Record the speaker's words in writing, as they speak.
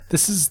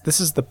This is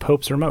the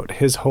Pope's remote,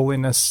 His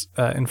Holiness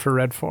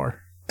Infrared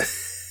 4.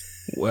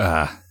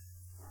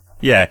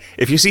 Yeah,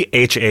 if you see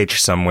HH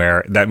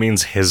somewhere, that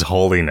means His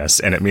Holiness,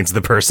 and it means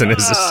the person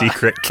is a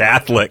secret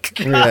Catholic.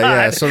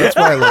 Yeah. So that's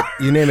why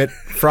you name it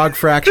Frog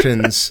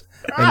Fractions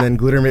and then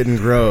Glittermitten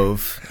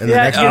Grove. And the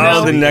next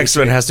one the next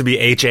one has to be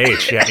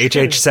HH. Yeah,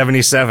 HH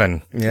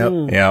 77. Yep.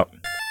 Yep.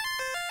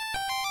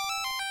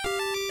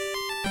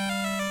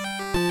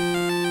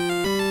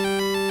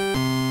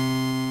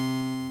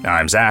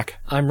 I'm Zach.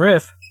 I'm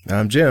Riff.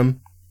 I'm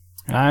Jim.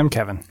 I'm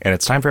Kevin. And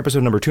it's time for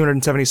episode number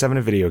 277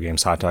 of Video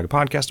Games Hot Dog, a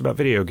podcast about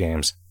video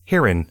games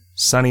here in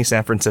sunny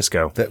San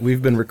Francisco. That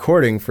we've been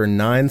recording for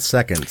 9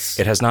 seconds.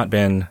 It has not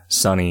been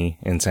sunny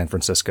in San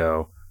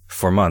Francisco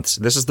for months.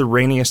 This is the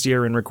rainiest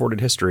year in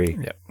recorded history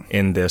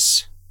in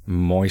this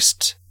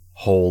moist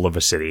hole of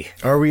a city.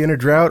 Are we in a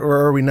drought or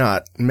are we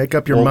not? Make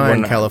up your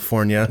mind,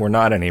 California. We're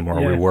not anymore.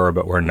 Yeah. We were,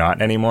 but we're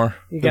not anymore.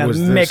 You gotta Was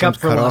there make some up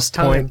for cutoff lost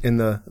time. point in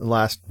the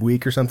last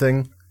week or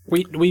something?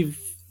 We've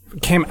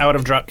came out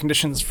of drought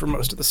conditions for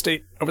most of the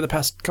state over the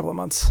past couple of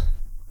months.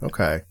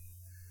 Okay.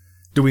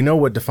 Do we know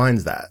what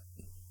defines that?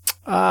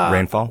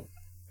 Rainfall?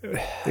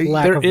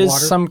 Lack There of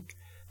is water.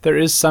 there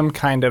is some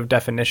kind of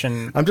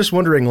definition. I'm just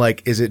wondering,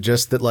 is it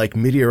just that,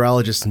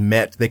 meteorologists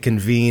met, they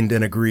convened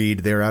and agreed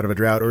they're out of a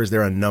drought, or is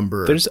there a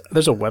number? There's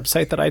a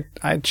website that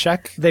I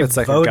check. They it's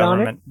like vote a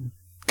on it?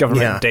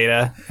 government Yeah.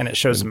 data, and it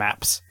shows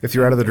maps. If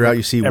you're out of the drought,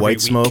 you see Every white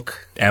week.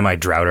 smoke.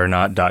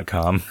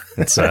 amidroughtornot.com.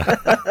 It's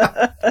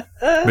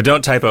but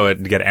don't typo it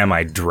to get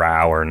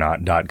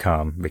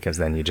amidrowornot.com, because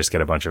then you just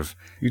get a bunch of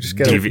You just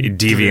get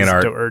deviant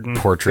art Doerden. Get a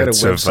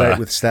portraits of website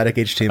with static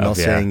HTML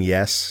saying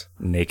yes.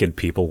 naked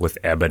people with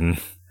ebon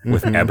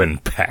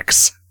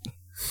pecs.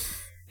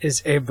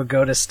 Is Abe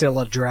Vigoda still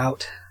a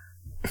drought?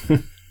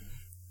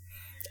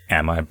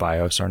 Am I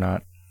BIOS or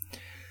not?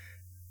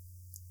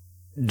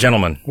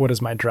 Gentlemen, What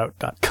is my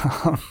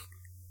drought.com?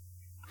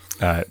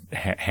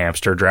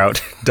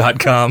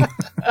 hamsterdrought.com.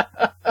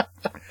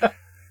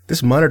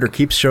 This monitor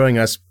keeps showing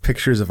us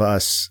pictures of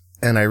us,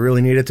 and I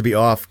really need it to be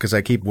off because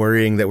I keep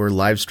worrying that we're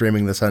live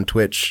streaming this on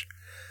Twitch.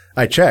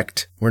 I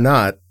checked. We're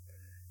not.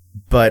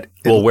 But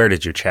Well, where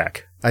did you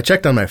check? I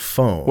checked on my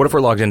phone. What if we're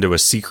logged into a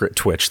secret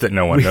Twitch that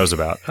no one knows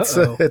about?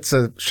 It's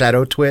a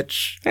shadow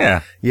Twitch.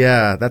 Yeah.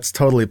 Yeah, that's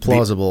totally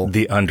plausible.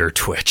 The under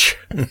Twitch.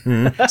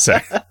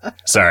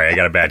 Sorry, I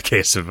got a bad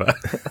case of...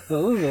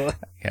 Yeah.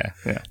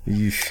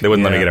 Yeesh. They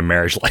wouldn't let me Yeah. get a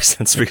marriage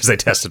license because I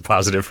tested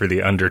positive for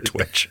the under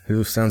Twitch.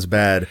 Ooh, sounds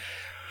bad.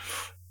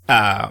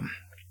 How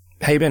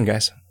you been,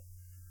 guys?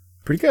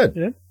 Pretty good.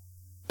 Yeah.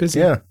 Busy.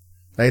 Yeah.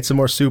 I ate some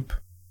more soup.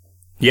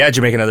 Yeah, did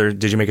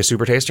you make a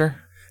super taster?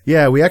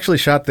 Yeah, we actually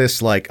shot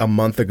this a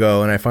month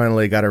ago, and I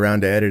finally got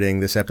around to editing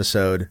this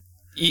episode.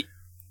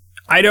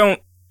 I no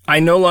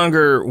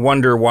longer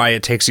wonder why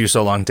it takes you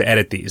so long to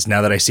edit these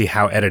now that I see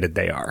how edited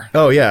they are.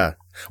 Oh, yeah.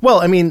 Well,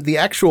 I mean, the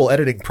actual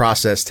editing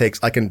process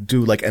I can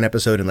do an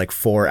episode in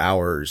 4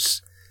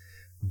 hours,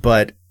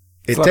 but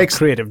It's it a lot takes, of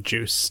creative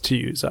juice to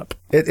use up.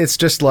 it's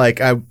just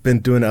I've been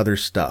doing other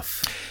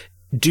stuff.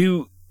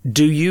 Do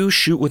you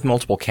shoot with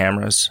multiple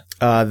cameras?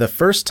 The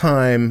first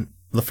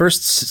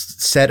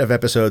set of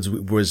episodes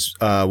was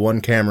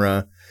one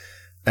camera,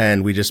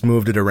 and we just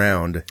moved it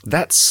around.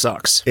 That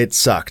sucks. It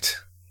sucked.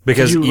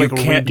 Because You, you like,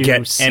 can't redo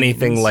get scenes?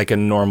 anything like a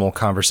normal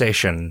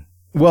conversation.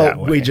 Well, that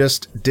way. we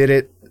just did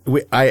it.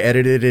 I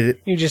edited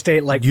it You just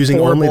ate using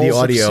 4 only the bowls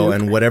of audio, soup?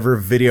 and whatever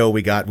video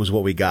we got was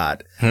what we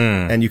got.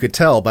 And you could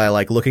tell by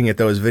looking at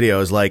those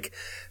videos,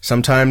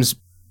 sometimes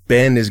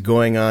Ben is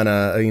going on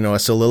a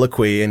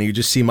soliloquy, and you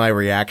just see my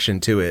reaction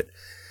to it.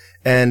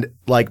 And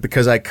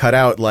because I cut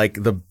out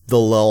the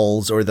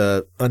lulls or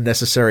the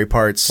unnecessary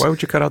parts. Why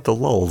would you cut out the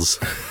lulls?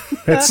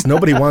 It's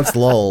nobody wants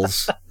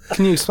lulls.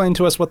 Can you explain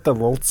to us what the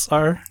lults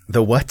are?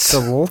 The what? The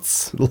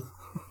lults? The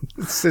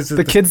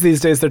The kids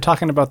these days, they're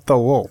talking about the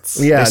lults.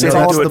 Yeah, They say no,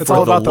 don't that's do it the for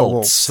all the about the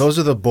lults. Those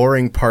are the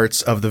boring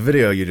parts of the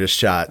video you just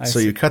shot. So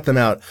see. you cut them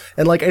out.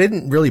 And it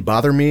didn't really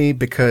bother me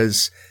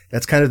because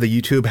that's kind of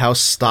the YouTube house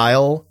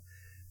style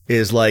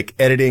is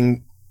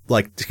editing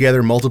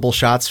together multiple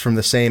shots from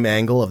the same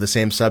angle of the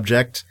same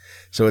subject.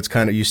 So it's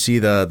kind of, you see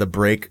the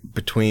break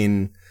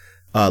between,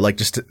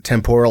 just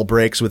temporal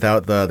breaks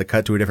without the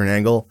cut to a different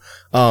angle.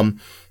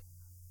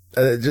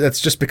 That's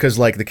just because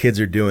the kids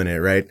are doing it,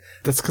 right?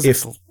 That's because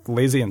it's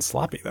lazy and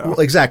sloppy, though. Well,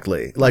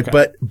 exactly.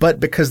 But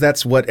because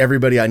that's what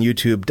everybody on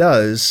YouTube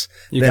does,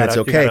 You then gotta- it's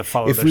you okay. gotta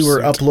follow If their we were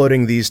suit.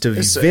 uploading these to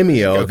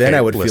Vimeo, then I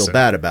would feel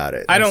bad about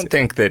it. I don't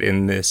think that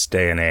in this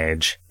day and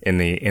age, in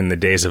the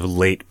days of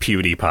late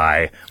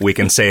PewDiePie, we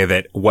can say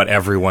that what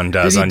everyone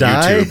does Did he on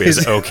die? YouTube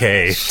is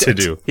okay to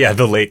do. Yeah,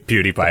 the late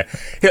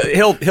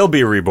PewDiePie. He'll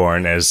be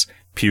reborn as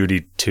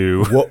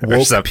Pewdie2 or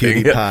Woke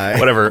something. PewDiePie.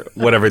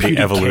 Whatever the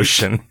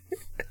evolution.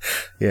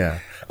 Yeah.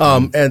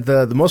 And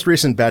the most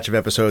recent batch of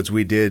episodes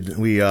we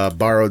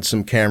borrowed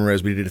some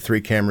cameras. We did a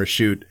 3-camera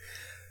shoot.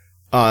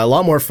 A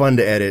lot more fun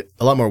to edit,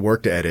 a lot more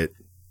work to edit.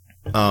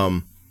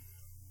 A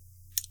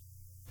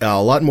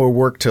lot more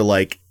work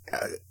to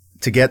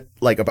to get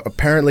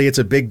apparently it's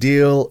a big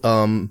deal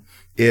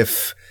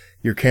if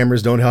your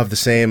cameras don't have the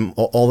same,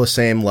 all the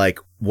same like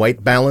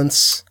white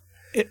balance.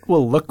 It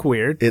will look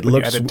weird. It when you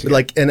looks edit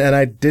like, and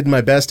I did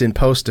my best in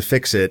post to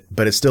fix it,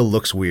 but it still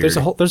looks weird.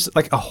 there's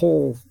like a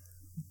whole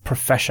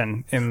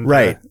profession in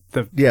Right.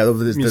 the Yeah,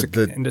 music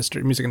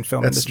industry, music and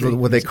film that's industry.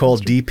 what they call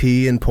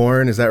DP in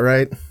porn. Is that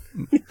right?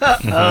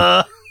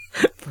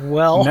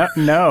 Well,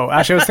 No.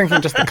 Actually, I was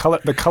thinking just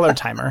the color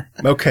timer.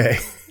 Okay.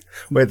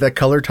 Wait, that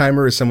color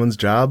timer is someone's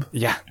job?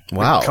 Yeah.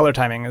 Wow. The color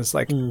timing is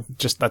like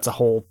that's a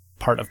whole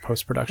part of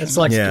post production. it's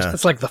like Yeah.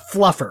 it's like the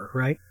fluffer,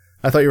 right?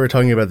 I thought you were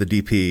talking about the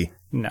DP.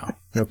 no.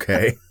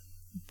 Okay.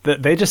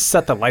 They just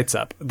set the lights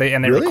up. They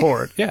Really?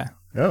 record. Yeah.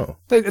 Oh.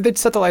 They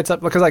set the lights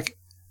up because like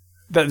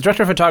the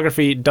director of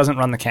photography doesn't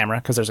run the camera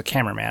because there's a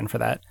cameraman for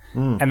that,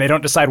 and they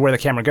don't decide where the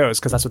camera goes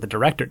because that's what the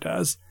director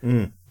does.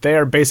 They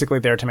are basically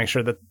there to make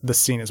sure that the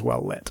scene is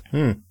well lit.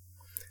 Why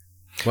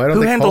don't Who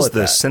they handles call it the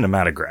that?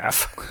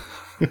 cinematograph?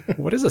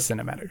 What is a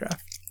cinematograph?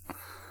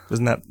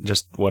 Isn't that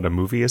just what a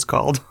movie is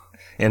called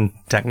in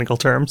technical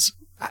terms?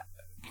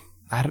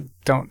 I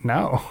don't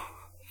know.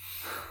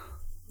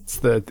 It's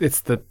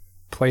the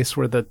place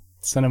where the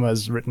cinema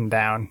is written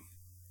down.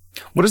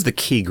 What does the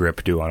key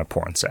grip do on a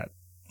porn set?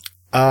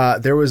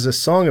 There was a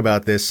song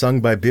about this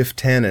sung by Biff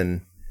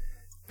Tannen.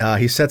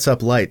 He sets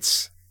up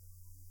lights.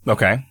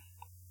 Okay.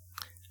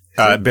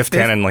 Biff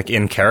Tannen, like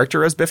in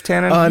character as Biff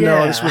Tannen? No,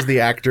 Yeah. this was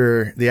the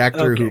actor. The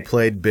actor who Okay.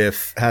 played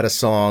Biff had a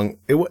song.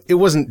 It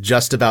wasn't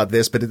just about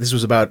this, but this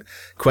was about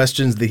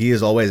questions that he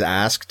is always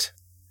asked.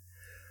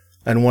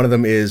 And one of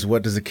them is,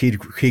 what does the key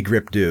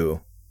grip do?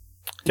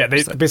 Yeah,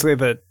 basically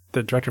the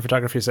director of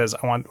photography says,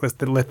 "I want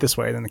it lit this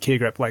way." Then the key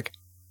grip like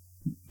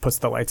puts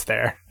the lights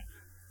there.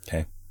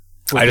 Okay.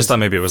 I just thought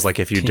maybe it was like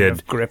if you team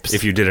of grips.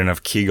 did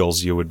enough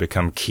Kegels, you would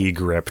become key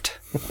gripped.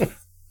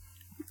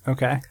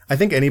 Okay. I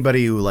think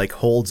anybody who like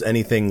holds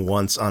anything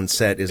once on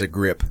set is a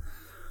grip.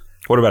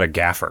 What about a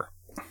gaffer?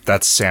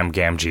 That's Sam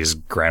Gamgee's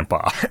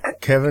grandpa.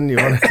 Kevin, you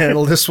want to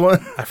handle this one?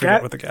 I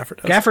forget what the gaffer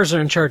does. Gaffers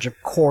are in charge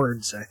of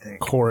chords, I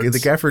think. Chords. The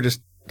gaffer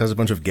just does a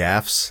bunch of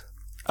gaffs.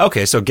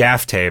 Okay, so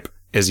gaff tape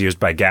is used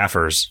by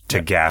gaffers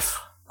to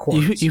gaff.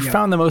 Chords. You yeah.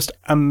 found the most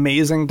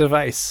amazing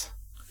device.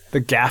 The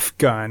gaff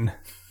gun.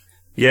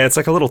 Yeah, it's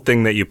like a little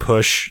thing that you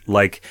push,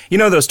 like, you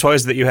know those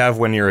toys that you have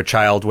when you're a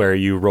child where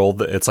you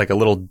roll it's like a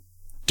little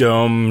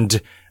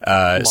domed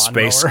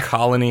space Lawnmower.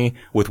 colony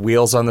with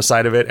wheels on the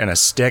side of it and a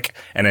stick,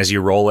 and as you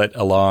roll it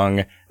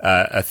along,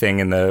 a thing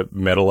in the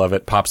middle of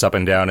it pops up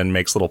and down and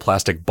makes little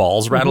plastic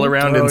balls rattle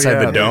around inside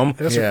yeah. the dome.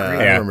 Those are Yeah, great.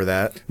 I Yeah. remember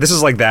that. This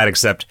is like that,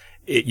 except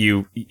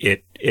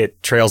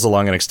it trails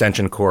along an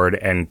extension cord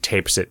and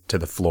tapes it to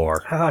the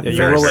floor. Ah, Yeah, very, you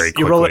very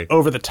roll quickly. it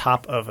over the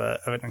top of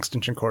an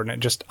extension cord, and it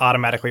just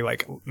automatically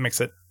like makes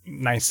it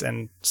nice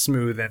and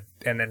smooth,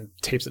 and then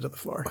tapes it to the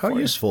floor. How for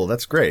you. useful.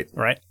 That's great.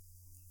 Right?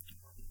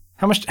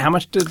 How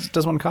much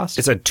does one cost?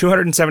 It's a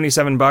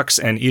 $277,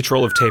 and each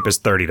roll of tape is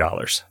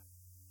 $30.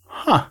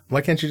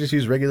 Why can't you just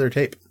use regular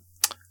tape?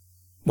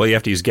 Well, you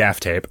have to use gaff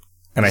tape,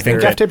 and I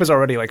think gaff that, tape is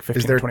already like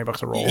 15 there- to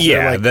 $20 a roll. there,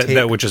 yeah, like, that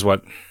tape? which is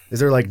what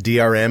Is there like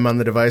DRM on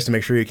the device to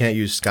make sure you can't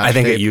use Scotch I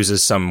think tape? it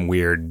uses some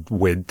weird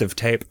width of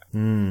tape.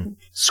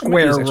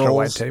 Square Use extra wide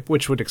rolls. tape,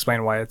 which would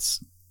explain why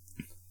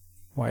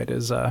it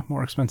is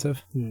more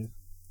expensive.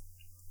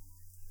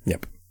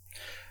 Yep.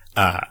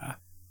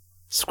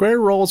 Square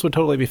rolls would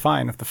totally be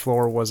fine if the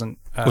floor wasn't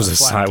Was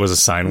flat. a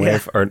sine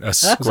wave or a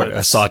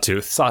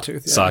sawtooth?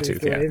 Sawtooth. Yeah.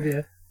 Sawtooth,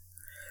 yeah.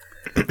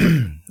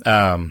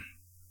 Yeah.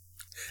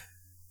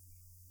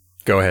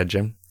 Go ahead,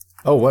 Jim.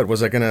 Oh, what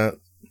was I gonna?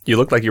 You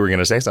looked like you were going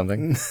to say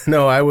something.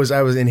 No, I was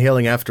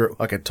inhaling after.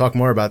 I could talk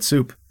more about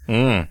soup.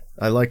 Mm.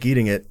 I like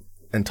eating it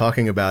and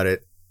talking about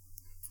it.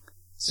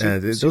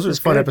 And those are is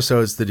fun good.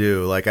 episodes to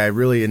do. Like I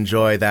really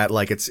enjoy that.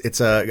 Like it's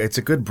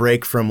a good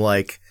break from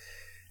like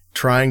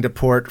trying to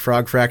port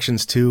Frog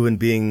Fractions 2 and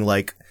being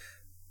like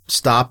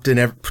stopped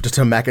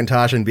to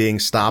Macintosh and being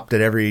stopped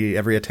at every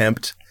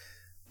attempt.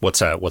 What's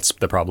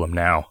the problem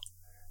now?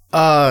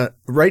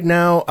 Right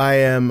now I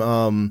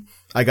am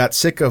I got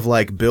sick of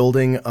like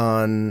building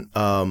on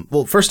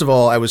well, first of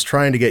all, I was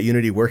trying to get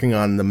Unity working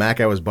on the Mac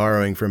I was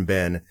borrowing from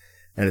Ben,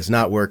 and it's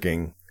not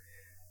working.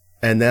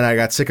 And then I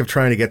got sick of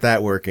trying to get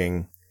that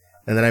working.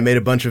 And then I made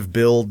a bunch of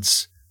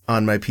builds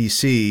on my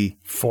PC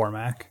For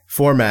Mac.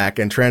 for Mac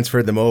and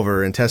transferred them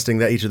over, and testing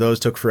that each of those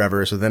took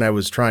forever. So then I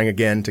was trying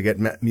again to get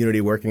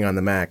Unity working on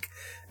the Mac.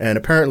 And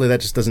apparently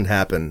that just doesn't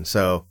happen.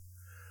 So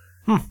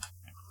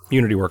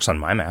Unity works on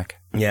my Mac.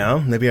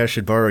 yeah, maybe I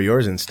should borrow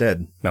yours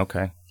instead.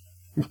 Okay.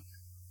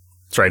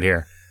 It's right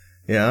here.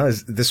 Yeah,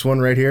 is this one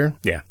right here?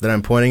 Yeah. That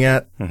I'm pointing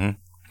at? But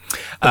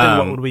then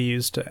what would we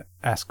use to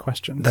ask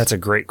questions? That's a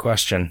great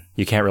question.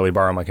 You can't really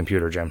borrow my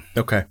computer, Jim.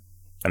 Okay.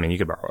 I mean, you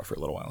could borrow it for a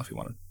little while if you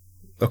wanted.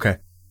 Okay.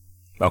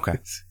 Okay.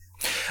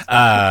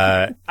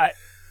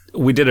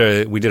 We did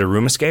a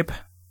room escape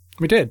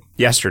We did.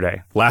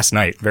 yesterday, last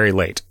night, very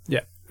late.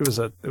 Yeah. It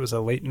was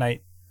a late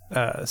night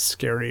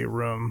scary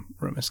room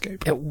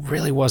escape. It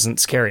really wasn't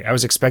scary. I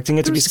was expecting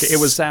it to be scary. It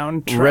was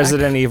soundtrack.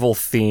 Resident Evil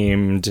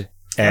themed,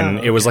 and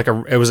it was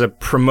a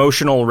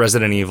promotional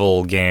Resident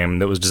Evil game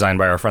that was designed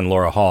by our friend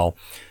Laura Hall.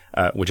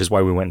 which is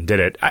why we went and did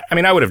it. I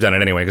mean, I would have done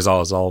it anyway because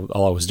I'll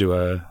always do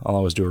a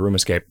room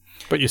escape.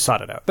 But you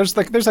sought it out. There's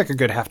like a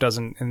good half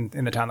dozen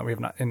in the town that we have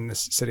not, in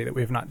this city that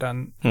we have not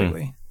done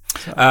lately.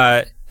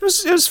 It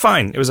was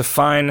fine. It was a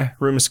fine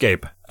room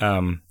escape.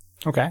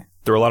 Okay.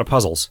 There were a lot of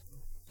puzzles.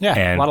 Yeah,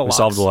 And a lot of we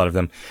solved a lot of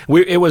them.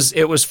 It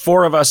was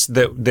 4 of us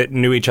that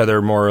knew each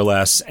other more or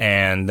less,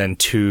 and then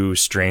 2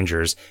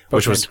 strangers,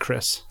 which was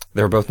Chris.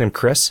 They were both named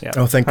Chris. Yeah.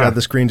 Oh, thank God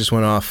the screen just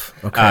went off.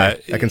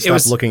 Okay. I can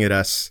stop looking at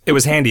us. It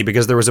was handy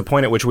because there was a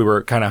point at which we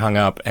were kind of hung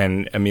up,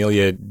 and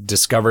Amelia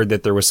discovered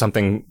that there was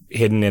something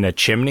hidden in a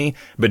chimney,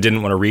 but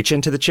didn't want to reach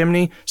into the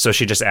chimney. So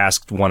she just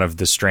asked one of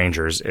the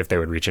strangers if they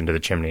would reach into the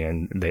chimney,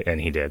 and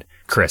he did.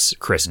 Chris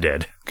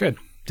did. Good.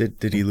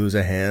 Did he lose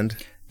a hand?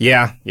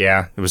 Yeah.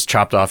 It was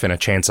chopped off in a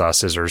chainsaw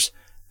scissors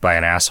by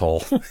an asshole.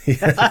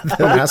 The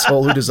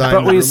asshole who designed But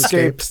the we room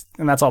escaped, escape.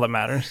 and that's all that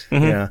matters.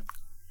 Mm-hmm. Yeah.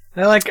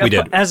 I like We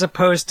did. as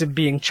opposed to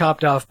being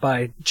chopped off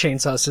by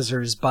chainsaw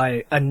scissors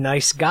by a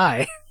nice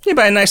guy. Yeah,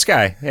 by a nice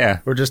guy. Yeah.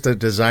 Or just a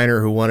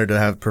designer who wanted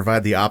to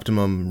provide the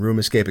optimum room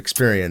escape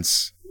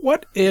experience.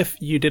 What if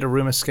you did a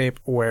room escape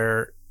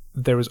where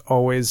there was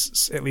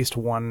always at least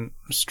one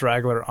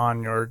straggler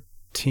on your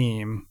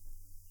team,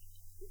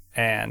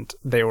 and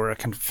they were a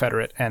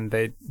Confederate, and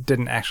they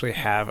didn't actually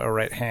have a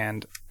right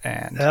hand,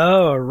 and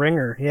Oh, a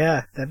ringer.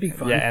 Yeah, that'd be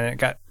fun. yeah, and it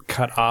got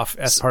cut off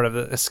as part of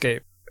the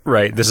escape.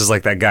 Right. This is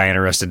like that guy in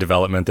Arrested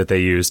Development that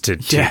they use to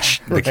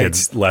teach the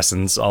kids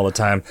lessons all the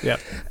time. Yep.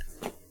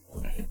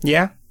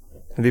 Yeah.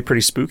 It'd be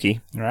pretty spooky.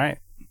 Right.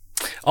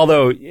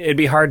 Although it'd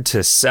be hard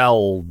to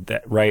sell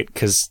that, right?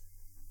 Because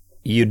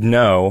you'd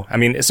know. I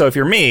mean, so if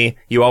you're me,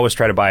 you always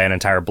try to buy an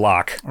entire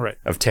block Right.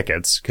 of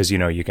tickets because you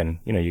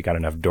got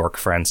enough dork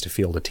friends to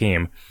field a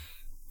team,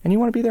 and you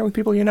want to be there with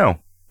people you know.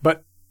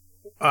 But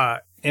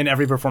in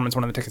every performance,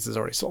 one of the tickets is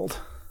already sold.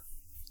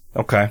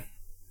 Okay.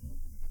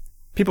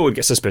 People would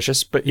get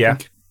suspicious, but yeah.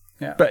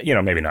 Yeah. But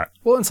maybe not.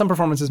 Well, in some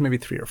performances, maybe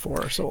 3 or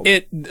 4 are sold.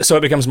 So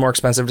it becomes more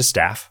expensive to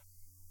staff,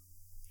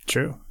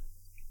 True.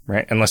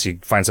 right? Unless you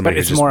find somebody But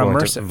who's it's just more willing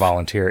immersive. to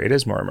volunteer. It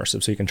is more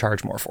immersive, so you can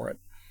charge more for it.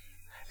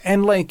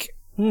 And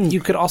you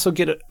could also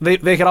get it.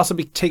 They could also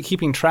be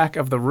keeping track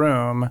of the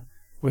room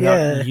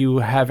without you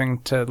having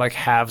to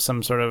have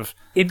some sort of.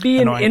 It'd be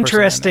an annoying person in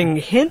interesting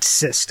hint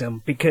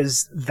system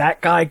because that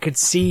guy could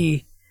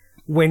see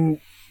when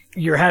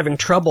you're having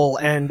trouble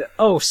and,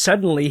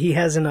 suddenly he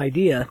has an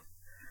idea.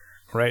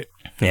 Right.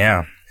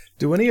 Yeah.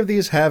 Do any of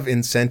these have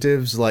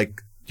incentives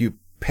like you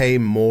pay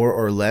more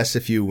or less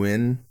if you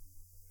win?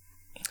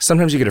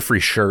 Sometimes you get a free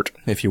shirt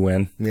if you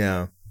win.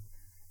 Yeah.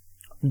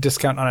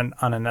 Discount on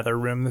another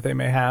room that they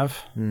may have.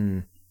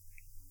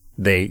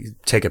 They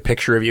take a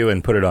picture of you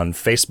and put it on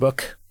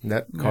Facebook.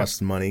 That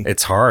costs money.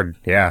 It's hard.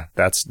 Yeah.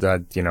 That's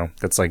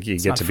that's like you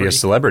get not to be a free.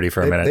 celebrity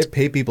for a They minute.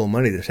 pay people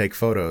money to take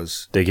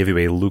photos. They give you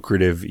a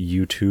lucrative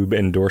YouTube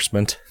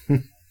endorsement.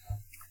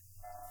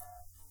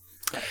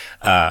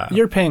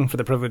 You're paying for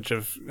the privilege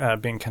of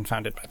being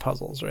confounded by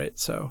puzzles, right?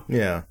 So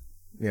Yeah.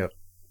 Yep.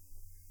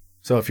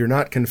 So if you're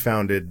not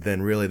confounded,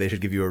 then really they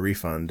should give you a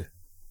refund.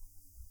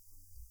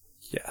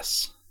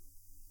 yes.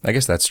 I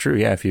guess that's true.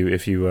 Yeah. If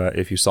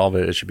you solve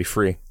it, it should be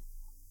free.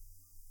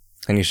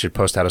 And you should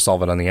post how to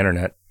solve it on the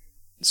internet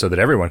so that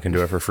everyone can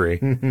do it for free.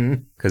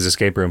 Because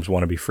escape rooms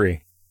want to be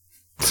free.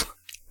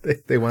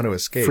 They want to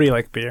escape. Free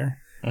like beer.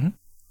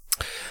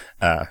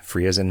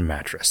 Free as in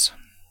mattress.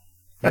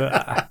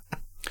 Ugh.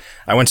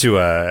 I went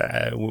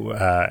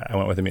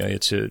with Amelia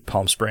to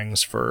Palm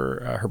Springs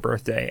for her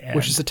birthday, and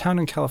Which is a town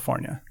in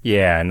California.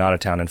 yeah, not a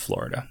town in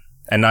Florida,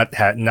 and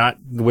not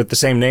with the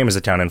same name as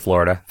a town in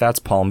Florida. That's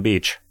Palm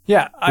Beach.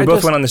 Yeah, We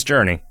both went on this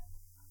journey.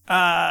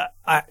 I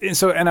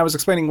was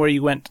explaining where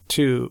you went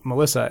to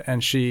Melissa,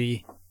 and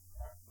she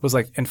was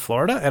like, in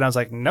Florida? And I was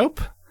like, nope.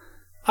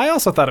 I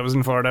also thought it was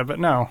in Florida, but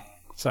no.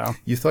 So,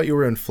 You thought you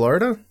were in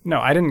Florida? no,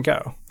 I didn't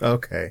go.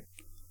 Okay.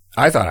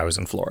 I thought I was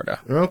in Florida,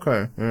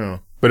 Okay. Yeah.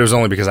 but it was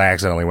only because I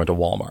accidentally went to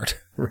Walmart.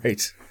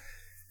 Right.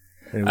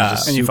 And it was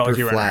just And you felt like super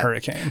you were in a flat.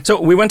 hurricane. So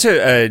we went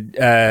to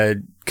a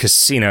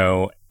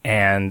casino,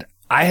 and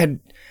I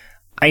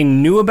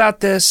knew about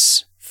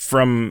this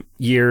from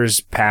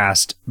years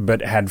past,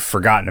 but had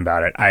forgotten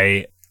about it.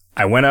 I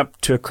went up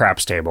to a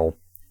craps table,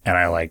 and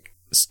I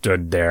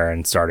stood there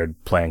and started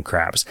playing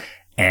craps.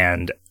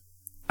 And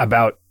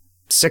about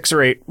 6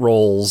 or 8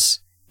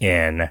 rolls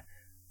in,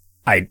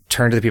 I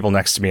turned to the people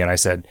next to me and I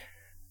said,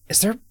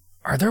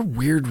 are there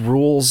weird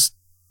rules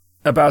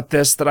about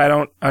this that I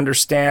don't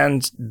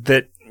understand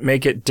that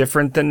make it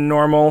different than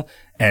normal?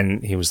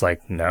 And he was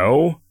like,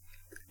 no.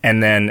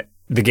 And then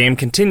the game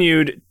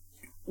continued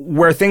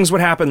where things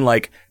would happen,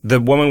 like the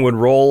woman would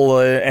roll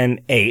an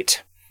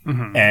 8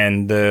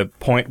 and the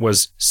point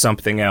was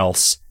something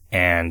else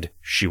and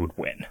she would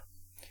win.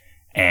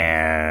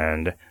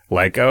 And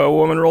a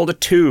woman rolled a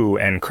 2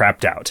 and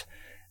crapped out.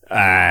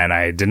 And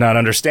I did not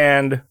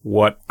understand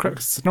what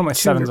It's normally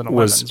 7s and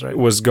 11s, right?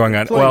 was going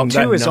on. Well, Well,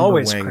 two is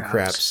always wang craps.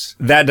 craps.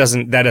 that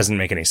doesn't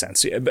make any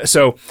sense.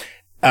 So,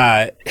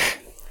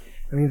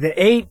 I mean, the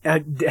 8,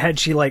 had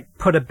she like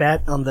put a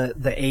bet on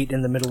the 8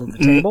 in the middle of the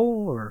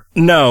table, or?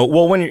 No.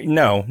 Well,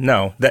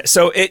 no.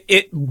 So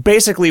it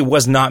basically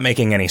was not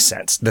making any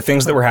sense. The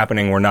things that were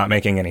happening were not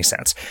making any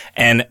sense.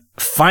 And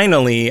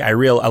finally, I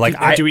realized,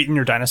 Had you eaten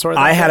your dinosaur?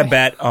 I had a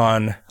bet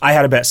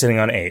sitting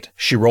on 8.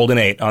 She rolled an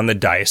 8 on the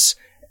dice.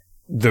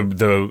 A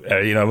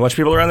bunch of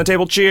people around the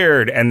table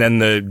cheered, and then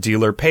the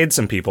dealer paid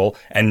some people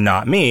and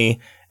not me.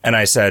 And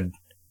I said,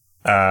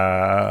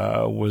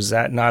 was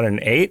that not an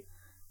 8?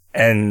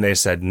 And they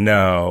said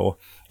no,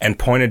 and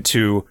pointed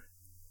to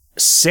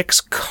 6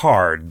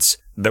 cards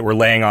that were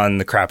laying on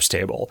the craps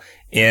table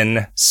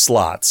in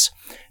slots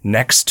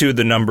next to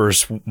the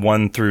numbers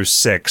 1 through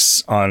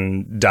 6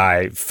 on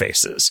die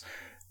faces.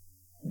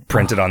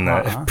 Printed on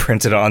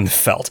the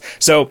felt.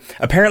 So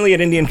apparently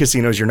at Indian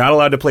casinos, you're not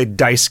allowed to play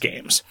dice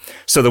games.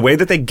 So the way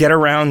that they get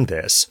around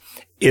this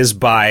is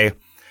by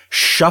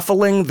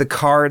shuffling the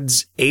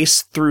cards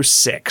ace through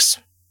 6,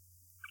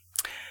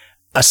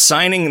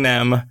 assigning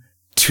them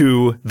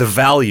to the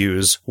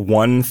values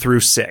 1 through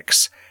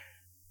 6.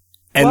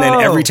 And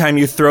then every time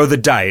you throw the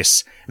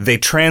dice, they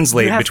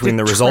translate between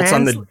the results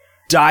on the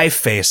die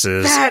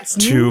faces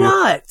to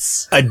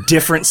nuts. A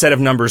different set of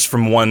numbers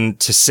from 1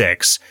 to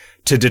 6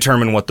 to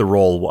determine what the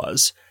roll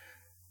was.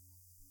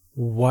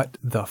 What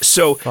the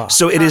fuck?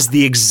 So it is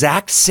the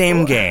exact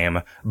same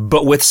game,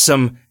 but with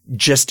some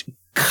just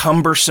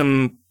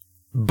cumbersome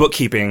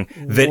bookkeeping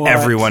that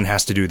everyone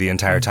has to do the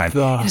entire time.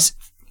 It is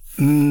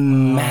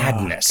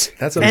madness.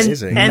 That's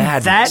amazing. And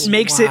Madness. that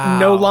makes it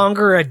no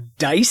longer a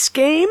dice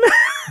game?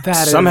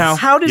 That Somehow.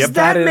 How does Yep.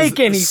 that is make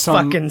any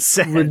some fucking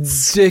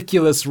sense?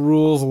 ridiculous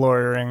rules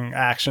lawyering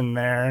action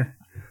there.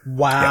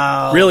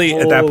 Wow. Really,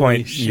 at that Holy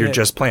point, shit. you're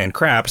just playing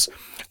craps.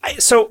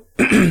 So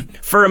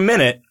for a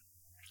minute,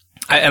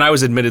 and I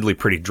was admittedly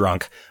pretty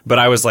drunk, but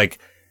I was like,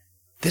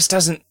 this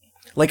doesn't,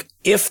 like,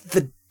 if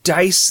the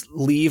dice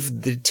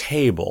leave the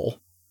table,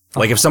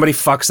 like if somebody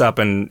fucks up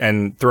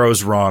and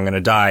throws wrong and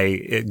a die,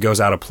 it goes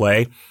out of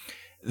play,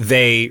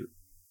 they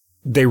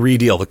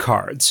redeal the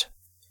cards.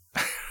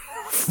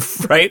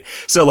 Right?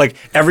 So like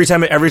every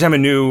time a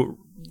new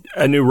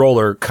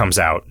roller comes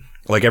out,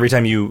 like every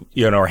time you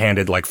are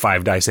handed like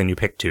 5 dice and you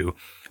pick 2,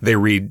 they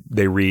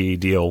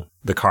redeal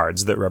the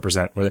cards that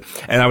represent.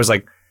 And I was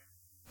like,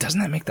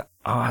 doesn't that make the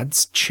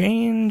odds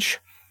change?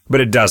 But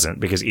it doesn't,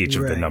 because each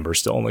of the numbers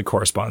still only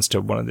corresponds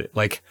to one of the,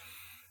 like,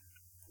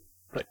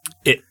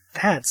 it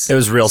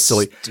was real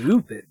silly.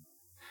 Stupid.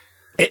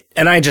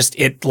 And I just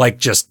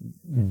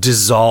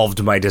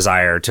dissolved my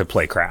desire to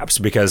play craps,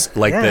 because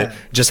like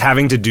just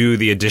having to do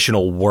the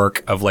additional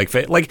work of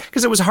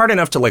because it was hard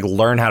enough to like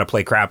learn how to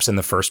play craps in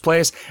the first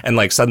place. And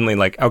like suddenly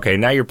like, okay,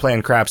 now you're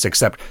playing craps,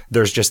 except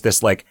there's just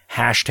this like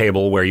hash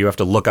table where you have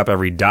to look up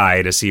every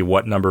die to see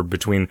what number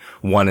between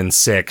 1 and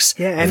 6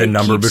 and the it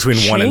number keeps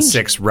between 1 and changing.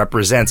 6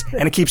 represents.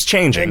 And it keeps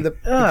changing. And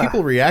the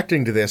people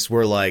reacting to this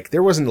were like,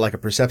 there wasn't like a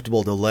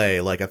perceptible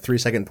delay, like a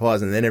 3-second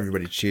pause, and then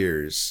everybody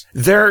cheers.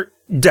 There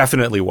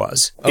definitely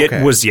was.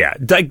 Okay. It was,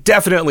 like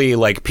definitely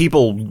like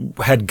people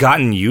had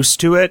gotten used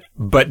to it,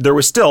 but there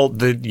was still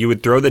you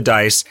would throw the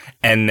dice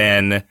and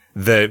then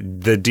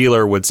the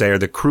dealer would say, or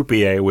the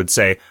croupier would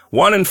say,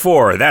 1 and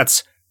 4,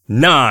 that's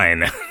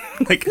 9.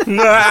 Like, and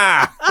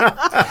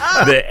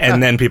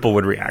then people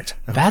would react.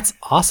 That's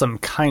awesome,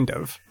 kind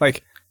of.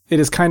 Like, it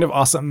is kind of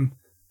awesome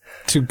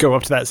to go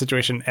up to that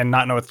situation and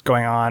not know what's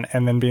going on,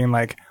 and then being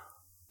like,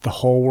 the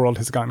whole world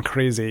has gone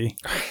crazy.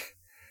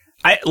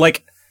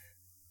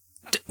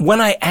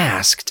 When I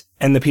asked,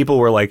 and the people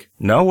were like,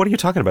 no, what are you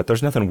talking about?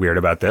 There's nothing weird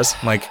about this.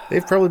 I'm like,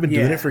 They've probably been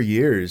doing it for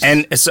years.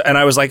 and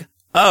I was like,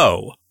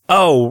 oh,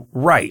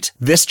 right.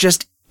 This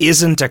just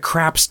isn't a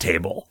craps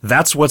table.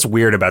 That's what's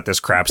weird about this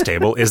craps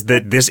table, is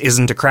that this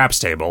isn't a craps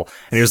table.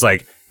 And he was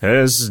like,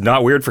 this is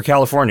not weird for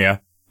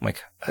California. I'm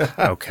like,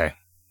 okay.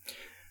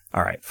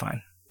 All right,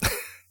 fine.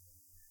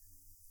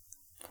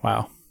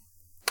 Wow.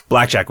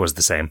 Blackjack was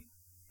the same.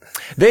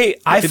 But you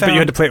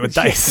had to play it with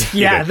dice.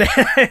 Yeah,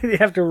 you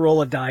have to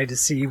roll a die to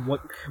see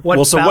what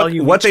So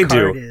value what each they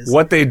card do, is.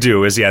 what they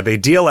do is, they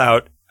deal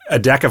out a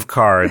deck of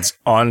cards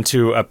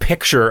onto a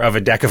picture of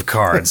a deck of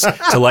cards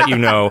to let you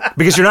know,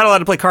 because you're not allowed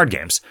to play card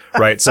games,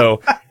 right?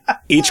 So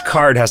each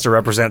card has to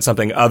represent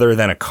something other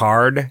than a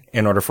card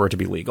in order for it to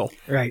be legal.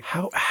 Right.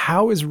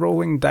 How is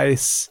rolling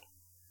dice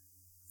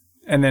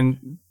and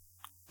then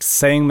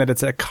saying that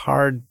it's a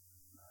card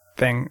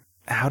thing,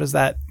 how does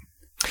that...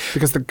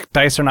 Because the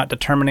dice are not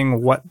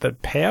determining what the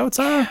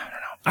payouts are?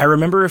 I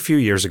remember a few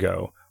years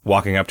ago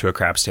walking up to a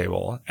craps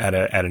table at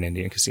an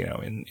Indian casino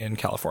in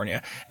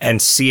California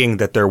and seeing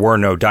that there were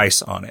no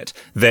dice on it.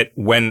 That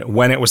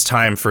when it was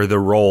time for the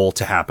roll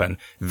to happen,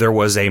 there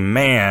was a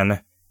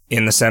man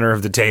in the center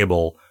of the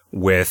table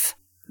with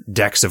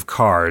decks of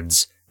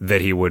cards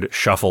that he would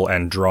shuffle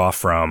and draw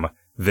from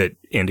that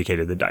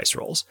indicated the dice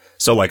rolls.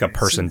 So like a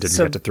person didn't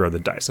get to throw the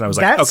dice. And I was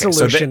like, that okay,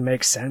 solution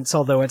makes sense,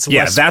 although it's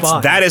less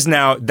fun. that is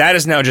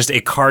now just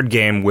a card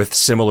game with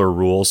similar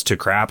rules to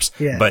craps.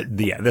 Yeah. But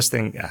this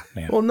thing,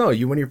 man. Well, no,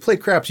 when you play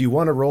craps, you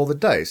want to roll the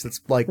dice.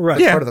 That's like Right.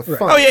 that's part of the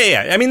fun. Oh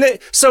yeah. I mean,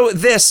 so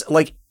this,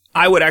 like,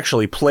 I would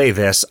actually play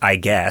this, I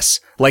guess.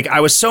 Like, I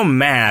was so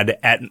mad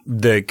at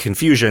the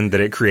confusion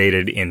that it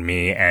created in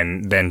me,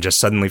 and then just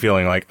suddenly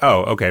feeling like,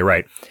 oh, okay,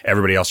 right.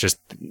 Everybody else just,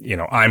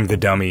 I'm the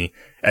dummy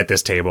at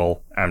this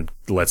table,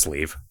 let's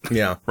leave.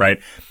 Yeah. Right?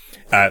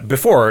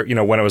 Before,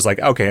 when it was like,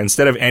 okay,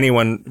 instead of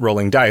anyone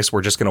rolling dice,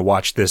 we're just going to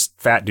watch this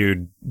fat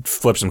dude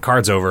flip some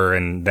cards over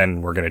and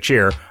then we're going to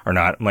cheer or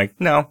not. I'm like,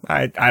 no,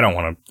 I don't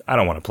want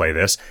to play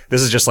this.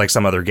 This is just like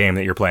some other game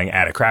that you're playing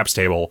at a craps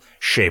table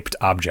shaped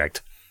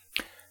object.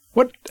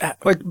 What,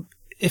 like,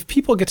 if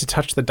people get to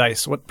touch the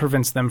dice, what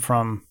prevents them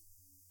from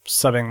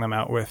subbing them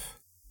out with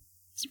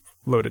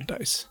loaded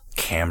dice?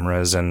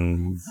 Cameras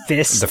and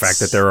Fists. the fact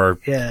that there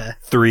are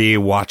 3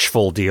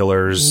 watchful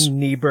dealers.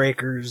 Knee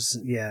breakers.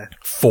 Yeah.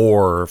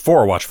 4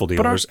 watchful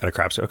dealers at a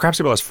craps table. A craps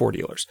table has 4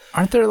 dealers.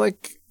 Aren't there,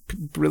 like,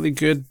 really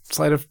good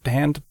sleight of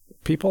hand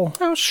people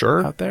Oh,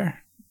 sure. out there?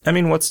 I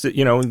mean,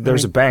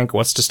 there's a bank.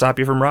 What's to stop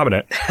you from robbing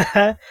it?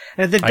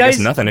 And the I dice, guess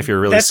nothing if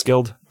you're really that's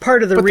skilled.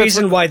 part of the But that's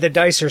reason why the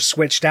dice are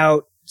switched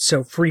out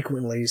so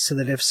frequently, so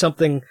that if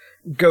something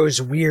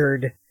goes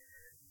weird,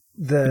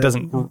 It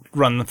doesn't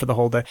run for the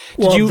whole day.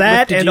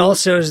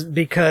 Also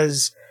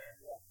because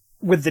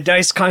with the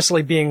dice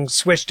constantly being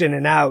switched in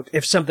and out,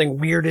 if something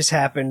weird has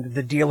happened,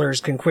 the dealers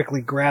can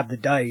quickly grab the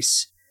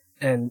dice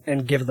and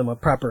give them a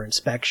proper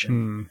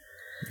inspection.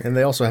 And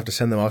they also have to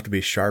send them off to be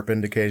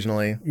sharpened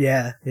occasionally.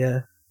 Yeah.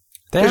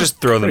 They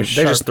just throw them. pretty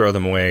They just sharp. throw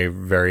them away.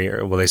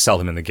 They sell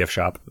them in the gift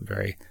shop.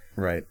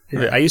 Right.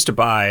 I used to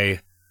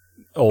buy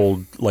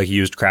old, like,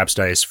 used craps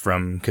dice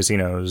from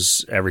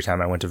casinos every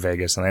time I went to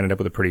Vegas, and I ended up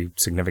with a pretty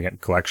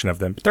significant collection of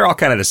them. But they're all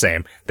kind of the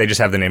same. They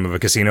just have the name of a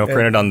casino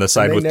printed on the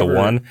side with the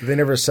 1. They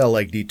never sell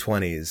like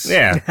D20s.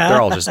 Yeah,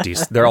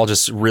 they're all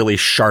just really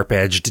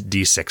sharp-edged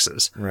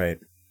D6s. Right.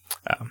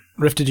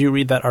 Riff, did you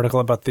read that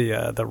article about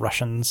the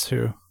Russians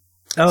who...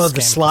 Oh, the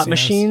scam slot casinos?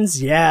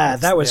 machines? Yeah,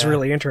 that was yeah.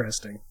 really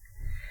interesting.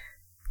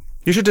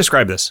 You should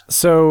describe this.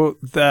 So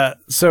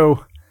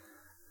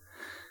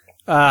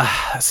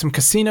some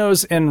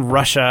casinos in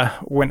Russia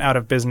went out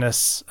of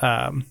business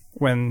I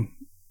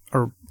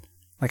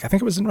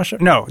think it was in Russia.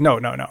 No.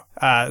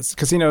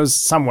 Casinos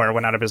somewhere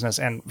went out of business,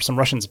 and some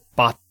Russians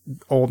bought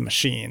old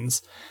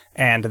machines,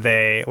 and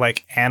they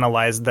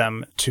analyzed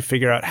them to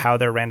figure out how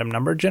their random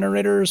number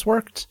generators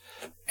worked,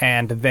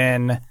 and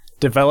then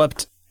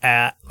developed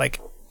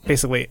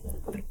basically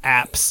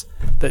apps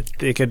that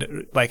they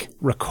could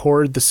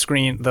record the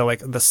screen,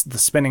 the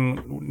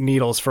spinning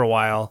needles for a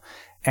while,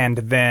 and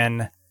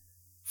then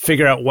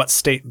figure out what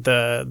state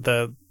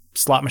the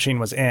slot machine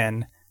was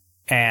in,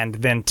 and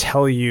then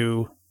tell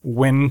you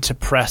when to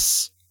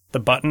press the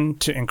button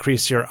to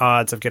increase your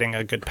odds of getting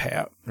a good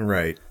payout.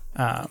 Right.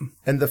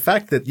 And the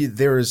fact that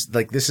there is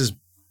this is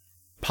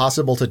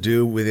possible to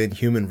do within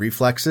human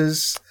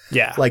reflexes.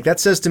 Yeah. That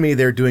says to me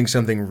they're doing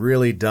something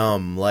really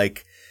dumb.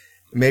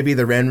 Maybe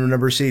the random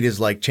number seed is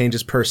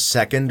changes per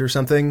second or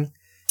something.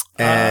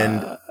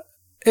 And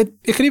it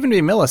could even be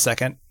a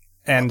millisecond.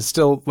 And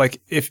still,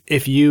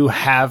 if you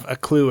have a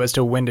clue as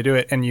to when to do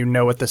it, and you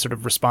know what the sort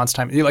of response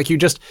time,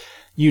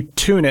 you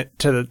tune it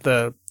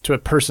to a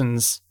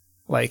person's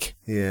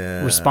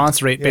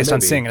response rate based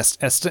on seeing a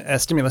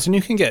stimulus, and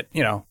you can get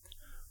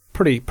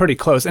pretty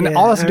close. And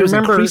all it has to do is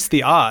increase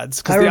the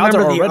odds, because the odds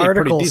are already the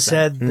article pretty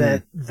decent. said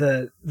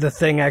that the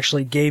thing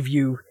actually gave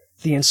you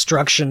the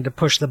instruction to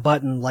push the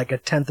button a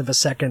tenth of a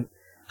second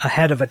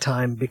ahead of a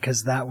time,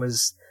 because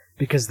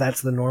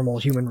that's the normal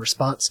human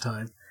response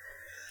time.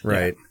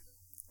 Right.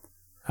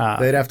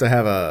 They'd have to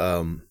have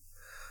a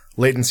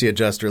latency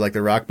adjuster like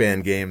the Rock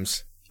Band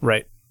games.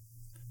 Right.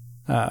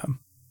 So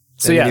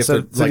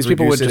these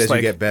people would just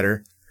you get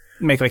better.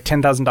 make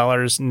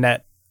 $10,000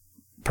 net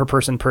per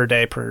person per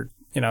day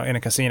in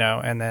a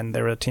casino, and then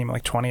there were a team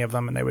of 20 of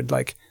them, and they would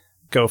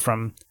go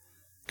from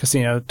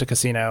casino to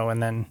casino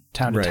and then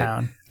town to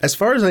town. As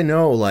far as I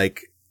know,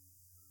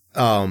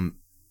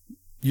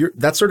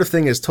 that sort of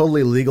thing is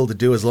totally legal to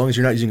do as long as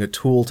you're not using a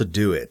tool to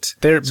do it.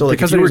 Because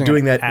if you were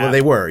doing that, app. well,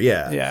 they were,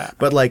 yeah. Yeah.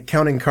 But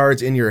counting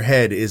cards in your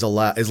head is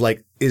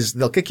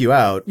they'll kick you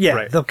out.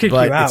 Yeah, they'll kick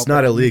but you out. it's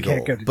not but you illegal.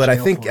 can't go to But I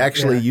jail think for it.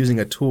 actually Yeah. using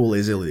a tool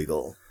is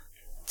illegal.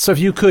 So if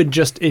you could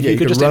just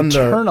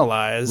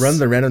internalize run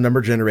the random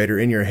number generator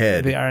in your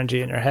head. the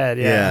RNG in your head,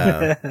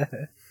 Yeah.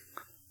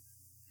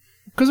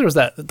 Because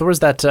there was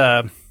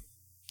that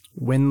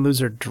win,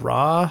 lose, or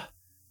draw.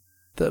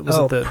 The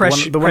one with the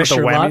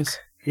pressure luck? whammies.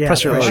 Yeah,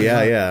 Press your Oh, luck.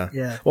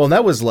 yeah. Well, and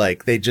that was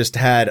they just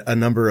had a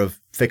number of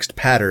fixed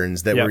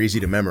patterns that Yep. were easy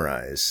to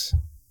memorize.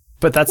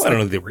 But that's I don't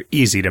know if they were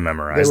easy to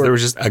memorize. There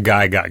was just a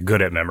guy got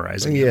good at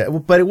memorizing. Yeah,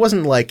 but it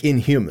wasn't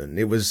inhuman.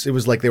 It was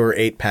there were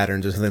 8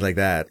 patterns or something like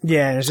that.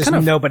 Yeah, and it's just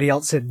nobody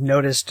else had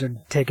noticed or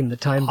taken the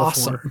time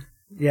awesome. before.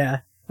 Yeah.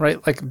 Right?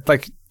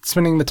 Like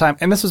spending the time.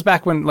 And this was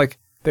back when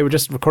they would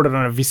just record it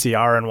on a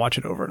VCR and watch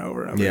it over and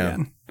over and over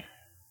again.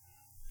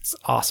 It's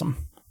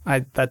awesome.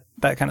 That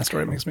kind of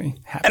story makes me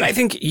happy. And I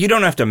think you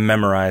don't have to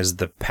memorize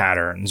the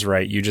patterns,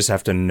 right? You just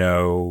have to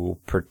know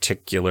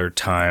particular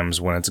times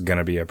when it's going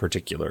to be a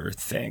particular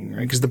thing,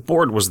 right? Because the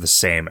board was the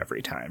same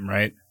every time,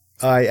 right?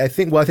 I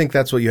think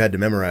that's what you had to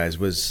memorize.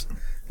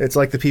 It's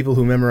like the people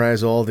who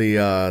memorize all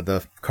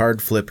the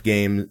card flip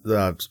game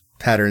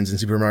patterns in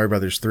Super Mario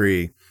Brothers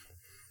 3.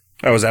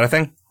 Oh, is that a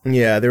thing?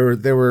 Yeah,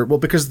 there were well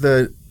because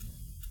you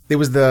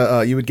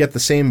would get the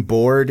same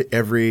board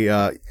every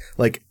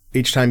like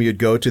each time you'd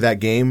go to that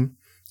game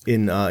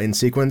in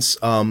sequence.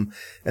 And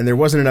there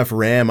wasn't enough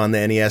RAM on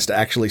the NES to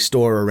actually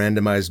store a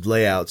randomized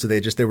layout, so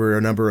there were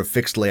a number of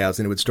fixed layouts,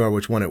 and it would store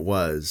which one it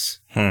was.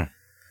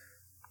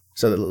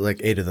 So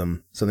like 8 of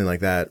them, something like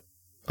that.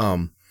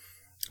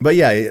 But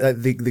yeah,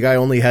 the guy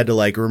only had to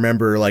like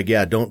remember like,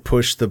 yeah, don't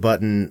push the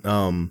button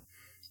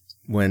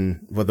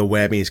when the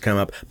whammies come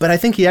up. But I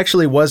think he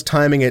actually was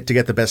timing it to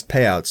get the best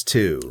payouts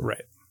too.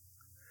 Right.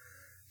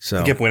 So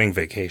He kept winning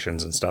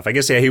vacations and stuff. I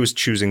guess, yeah, he was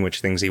choosing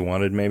which things he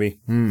wanted, maybe.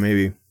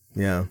 Maybe.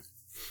 Yeah.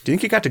 Do you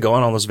think he got to go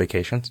on all those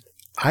vacations?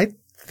 I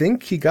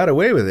think he got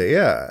away with it,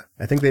 yeah.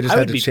 I think they just I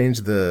had would to be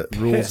change the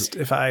rules. Pissed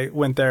if I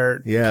went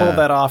there, Yeah. pulled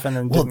that off, and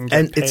then didn't get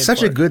And paid it's such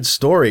for a it. good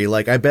story.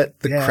 Like, I bet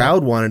the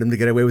crowd wanted him to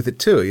get away with it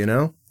too, you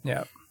know?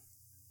 Yeah.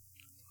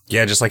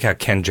 Yeah, just like how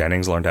Ken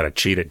Jennings learned how to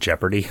cheat at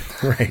Jeopardy.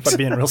 Right. But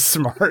being real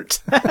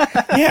smart.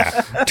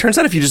 Yeah. Turns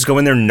out if you just go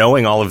in there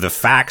knowing all of the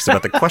facts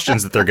about the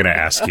questions that they're going to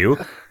ask you,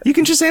 you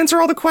can just answer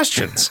all the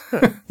questions.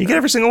 You get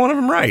every single one of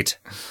them right.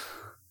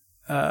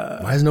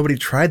 Why has nobody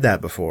tried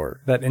that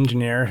before? That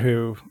engineer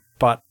who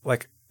bought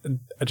like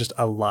just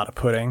a lot of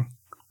pudding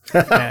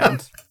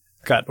and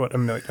got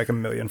a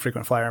million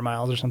frequent flyer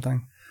miles or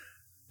something.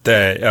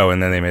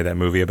 And then they made that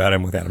movie about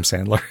him with Adam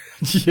Sandler.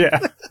 Yeah.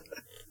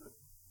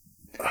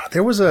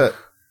 There was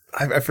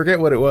I forget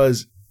what it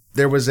was.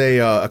 There was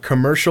a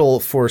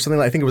commercial for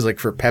something I think it was like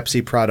for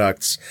Pepsi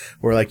products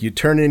where like you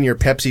turn in your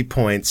Pepsi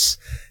points,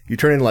 you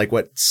turn in like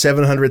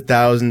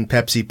 700,000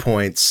 Pepsi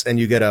points and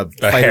you get a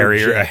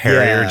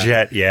Harrier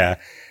jet. Yeah.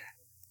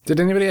 Did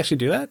anybody actually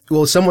do that?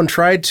 Well, someone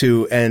tried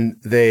to and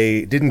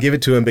they didn't give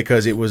it to him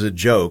because it was a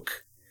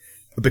joke.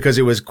 Because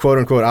it was quote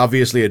unquote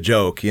obviously a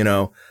joke, you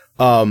know.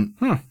 And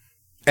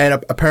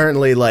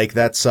apparently like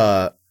that's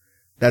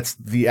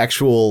the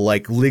actual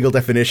like legal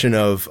definition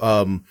of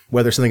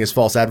whether something is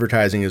false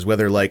advertising is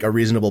whether like a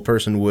reasonable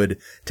person would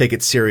take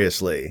it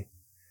seriously.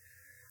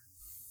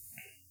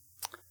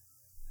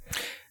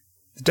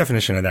 The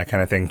definition of that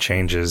kind of thing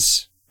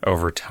changes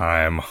over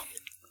time.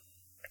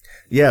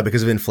 Yeah,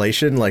 because of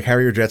inflation, like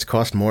Harrier jets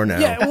cost more now.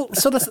 Yeah, well,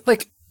 so that's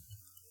like,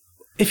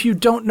 if you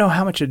don't know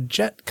how much a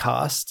jet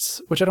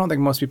costs, which I don't think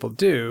most people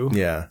do,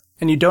 Yeah.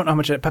 and you don't know how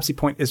much a Pepsi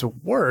point is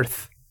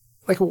worth,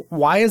 like,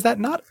 why is that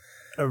not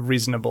a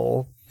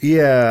reasonable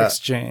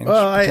exchange?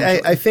 Well,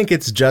 I think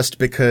it's just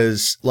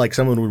because like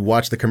someone would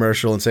watch the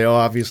commercial and say, oh,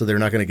 obviously they're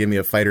not going to give me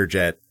a fighter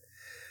jet.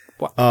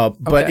 But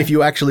okay. if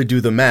you actually do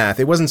the math,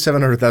 it wasn't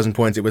 700,000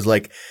 points. It was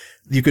like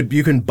you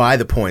can buy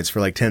the points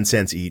for like 10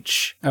 cents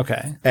each.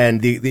 Okay.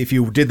 And if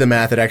you did the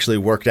math, it actually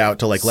worked out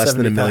to like less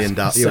than $1 million,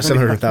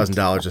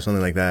 $700,000 or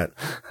something like that.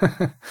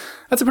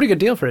 That's a pretty good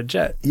deal for a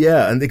jet.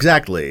 Yeah, and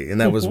exactly.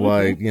 And that was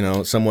why,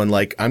 someone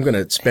like, I'm going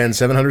to spend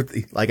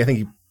 700, like I think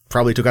he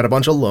probably took out a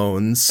bunch of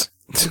loans.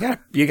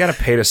 You gotta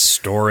pay to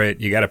store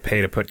it. You gotta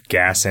pay to put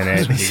gas in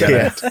it.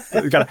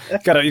 You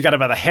gotta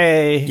buy the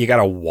hay. You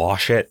gotta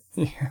wash it.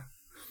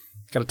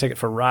 Gotta take it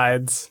for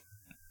rides.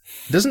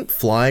 Doesn't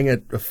flying a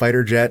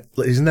fighter jet,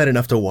 isn't that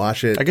enough to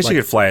wash it? I guess you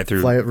could fly it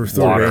through a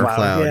water. rain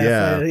cloud.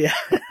 Yeah.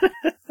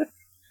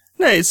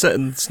 No,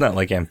 it's not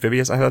like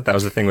amphibious. I thought that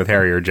was the thing with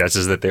Harrier jets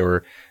is that they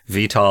were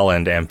VTOL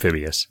and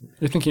amphibious.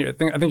 I think you're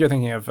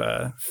thinking of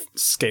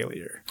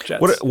scalier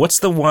jets. What's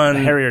the one?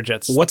 The Harrier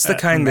jets. What's the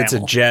kind that's a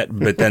mammal. jet,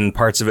 but then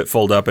parts of it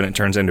fold up and it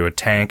turns into a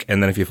tank,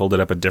 and then if you fold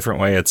it up a different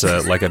way, it's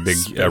like a big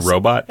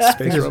robot.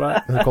 Space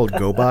robot? They're called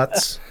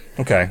GoBots.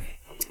 Okay.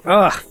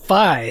 Ugh,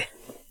 bye.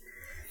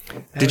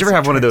 Did you ever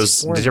have one of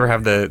those? Did you ever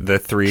have the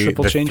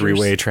Triple changers?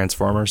 three-way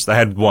transformers? I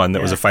had one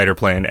that was a fighter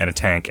plane and a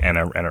tank and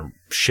a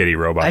shitty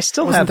robot. I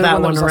still Wasn't have there that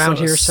that one was around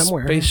also a here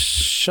somewhere. Space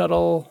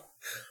shuttle.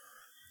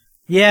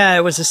 Yeah,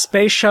 it was a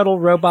space shuttle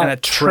robot And a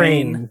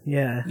train.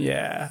 Yeah.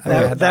 Yeah, I think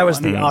I had That was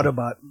one. the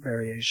Autobot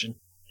variation.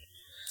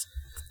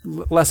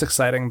 Less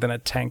exciting than a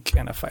tank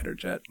and a fighter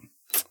jet.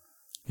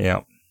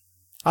 Yeah.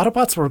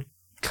 Autobots were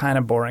kind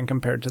of boring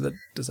compared to the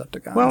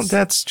Decepticons. Well,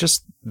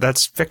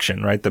 that's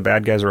fiction, right? The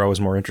bad guys are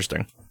always more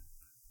interesting.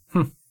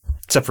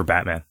 Except for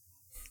Batman.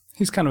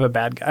 he's kind of a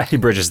bad guy. He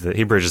bridges the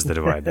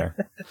divide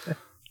there.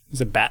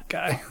 He's a bat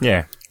guy.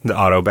 Yeah. The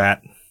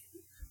Autobat.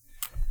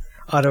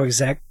 Auto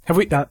exec. Have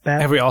we Bat.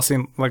 have we all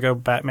seen Lego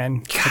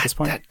Batman at this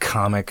point? That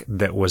comic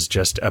that was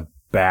just a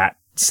bat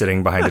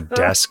sitting behind a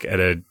desk at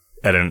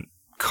a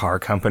car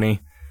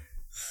company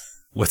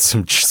with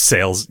some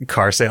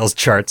car sales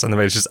charts on the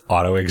way. It's just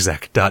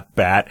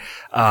autoexec.bat.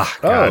 Ah,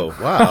 God. Oh,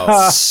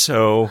 wow.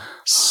 So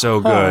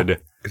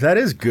good. That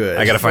is good.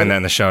 I got to find that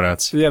in the show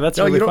notes. Yeah, that's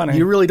No, really you funny.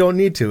 You really don't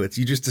need to.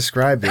 You just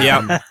described it.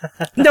 Yeah.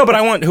 No, but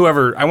I want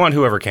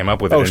whoever came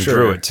up with it and sure.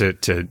 drew it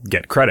to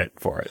get credit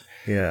for it.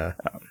 Yeah.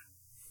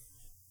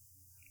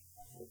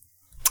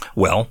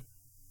 Well,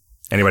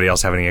 anybody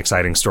else have any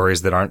exciting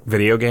stories that aren't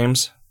video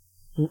games?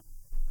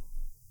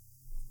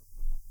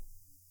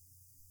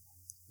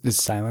 Is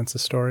silence a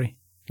story?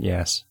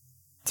 Yes.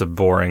 It's a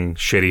boring,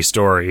 shitty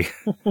story.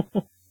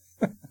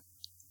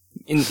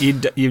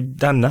 You've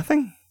done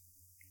nothing?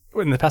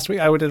 In the past week,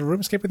 I did a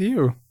room escape with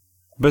you.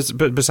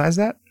 But besides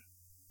that?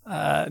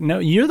 No,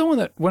 you're the one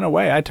that went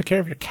away. I took care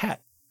of your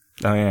cat.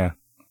 Oh, yeah.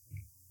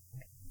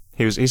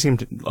 He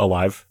seemed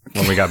alive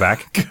when we got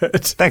back.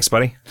 Good. Thanks,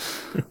 buddy.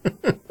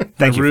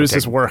 The ruse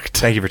has worked.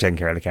 Thank you for taking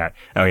care of the cat.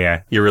 Oh,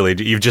 yeah.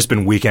 You've just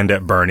been weekend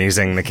at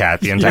Bernie's-ing the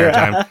cat the entire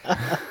time.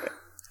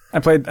 I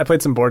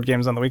played some board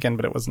games on the weekend,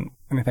 but it wasn't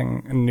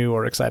anything new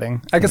or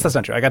exciting. I guess that's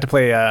not true. I got to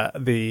play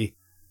the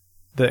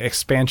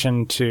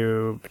expansion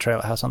to Betrayal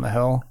at House on the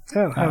Hill.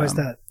 Oh, how is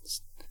that?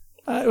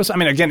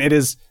 It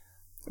is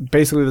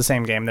basically the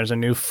same game. There's a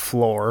new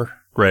floor.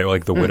 Right,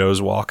 like the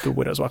Widow's Walk. The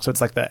Widow's Walk. So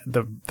it's like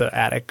the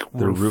attic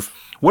roof. The roof.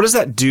 What does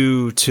that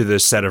do to the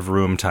set of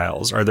room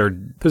tiles?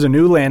 There's a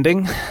new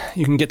landing.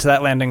 You can get to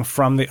that landing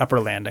from the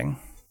upper landing.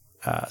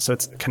 So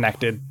it's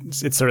connected.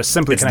 It's sort of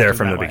simply connected. It's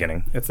there from the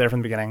beginning. It's there from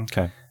the beginning.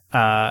 Okay.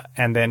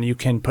 And then you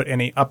can put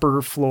any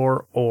upper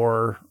floor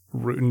or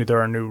there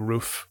are new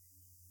roof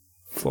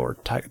floor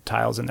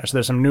tiles in there. So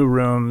there's some new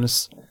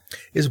rooms.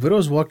 Is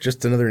Widow's Walk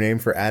just another name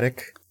for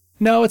attic?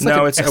 No, it's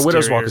a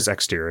Widow's Walk is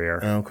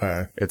exterior.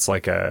 Okay. It's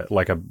like a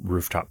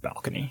rooftop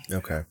balcony.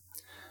 Okay.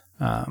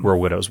 Where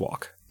widows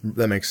walk.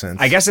 That makes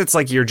sense. I guess it's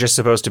like you're just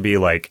supposed to be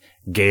like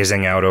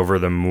gazing out over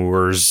the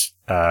moors,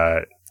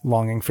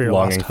 longing for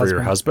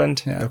your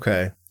husband. Yeah.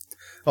 Okay.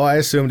 Oh, I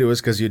assumed it was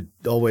because you'd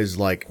always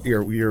like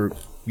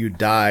you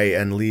die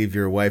and leave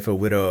your wife a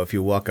widow if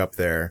you walk up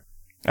there.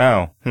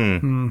 Oh.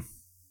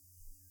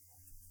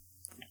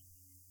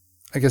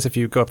 I guess if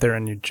you go up there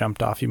and you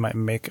jumped off, you might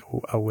make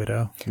a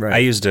widow. Right. I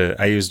used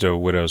a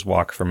widow's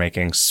walk for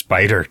making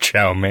spider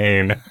chow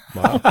mein.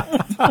 Wow.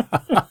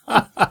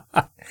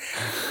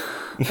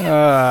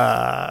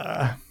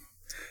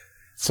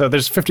 So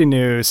there's 50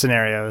 new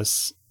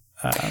scenarios.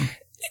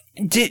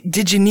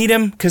 Did you need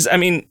them? Because I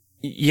mean,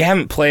 you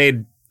haven't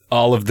played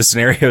all of the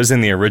scenarios in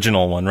the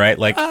original one, right?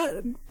 Like,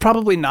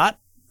 probably not.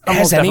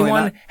 Has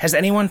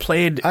anyone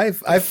played?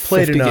 I've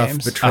played 50 enough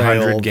games. Betrayal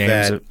 100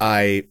 games that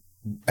I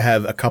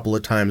have a couple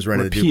of times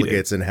run into Repeated.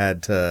 duplicates and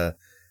had to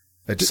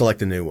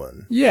select a new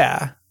one.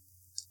 Yeah.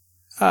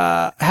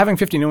 Having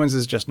 50 new ones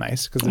is just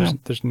nice because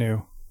there's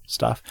new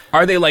stuff.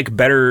 Are they like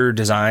better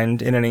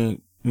designed in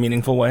any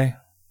meaningful way?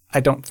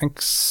 I don't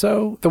think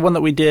so. The one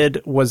that we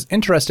did was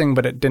interesting,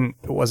 but it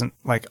wasn't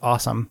like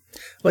awesome.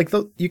 Like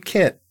you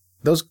can't.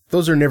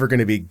 Those are never going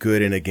to be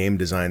good in a game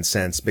design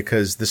sense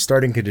because the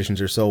starting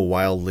conditions are so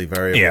wildly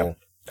variable. Yeah.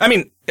 I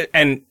mean,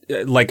 and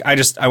like, I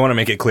want to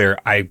make it clear,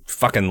 I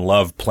fucking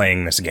love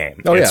playing this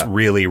game. Oh, it's yeah.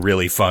 really,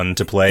 really fun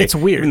to play. It's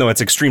weird. Even though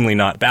it's extremely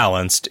not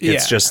balanced.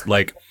 It's just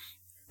like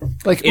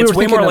it's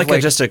way more like a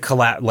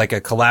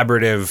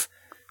collaborative,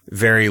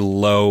 very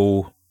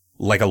low,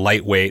 like a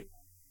lightweight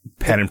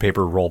pen and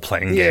paper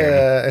role-playing game.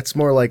 Yeah, it's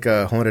more like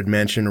a Haunted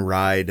Mansion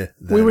ride.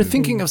 We were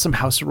thinking of some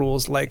house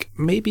rules, like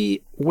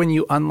maybe when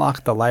you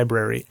unlock the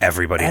library,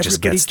 Everybody just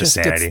gets the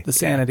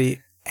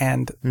sanity.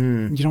 And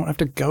you don't have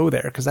to go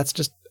there because that's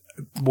just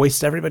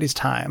wastes everybody's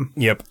time.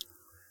 Yep.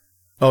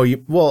 Oh,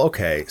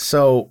 okay.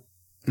 So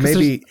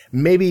maybe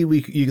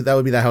that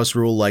would be the house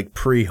rule, like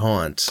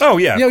pre-haunt. Oh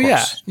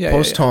yeah.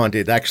 Post-haunt,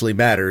 it actually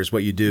matters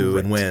what you do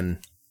and when.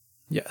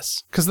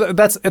 Yes, because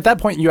that's at that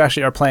point you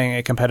actually are playing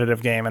a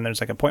competitive game, and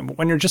there's like a point. But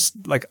when you're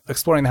just like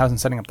exploring the house and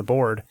setting up the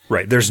board,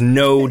 right? There's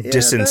no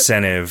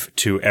disincentive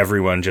to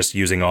everyone just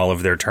using all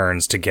of their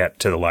turns to get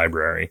to the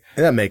library.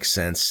 That makes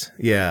sense.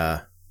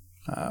 Yeah.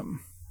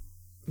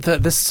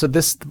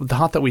 The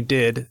haunt that we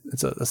did,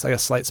 it's like a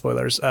slight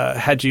spoilers.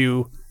 Had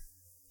you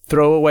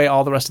throw away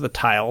all the rest of the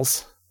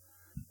tiles,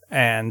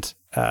 and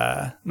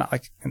not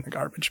like in the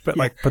garbage, but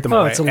like put them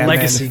away. It's a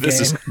legacy game. This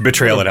is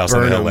Betrayal at House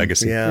on the Hill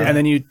legacy. Yeah. And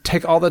then you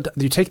take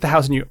the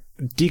house and you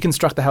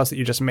deconstruct the house that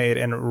you just made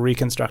and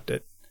reconstruct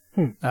it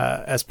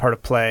as part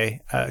of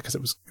play because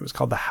it was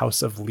called the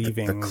House of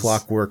Leavings. The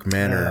Clockwork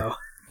Manor. Oh.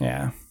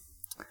 Yeah.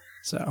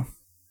 So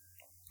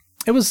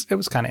it was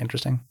kind of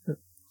interesting.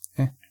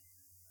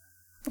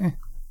 And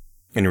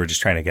you were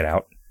just trying to get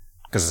out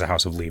because it's a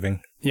house of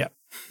leaving. Yeah,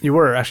 you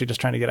were actually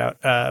just trying to get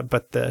out,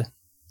 but there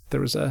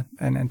was an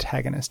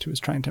antagonist who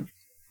was trying to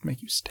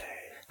make you stay.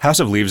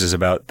 House of Leaves is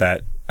about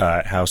that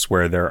house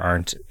where there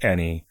aren't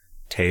any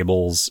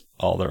tables.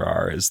 All there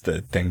are is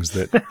the things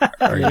that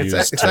are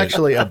used It's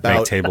actually about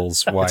make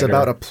tables wider. It's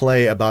about a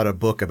play about a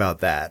book about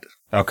that.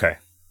 Okay.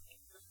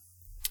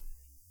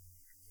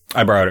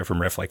 I borrowed it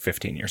from Riff like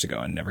 15 years ago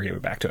and never gave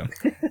it back to him.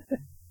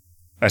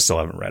 I still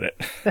haven't read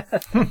it.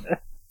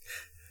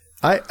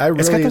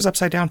 It's got those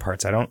upside down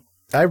parts.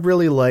 I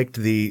really liked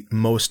the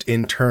most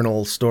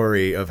internal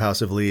story of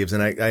House of Leaves,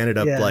 and I ended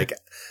up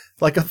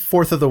like a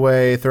third of the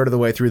way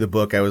through the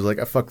book. I was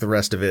like, fuck the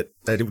rest of it.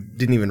 I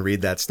didn't even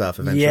read that stuff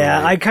eventually.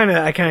 Yeah, I kind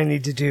of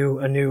need to do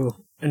a new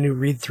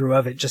read through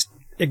of it, just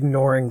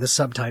ignoring the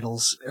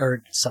subtitles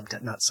or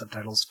not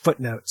subtitles,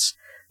 footnotes,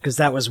 because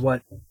that was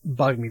what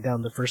bogged me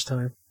down the first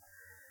time.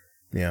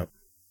 Yeah.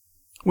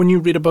 When you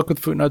read a book with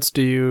footnotes,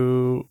 do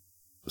you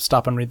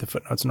stop and read the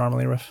footnotes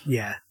normally, Riff?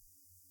 Yeah.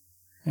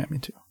 Yeah, me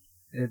too.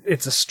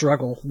 It's a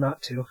struggle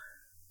not to.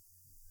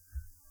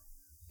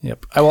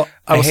 Yep. I will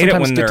hate it sometimes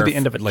when get to they're the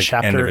end of a like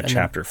chapter. end of a and then-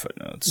 chapter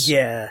footnotes.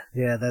 Yeah,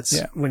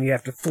 that's when you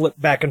have to flip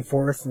back and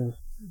forth and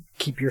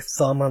keep your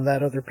thumb on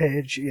that other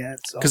page. Yeah,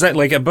 it's Because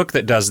like a book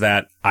that does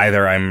that,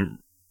 either I'm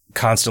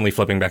constantly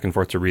flipping back and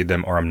forth to read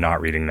them, or I'm not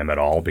reading them at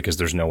all, because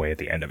there's no way at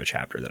the end of a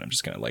chapter that I'm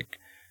just going to like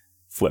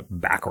flip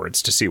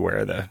backwards to see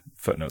where the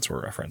footnotes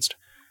were referenced.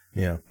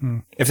 Yeah.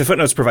 If the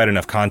footnotes provide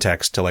enough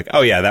context to like,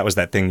 oh yeah, that was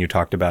that thing you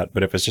talked about,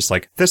 but if it's just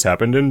like, this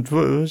happened in,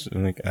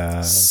 I'm like,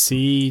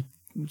 See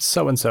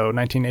so-and-so,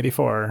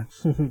 1984.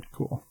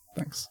 Cool.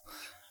 Thanks.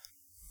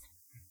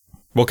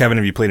 Well, Kevin,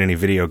 have you played any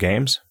video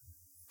games?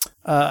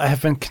 I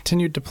have been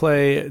continued to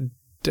play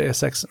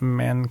Deus Ex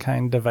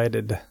Mankind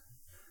Divided.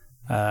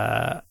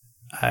 I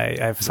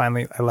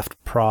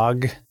left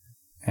Prague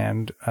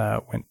and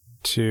went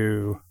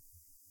to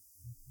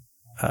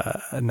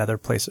another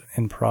place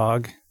in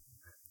Prague.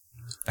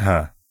 It's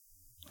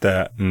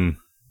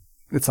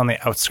on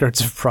the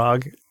outskirts of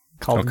Prague,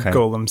 called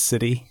Golem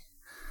City,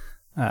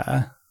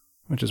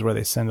 which is where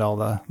they send all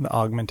the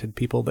augmented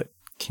people that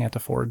can't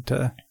afford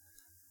to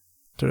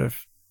sort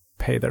of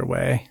pay their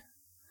way.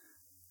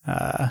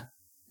 It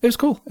was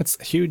cool. It's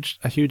a huge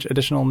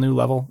additional new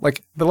level.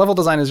 Like, the level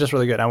design is just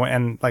really good. I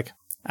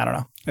don't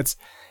know.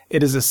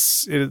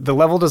 The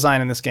level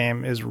design in this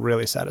game is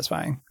really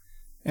satisfying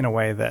in a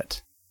way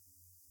that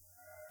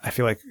I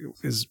feel like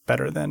is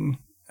better than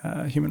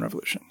Human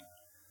Revolution.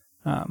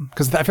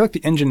 Because I feel like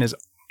the engine is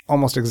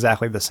almost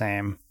exactly the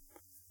same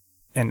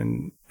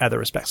in other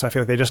respects. So I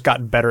feel like they just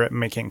got better at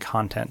making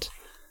content.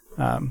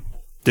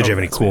 Did you have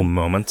any cool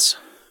moments?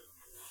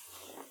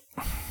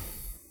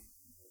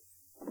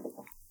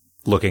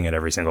 Looking at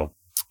every single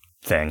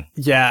thing.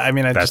 Yeah, I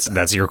mean,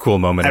 that's your cool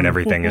moment, and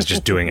everything is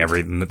just doing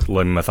every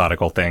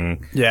methodical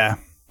thing. Yeah,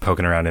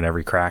 poking around in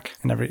every crack,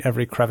 in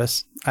every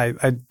crevice. I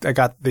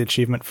got the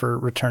achievement for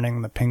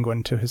returning the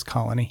penguin to his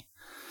colony,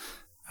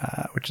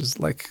 which is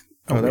like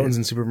that one's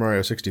in Super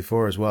Mario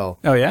 64 as well.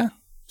 Oh yeah,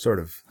 sort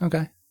of.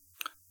 Okay.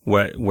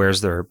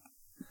 Does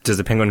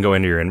the penguin go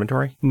into your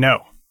inventory?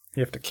 No.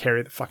 You have to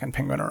carry the fucking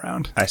penguin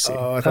around. I see.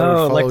 Oh, I thought it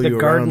would follow like the you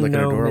garden around like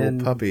an gnome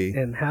adorable puppy.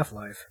 in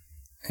Half-Life.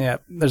 Yeah,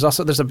 there's a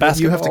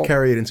basketball. You have to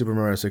carry it in Super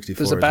Mario 64.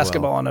 There's a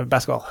basketball and a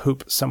basketball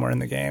hoop somewhere in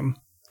the game.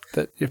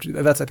 That you have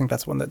to, I think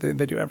that's one that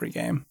they do every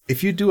game.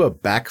 If you do a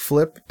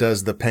backflip,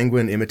 does the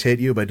penguin imitate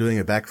you by doing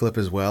a backflip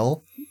as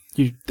well?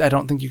 I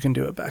don't think you can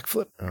do a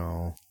backflip.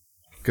 Oh,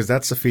 because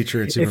that's a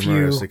feature in Super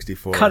Mario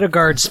 64. Cut a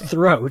guard's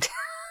throat.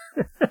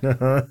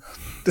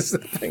 Does the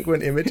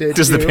penguin imitate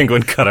Does you? the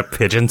penguin cut a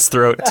pigeon's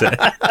throat?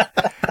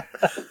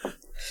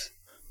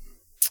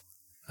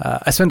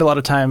 I spend a lot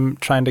of time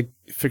trying to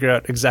figure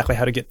out exactly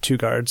how to get two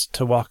guards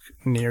to walk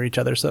near each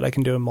other so that I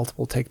can do a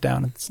multiple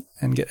takedown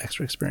and get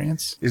extra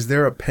experience. Is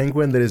there a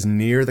penguin that is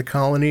near the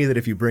colony that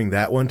if you bring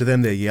that one to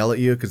them, they yell at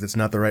you because it's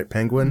not the right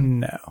penguin?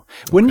 No.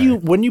 When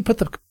you put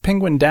the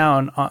penguin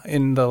down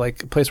in the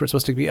like place where it's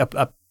supposed to be up,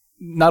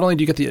 not only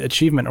do you get the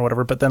achievement or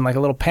whatever, but then like a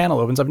little panel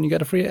opens up and you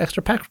get a free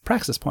extra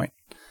praxis point.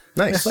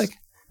 Nice. It's like,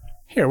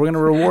 here, we're going to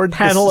reward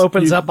panel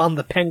opens up on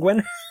the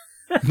penguin.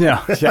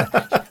 Yeah.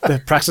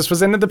 The praxis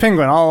was into the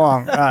penguin all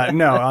along.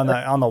 No,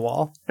 on the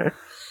wall.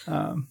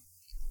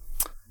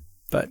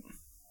 But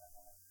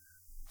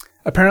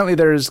apparently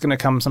there's going to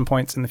come some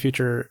points in the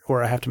future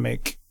where I have to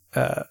make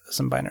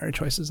some binary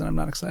choices, and I'm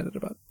not excited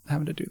about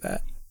having to do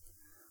that.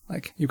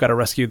 Like, you've got to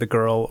rescue the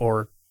girl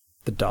or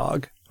the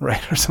dog,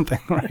 right, or something,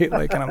 right?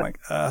 Like, and I'm like,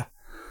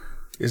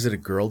 Is it a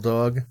girl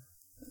dog?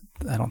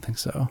 I don't think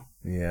so.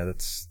 Yeah,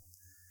 that's.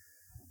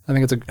 I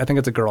think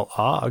it's a girl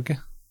og.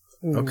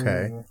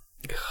 Okay.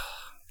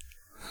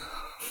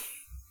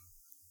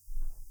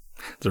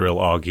 It's a real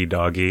oggy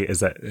doggy. Is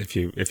that if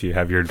you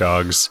have your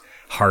dog's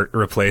heart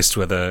replaced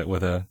with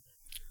a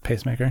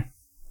Pacemaker?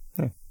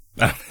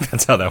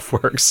 That's how that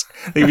works.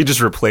 If you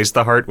just replace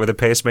the heart with a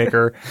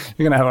pacemaker,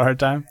 You're going to have a hard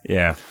time?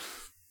 yeah.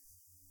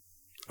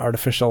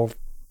 Artificial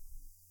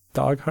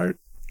dog heart?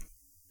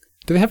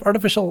 Do they have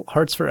artificial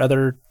hearts for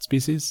other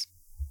species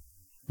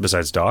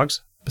Besides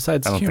dogs,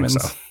 besides I don't humans?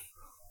 think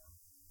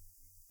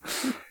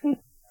so.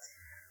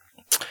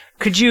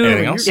 Could you,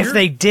 Anything else? if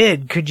they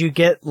did, could you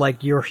get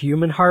like your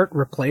human heart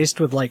replaced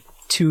with like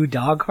 2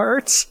 dog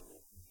hearts?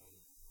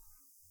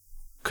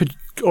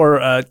 Or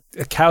a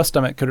cow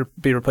stomach could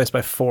be replaced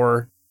by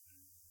 4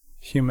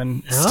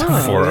 human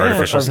stomachs. 4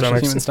 artificial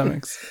stomachs. Human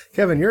stomachs.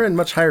 Kevin, you're in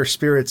much higher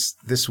spirits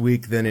this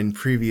week than in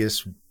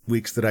previous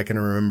weeks that I can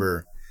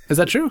remember. Is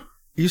that true?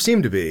 You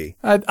seem to be.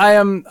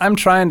 I'm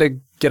trying to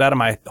get out of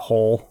my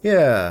hole.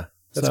 Yeah,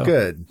 that's So,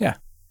 good. Yeah.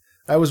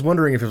 I was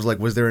wondering if it was like,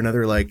 was there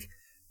another like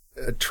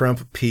a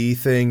Trump P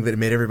thing that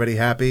made everybody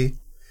happy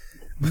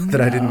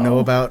that I didn't know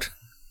about?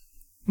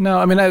 No,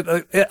 I mean,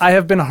 I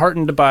have been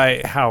heartened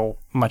by how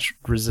much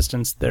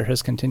resistance there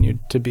has continued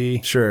to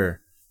be. Sure.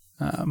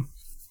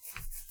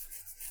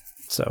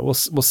 So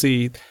we'll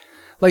see.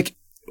 Like,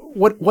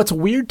 what's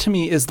weird to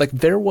me is like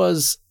there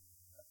was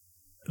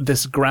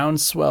this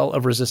groundswell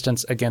of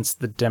resistance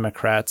against the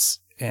Democrats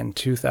in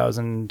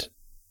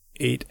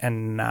 2008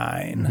 and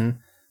 2009.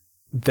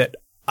 that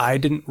I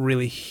didn't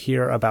really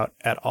hear about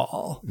at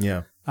all.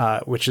 Yeah.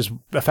 Which is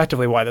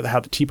effectively how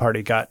the Tea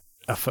Party got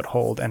a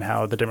foothold and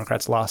how the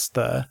Democrats lost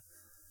the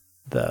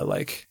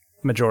like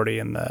majority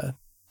in the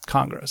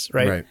Congress,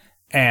 right? Right.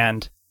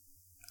 And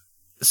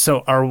so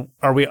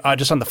are we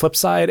just on the flip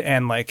side,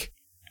 and like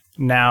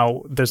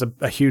now there's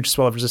a huge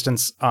swell of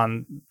resistance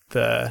on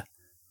the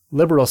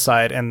liberal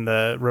side, and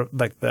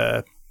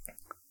the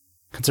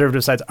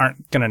conservative sides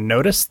aren't going to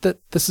notice that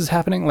this is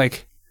happening?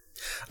 Like,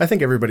 I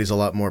think everybody's a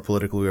lot more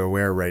politically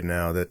aware right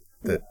now that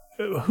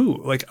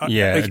who? Like,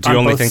 Yeah. like, Do you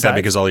on only both think that sides?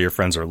 because all your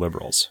friends are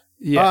liberals?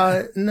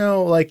 Yeah.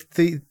 No, like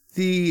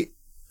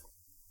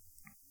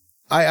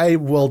I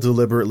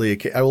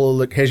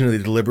will occasionally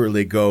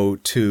deliberately go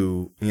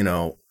to,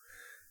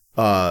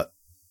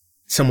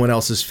 someone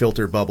else's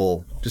filter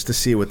bubble just to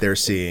see what they're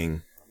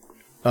seeing.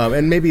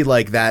 And maybe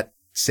like that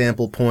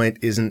sample point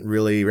isn't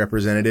really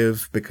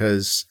representative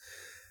because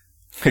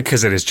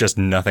Because it is just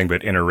nothing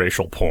but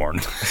interracial porn.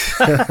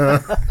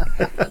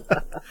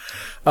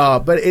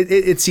 but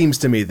it seems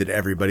to me that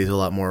everybody's a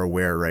lot more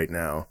aware right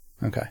now.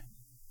 Okay.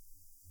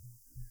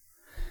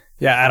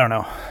 Yeah, I don't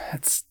know.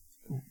 It's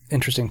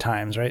interesting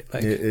times, right?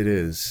 Like, It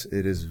is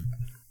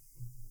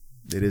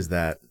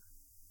that.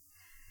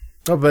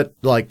 Oh, but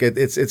like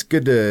it's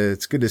good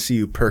to see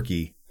you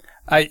perky.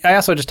 I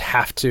also just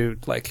have to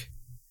like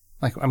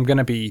I'm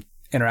gonna be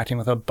interacting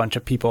with a bunch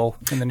of people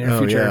in the near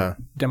future,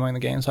 demoing the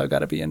game, so I've got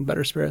to be in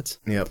better spirits.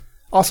 Yep.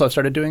 Also, I've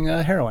started doing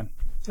heroin.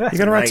 You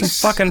gotta write some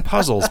fucking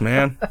puzzles,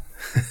 man.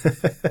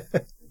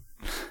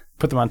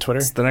 Put them on Twitter.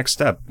 It's the next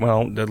step.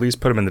 Well, at least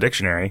put them in the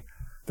dictionary.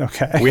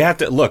 Okay. We have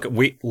to look.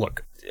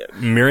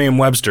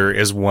 Merriam-Webster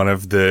is one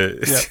of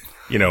the,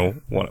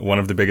 one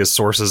of the biggest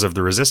sources of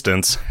the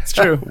resistance. It's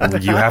true.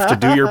 You have to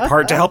do your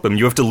part to help him.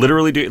 You have to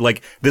literally do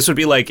like this would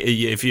be like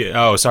if you.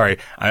 Oh, sorry,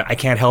 I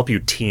can't help you,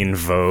 Teen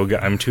Vogue.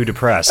 I'm too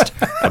depressed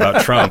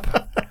about Trump.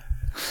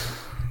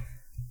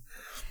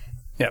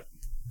 Yep.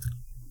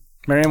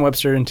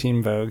 Merriam-Webster and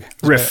Teen Vogue.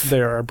 Riff.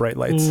 There are bright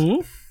lights.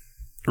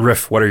 Mm-hmm.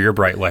 Riff, what are your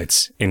bright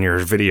lights in your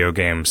video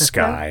game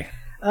sky?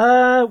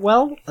 What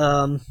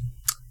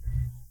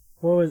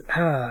was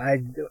I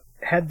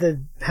had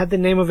the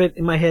name of it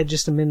in my head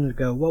just a minute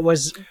ago. What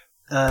was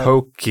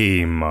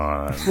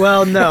Pokemon.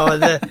 Well, no,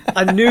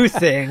 a new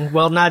thing.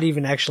 Well, not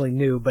even actually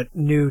new, but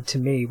new to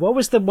me. What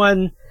was the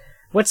one?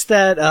 What's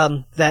that?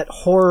 That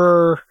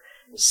horror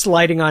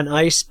sliding on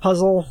ice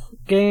puzzle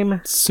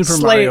game? Super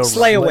Mario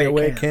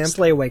Slayaway Camp.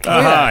 Slayaway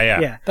Camp.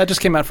 Yeah. That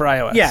just came out for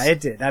iOS. Yeah,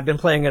 it did. I've been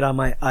playing it on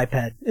my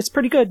iPad. It's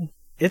pretty good.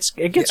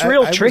 It gets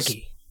real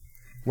tricky.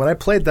 When I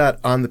played that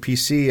on the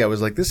PC, I was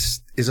like,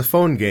 this is a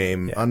phone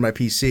game on my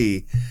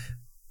PC.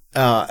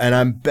 And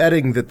I'm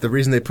betting that the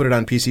reason they put it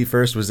on PC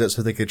first was that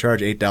so they could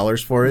charge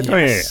 $8 for it.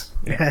 Yes. Oh,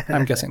 yeah.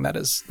 I'm guessing that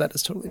is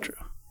totally true.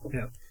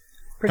 Yeah.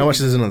 How much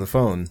is it on the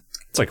phone?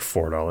 It's like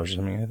 $4 or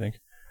something, I think.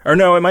 Or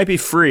no, it might be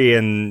free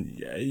and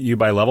you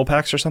buy level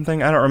packs or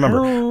something. I don't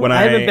remember.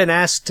 I haven't been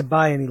asked to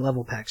buy any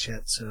level packs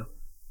yet, so.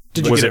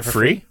 Was it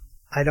free?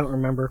 I don't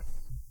remember.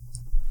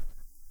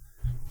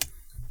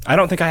 I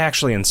don't think I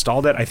actually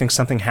installed it. I think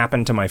something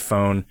happened to my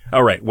phone. Oh,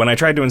 right. When I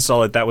tried to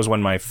install it, that was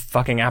when my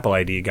fucking Apple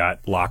ID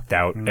got locked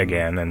out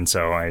again, and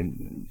so I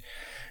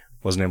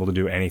wasn't able to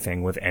do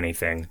anything with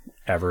anything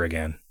ever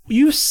again.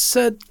 You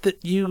said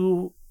that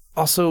you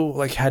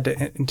also had to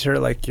enter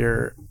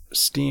your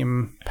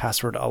Steam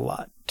password a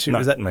lot too.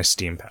 Not Is that my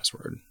Steam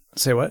password?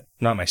 Say what?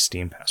 Not my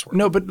Steam password.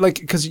 No, but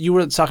because you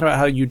were talking about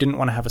how you didn't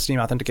want to have a Steam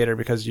authenticator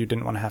because you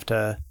didn't want to have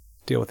to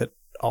deal with it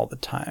all the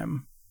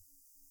time,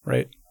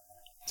 right?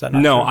 Is that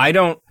not No, true? I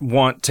don't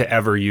want to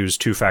ever use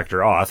two-factor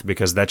auth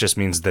because that just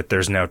means that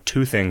there's now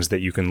two things that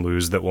you can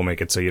lose that will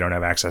make it so you don't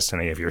have access to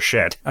any of your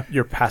shit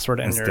Your password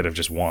and instead of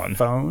just one.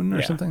 phone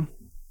or Yeah. something?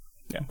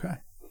 Yeah. Okay.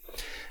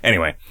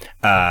 Anyway,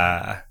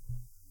 hack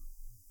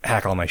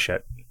all my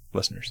shit,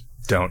 listeners.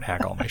 Don't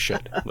hack all my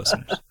shit,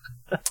 listeners.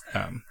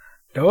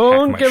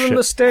 Don't give him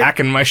the stick.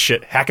 Hacking my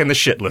shit. Hacking the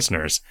shit,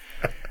 listeners.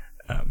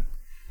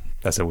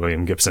 That's a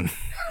William Gibson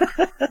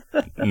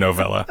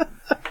novella.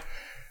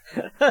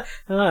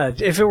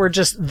 If it were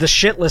just the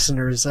shit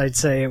listeners, I'd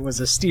say it was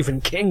a Stephen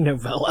King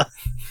novella.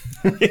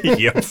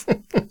 Yep.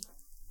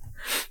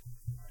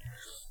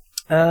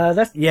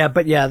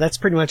 That's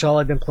pretty much all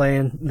I've been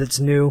playing that's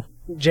new.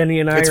 Jenny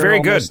and I It's are very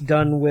almost good.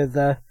 done with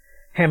Ham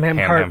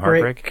Heartbreak,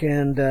 Heartbreak.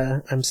 and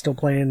I'm still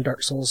playing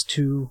Dark Souls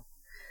 2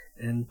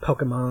 and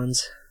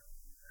Pokemons.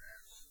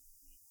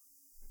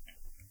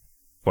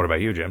 What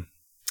about you, Jim?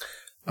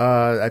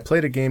 I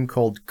played a game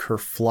called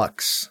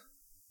Kerflux,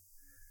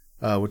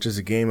 which is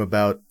a game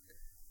about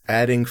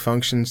adding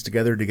functions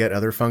together to get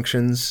other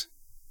functions.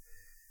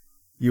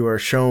 You are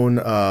shown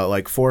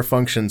 4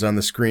 functions on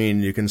the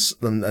screen. You can,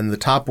 and the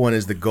top one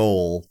is the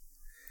goal.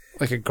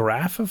 Like a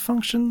graph of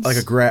functions? Like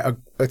a graph.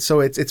 So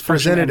it's Function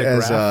presented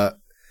and a graph.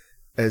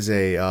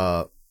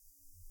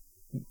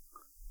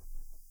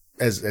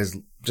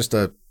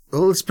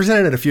 It's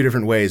presented in a few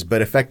different ways,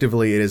 but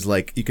effectively it is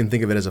you can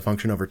think of it as a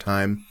function over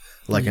time,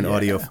 like an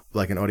audio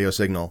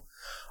signal.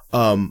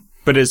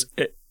 But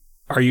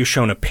Are you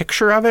shown a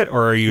picture of it,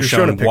 or are you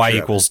shown a shown picture y of it.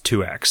 equals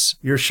 2x?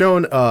 You're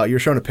shown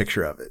a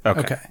picture of it.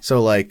 Okay.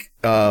 So like,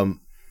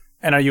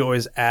 And are you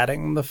always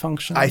adding the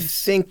functions? I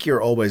think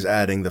you're always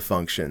adding the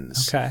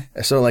functions. Okay.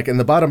 So like in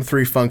the bottom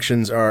 3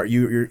 functions are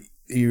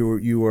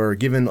you are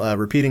given a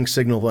repeating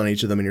signal on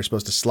each of them, and you're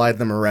supposed to slide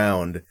them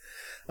around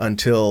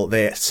until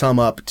they sum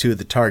up to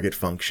the target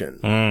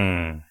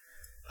function.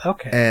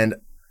 Okay. And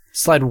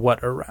Slide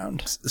what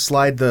around?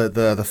 slide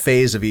the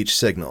phase of each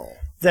signal.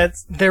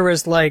 There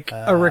was like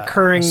a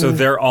recurring. So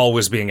they're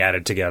always being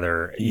added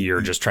together.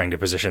 You're just trying to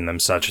position them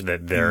such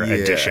that their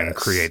addition Yes.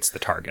 creates the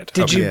target.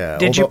 Did you Yeah,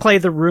 did you although- play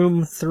the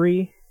Room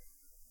 3?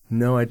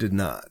 No, I did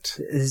not.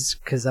 Is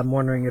because I'm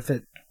wondering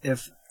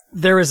if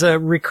there was a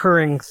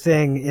recurring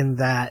thing in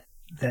that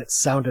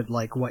sounded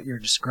like what you're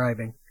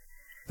describing.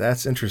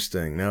 That's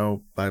interesting.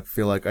 Now I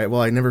feel like I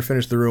never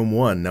finished the Room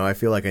 1. Now I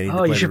feel like I need to Oh,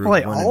 play you should the Room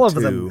play 1 all of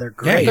and them. 2. They're Yeah,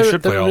 great. you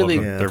should play they're all really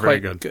of them. They're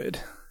quite very good.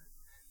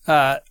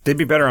 They'd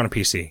be better on a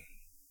PC.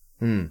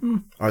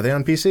 Are they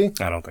on PC?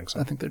 I don't think so.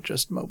 I think they're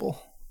just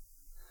mobile.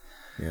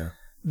 Yeah.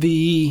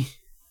 Do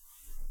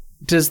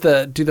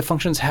the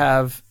functions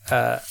have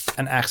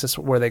an axis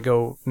where they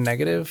go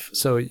negative?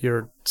 So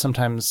you're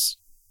sometimes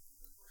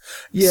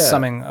Yeah.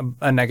 summing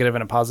a negative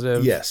and a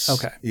positive? Yes.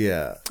 Okay.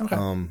 Yeah. Okay.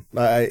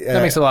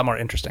 That Makes it a lot more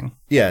interesting.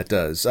 Yeah, it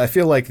does. I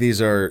feel like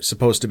these are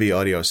supposed to be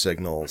audio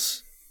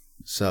signals.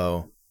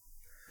 So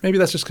Maybe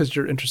that's just because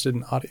you're interested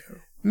in audio.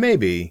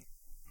 maybe,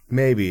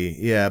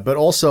 yeah. But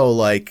also,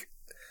 like,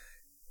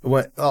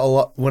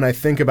 when I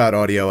think about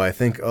audio, I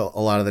think a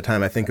lot of the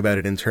time I think about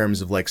it in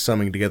terms of like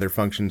summing together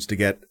functions to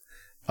get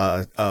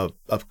a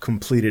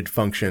completed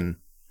function.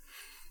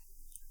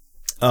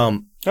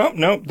 Oh,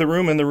 no, the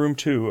Room and the Room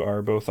 2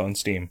 are both on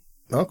Steam.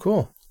 Oh,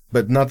 cool.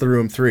 But not the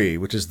Room 3,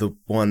 which is the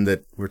one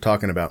that we're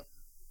talking about.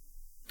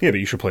 Yeah, but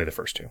you should play the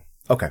first 2.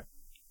 Okay.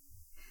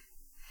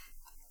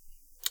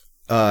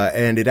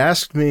 And it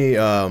asked me,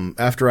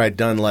 after I'd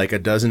done like a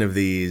dozen of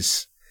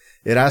these,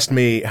 it asked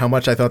me how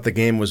much I thought the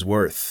game was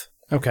worth.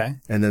 Okay.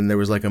 And then there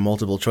was like a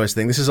multiple choice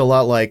thing. This is a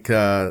lot like,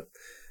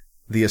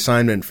 the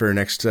assignment for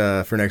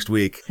next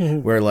week,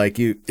 where like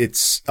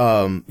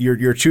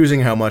you're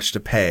choosing how much to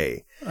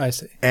pay. I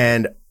see.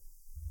 And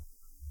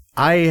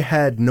I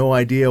had no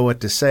idea what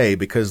to say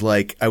because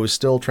like I was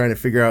still trying to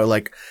figure out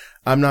like,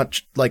 I'm not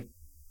like,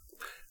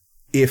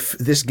 if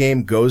this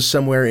game goes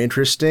somewhere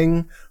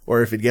interesting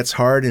or if it gets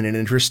hard in an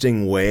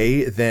interesting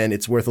way, then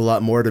it's worth a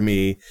lot more to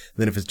me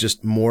than if it's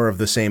just more of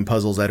the same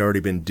puzzles I'd already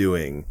been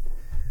doing.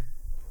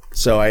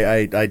 So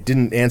I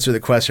didn't answer the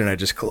question. I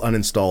just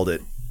uninstalled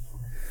it.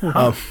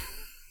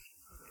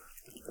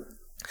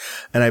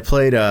 And I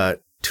played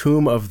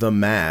Tomb of the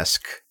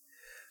Mask.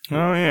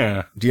 Oh,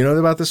 yeah. Do you know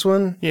about this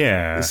one?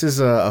 Yeah. This is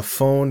a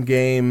phone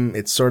game.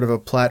 It's sort of a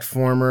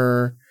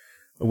platformer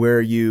where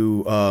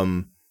you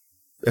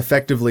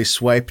effectively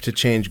swipe to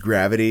change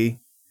gravity.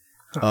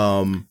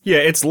 Yeah,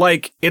 it's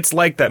like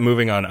that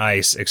moving on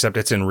ice, except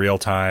it's in real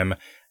time,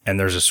 and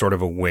there's a sort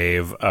of a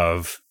wave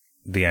of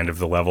the end of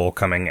the level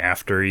coming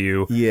after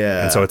you.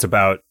 Yeah. And so it's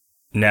about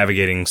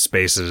navigating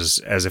spaces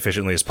as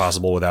efficiently as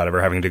possible without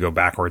ever having to go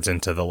backwards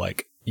into the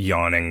like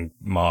yawning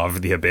maw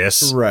of the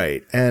abyss.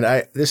 Right. And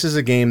this is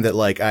a game that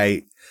like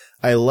I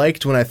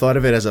liked when I thought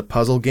of it as a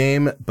puzzle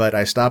game, but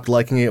I stopped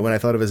liking it when I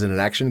thought of it as an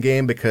action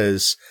game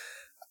because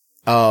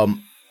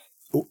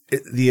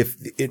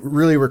it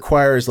really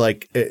requires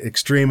like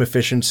extreme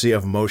efficiency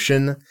of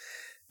motion,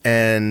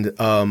 and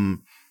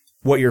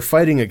what you're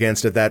fighting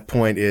against at that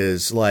point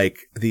is like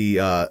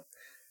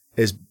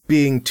is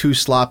being too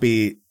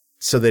sloppy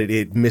so that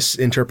it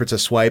misinterprets a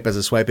swipe as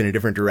a swipe in a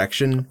different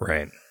direction,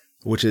 Right.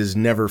 which is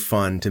never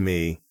fun to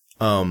me.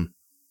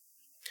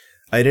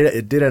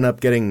 It did end up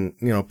getting,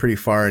 pretty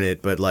far in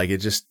it, but like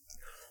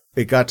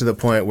it got to the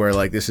point where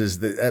like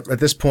at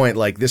this point,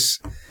 like this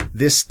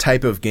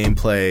type of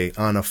gameplay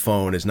on a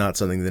phone is not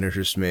something that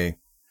interests me,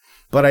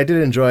 but I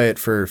did enjoy it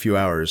for a few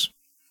hours.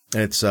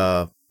 It's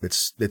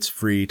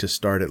free to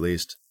start at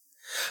least.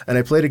 And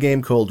I played a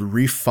game called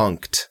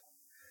Refunked,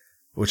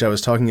 which I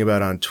was talking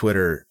about on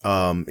Twitter.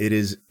 It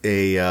is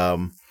a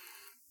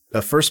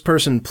first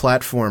person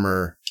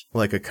platformer,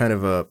 like a kind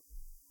of a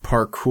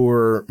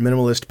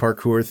minimalist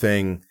parkour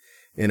thing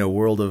in a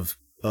world of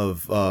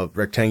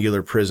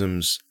rectangular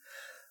prisms,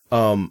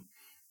 that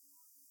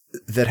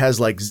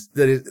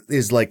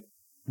is like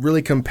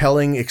really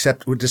compelling,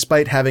 except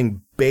despite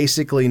having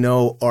basically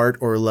no art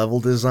or level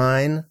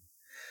design,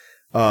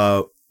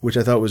 which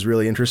I thought was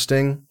really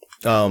interesting.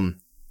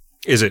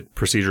 Is it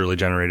procedurally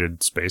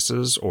generated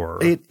spaces or?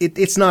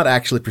 It's not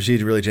actually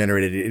procedurally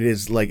generated. It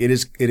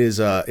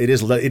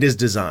is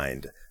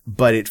designed,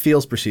 but it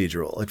feels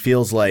procedural. It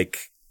feels like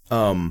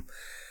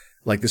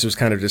this was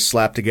kind of just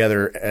slapped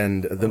together,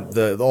 and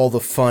all the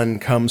fun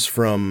comes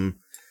from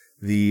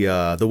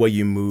the way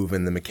you move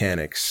and the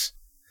mechanics.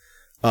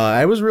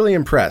 I was really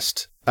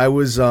impressed. I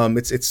was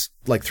it's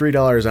like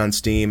 $3 on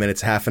Steam, and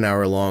it's half an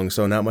hour long,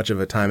 so not much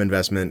of a time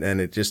investment, and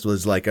it just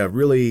was like a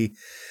really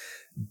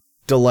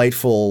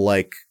delightful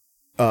like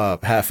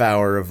half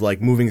hour of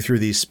like moving through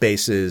these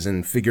spaces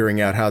and figuring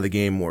out how the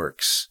game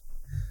works.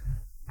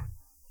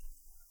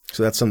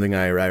 So that's something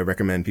I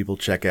recommend people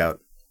check out.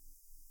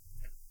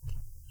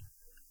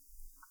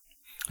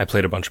 I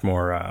played a bunch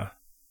more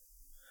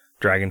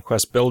Dragon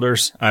Quest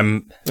Builders.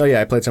 Oh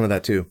yeah, I played some of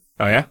that too.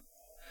 Oh yeah?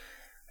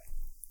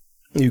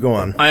 You go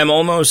on. I am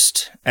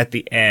almost at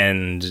the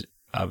end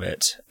of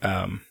it.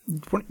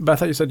 But I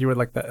thought you said you were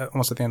like that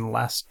almost at the end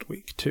last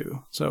week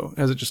too. So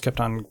has it just kept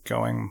on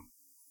going?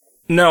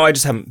 No, I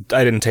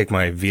didn't take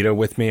my Vita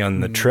with me on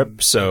the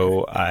trip,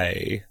 so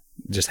I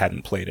just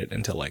hadn't played it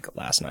until like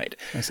last night.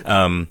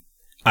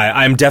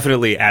 I'm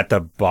definitely at the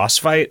boss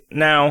fight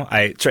now.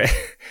 I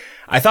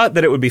thought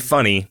that it would be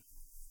funny.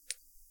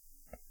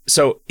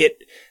 So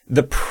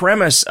the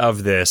premise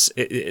of this,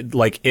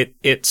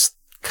 it's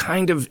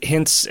kind of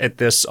hints at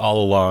this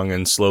all along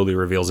and slowly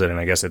reveals it. And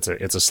I guess it's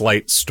a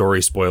slight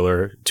story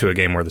spoiler to a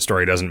game where the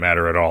story doesn't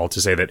matter at all,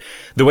 to say that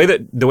the way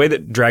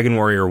that Dragon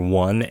Warrior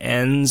 1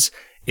 ends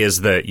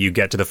is that you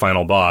get to the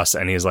final boss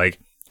and he's like,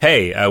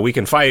 hey, we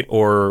can fight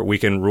or we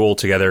can rule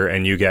together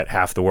and you get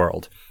half the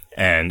world.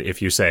 And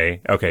if you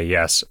say, okay,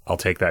 yes, I'll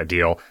take that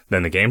deal,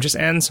 then the game just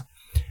ends.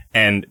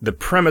 And the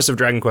premise of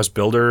Dragon Quest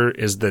Builder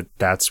is that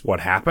that's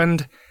what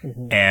happened.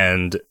 Mm-hmm.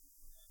 And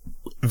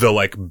the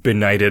like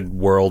benighted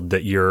world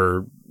that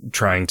you're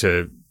trying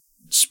to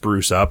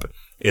spruce up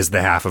is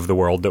the half of the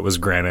world that was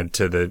granted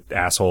to the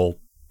asshole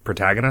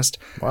protagonist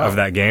of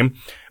that game.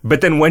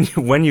 But then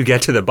when you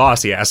get to the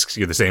boss, he asks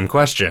you the same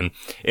question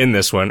in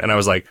this one. And I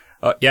was like,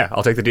 yeah,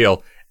 I'll take the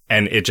deal.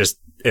 And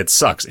it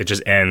sucks. It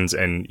just ends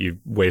and you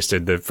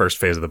wasted the first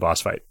phase of the boss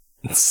fight.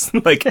 It's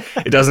like,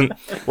 it doesn't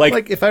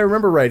like if I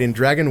remember right, in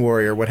Dragon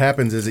Warrior, what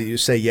happens is that you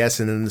say yes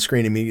and then the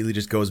screen immediately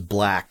just goes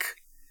black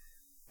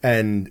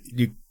and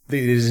it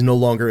is no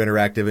longer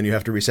interactive and you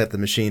have to reset the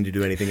machine to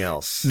do anything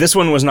else. This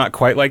one was not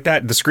quite like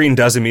that. The screen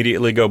does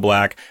immediately go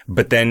black,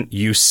 but then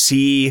you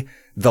see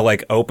the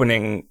like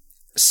opening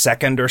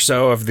second or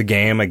so of the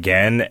game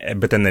again,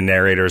 but then the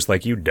narrator's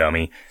like, you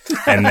dummy.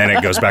 And then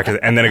it goes back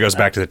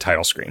to the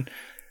title screen.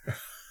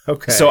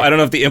 Okay. So I don't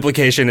know if the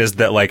implication is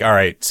that like, all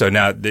right, so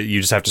now that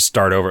you just have to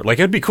start over. Like,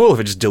 it'd be cool if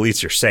it just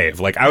deletes your save.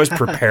 Like, I was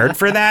prepared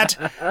for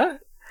that.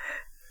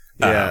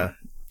 Yeah.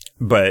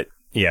 But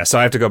yeah, so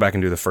I have to go back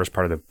and do the first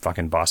part of the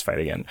fucking boss fight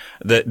again.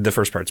 The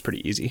first part's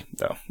pretty easy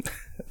though.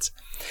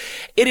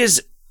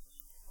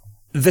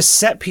 The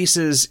set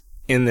pieces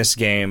in this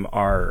game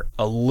are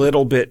a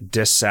little bit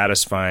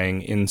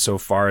dissatisfying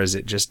insofar as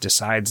it just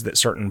decides that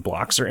certain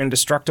blocks are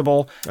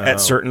indestructible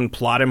at certain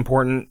plot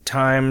important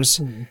times.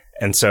 Mm.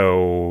 And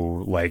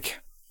so,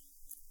 like,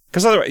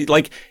 because otherwise,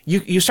 like,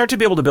 you start to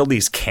be able to build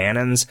these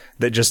cannons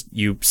that just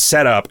you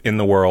set up in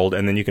the world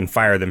and then you can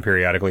fire them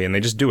periodically and they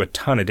just do a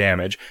ton of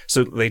damage.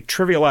 So they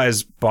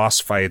trivialize boss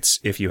fights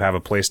if you have a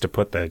place to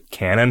put the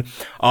cannon.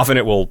 Often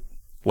it will,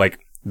 like,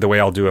 the way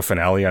I'll do a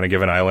finale on a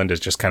given island is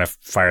just kind of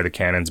fire the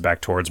cannons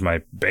back towards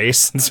my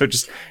base. And so it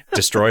just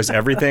destroys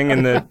everything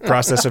in the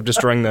process of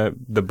destroying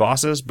the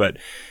bosses. But,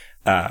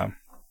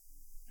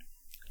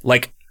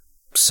 like,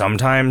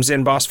 sometimes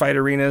in boss fight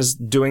arenas,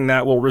 doing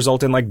that will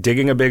result in like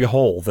digging a big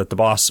hole that the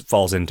boss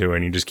falls into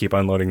and you just keep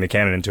unloading the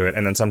cannon into it.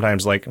 And then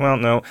sometimes like, well,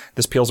 no,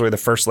 this peels away the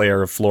first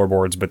layer of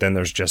floorboards, but then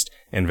there's just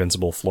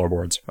invincible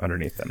floorboards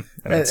underneath them.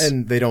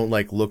 And they don't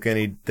like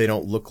they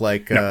don't look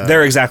like, no,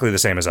 they're exactly the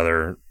same as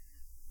other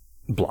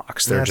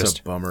blocks. They're that's just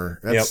a bummer.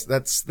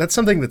 That's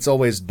something that's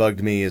always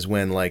bugged me is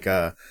when like,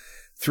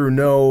 through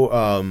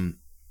no,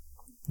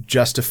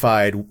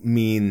 justified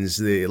means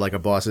like a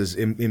boss is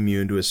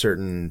immune to a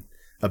certain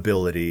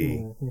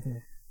ability.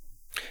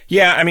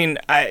 Yeah, I mean,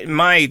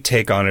 my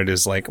take on it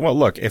is like, well,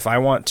 look, if I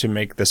want to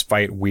make this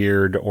fight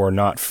weird or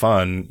not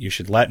fun, you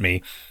should let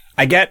me.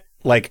 I get,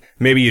 like,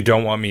 maybe you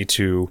don't want me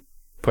to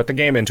put the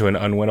game into an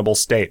unwinnable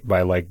state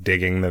by, like,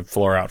 digging the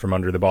floor out from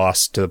under the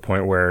boss to the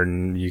point where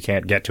you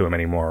can't get to him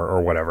anymore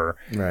or whatever.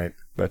 Right.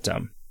 But,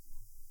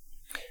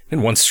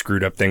 and one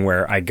screwed up thing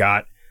where I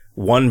got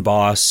one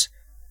boss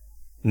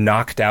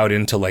knocked out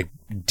into, like,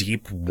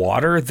 deep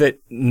water that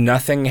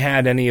nothing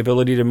had any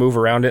ability to move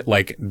around it.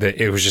 Like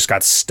it was just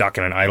got stuck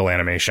in an idle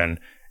animation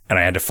and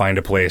I had to find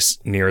a place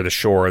near the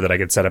shore that I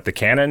could set up the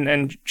cannon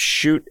and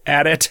shoot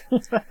at it.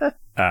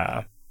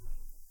 And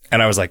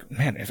I was like,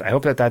 man, I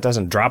hope that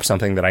doesn't drop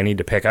something that I need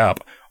to pick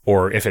up.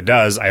 Or if it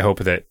does, I hope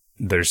that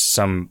there's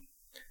some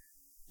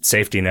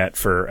safety net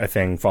for a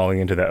thing falling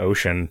into the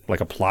ocean, like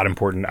a plot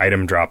important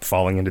item drop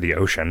falling into the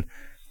ocean.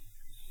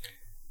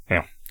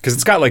 Yeah. Because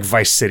it's got like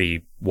Vice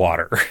City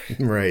water,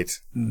 right,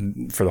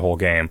 for the whole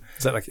game.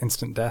 Is that like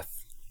instant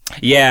death?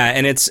 Yeah,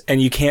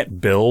 and you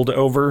can't build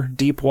over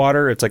deep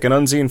water. It's like an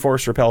unseen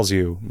force repels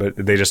you, but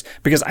they just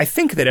because I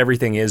think that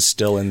everything is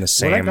still in the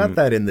same. When I got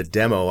that in the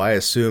demo, I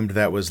assumed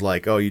that was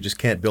like, oh, you just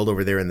can't build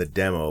over there in the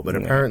demo, but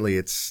apparently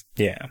it's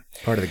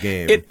part of the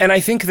game. And I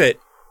think that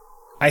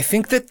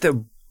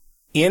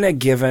in a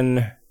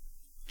given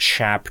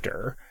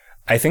chapter,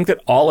 I think that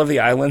all of the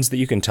islands that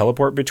you can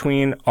teleport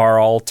between are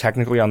all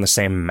technically on the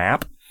same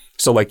map.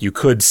 So, like, you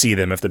could see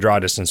them if the draw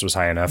distance was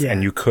high enough,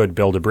 and you could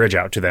build a bridge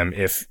out to them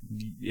if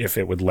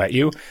it would let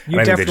you. You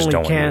I think definitely they just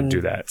don't can want to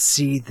do that.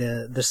 See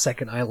the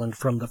second island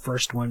from the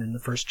first one in the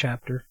first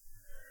chapter.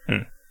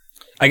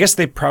 I guess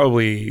the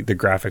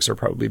graphics are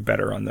probably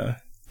better on the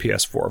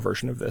PS4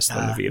 version of this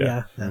than the Vita.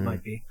 Yeah, that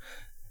might be.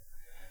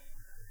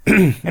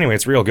 Anyway,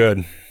 it's real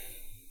good.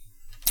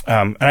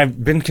 And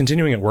I've been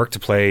continuing at work to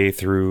play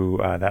through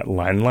that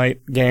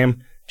Limelight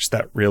game, just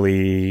that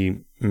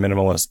really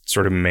minimalist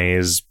sort of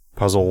maze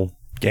puzzle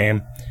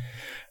game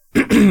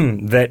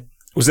that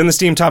was in the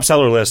Steam top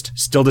seller list,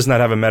 still does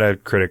not have a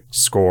Metacritic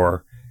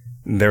score.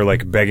 They're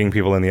like begging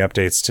people in the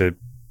updates to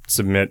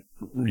submit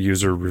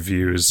user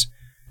reviews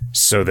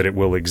so that it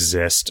will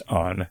exist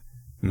on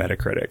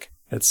Metacritic.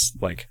 It's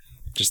like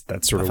just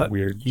that sort of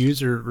weird.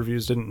 User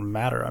reviews didn't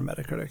matter on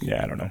Metacritic.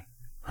 Yeah, I don't know.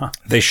 Huh.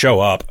 They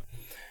show up,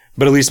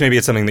 but at least maybe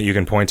it's something that you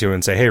can point to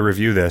and say, hey,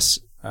 review this.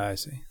 I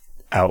see.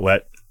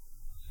 Outlet.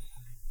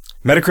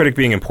 Metacritic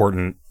being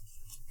important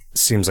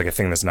seems like a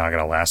thing that's not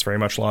going to last very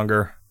much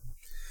longer.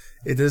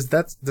 Does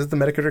the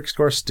Metacritic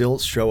score still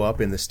show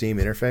up in the Steam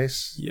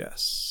interface?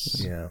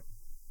 Yes. Yeah.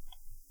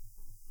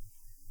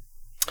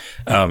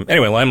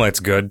 Anyway, Limelight's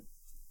good.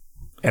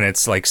 And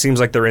it's like, seems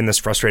like they're in this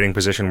frustrating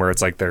position where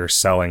it's like they're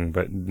selling,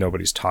 but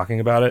nobody's talking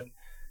about it.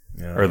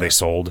 Yeah. Or they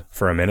sold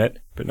for a minute,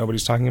 but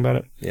nobody's talking about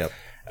it. Yep.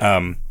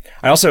 I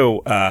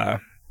also, I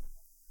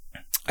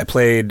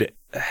played,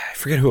 I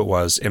forget who it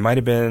was. It might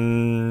have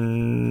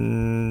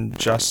been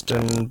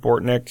Justin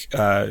Bortnick,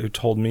 who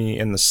told me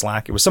in the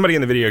Slack. It was somebody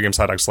in the Video Games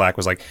Hot Dog Slack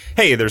was like,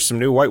 hey, there's some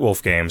new White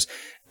Wolf games.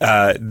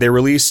 They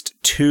released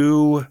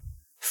 2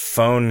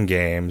 phone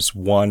games,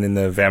 one in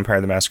the Vampire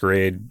the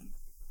Masquerade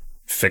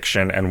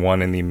fiction and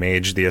one in the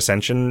Mage the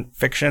Ascension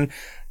fiction,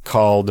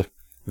 called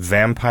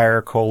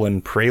Vampire: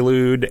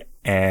 Prelude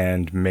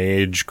and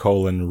Mage: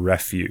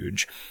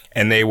 Refuge.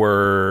 And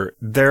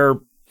they're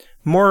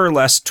more or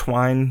less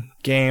Twine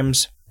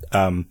games.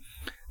 The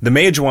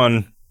Mage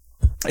one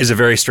is a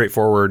very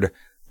straightforward,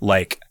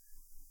 like,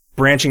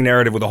 branching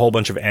narrative with a whole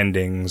bunch of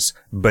endings,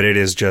 but it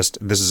is just,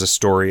 this is a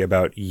story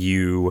about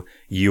you.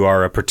 You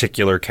are a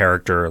particular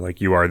character,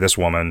 like, you are this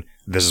woman,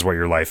 this is what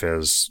your life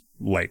is,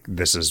 like,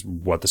 this is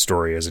what the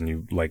story is, and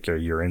you, like,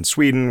 you're in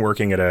Sweden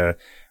working at a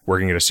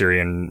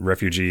Syrian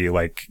refugee,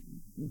 like,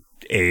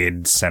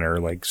 aid center,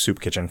 like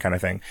soup kitchen kind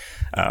of thing.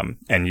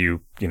 And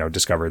you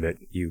discover that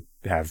you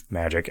have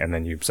magic, and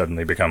then you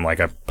suddenly become like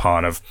a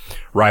pawn of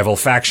rival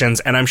factions.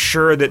 And I'm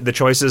sure that the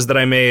choices that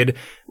I made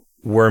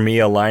were me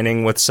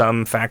aligning with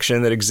some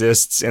faction that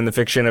exists in the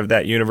fiction of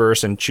that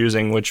universe and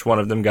choosing which one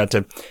of them got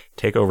to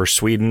take over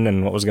Sweden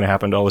and what was going to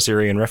happen to all the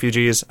Syrian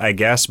refugees, I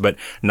guess. But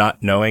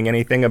not knowing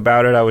anything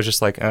about it, I was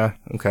just like,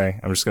 okay,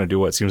 I'm just going to do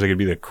what seems like it'd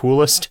be the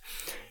coolest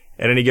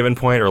at any given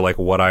point, or like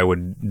what I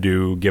would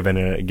do given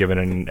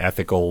an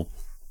ethical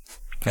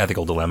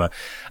dilemma.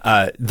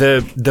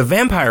 The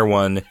vampire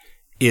one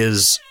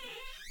is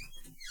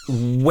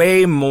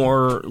way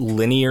more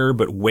linear,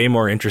 but way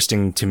more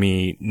interesting to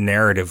me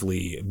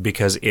narratively,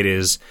 because it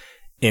is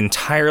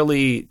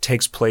entirely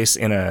takes place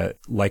in a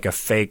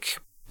fake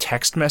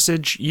text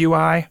message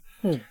UI.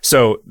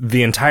 So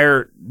the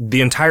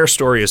entire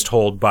story is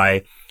told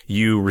by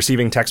you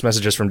receiving text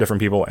messages from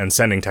different people and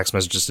sending text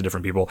messages to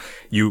different people.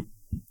 You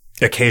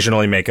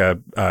occasionally make a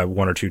 1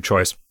 or 2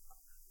 choice,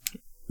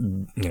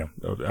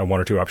 a 1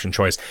 or 2 option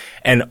choice.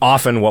 And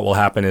often what will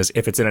happen is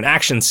if it's in an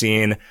action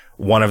scene,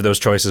 one of those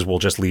choices will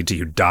just lead to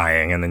you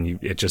dying, and then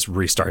it just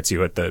restarts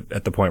you at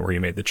the point where you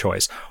made the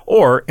choice.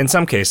 Or in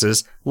some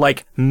cases,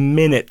 like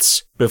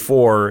minutes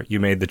before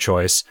you made the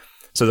choice.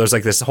 So there's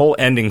like this whole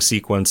ending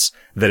sequence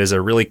that is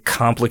a really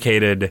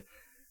complicated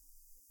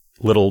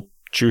little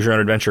choose your own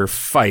adventure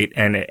fight,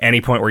 and at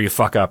any point where you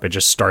fuck up, it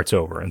just starts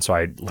over. And so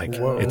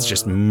it's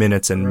just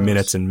minutes and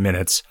minutes and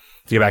minutes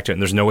to get back to it,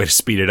 and there's no way to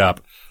speed it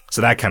up. So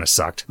that kind of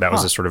sucked. That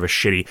was a sort of a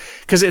shitty,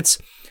 because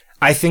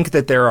I think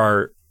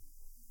that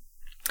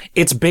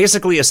it's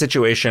basically a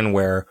situation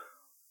where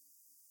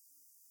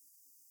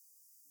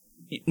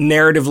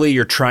narratively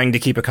you're trying to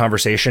keep a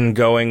conversation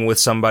going with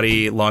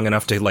somebody long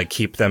enough to like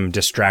keep them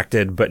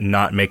distracted, but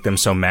not make them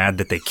so mad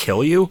that they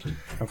kill you.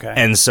 Okay.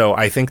 And so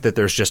I think that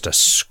there's just a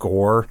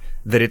score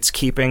that it's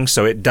keeping,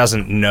 so it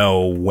doesn't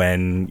know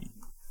when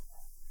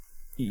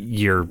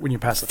your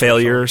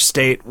failure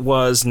state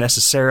was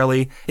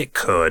necessarily. It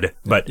could,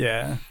 but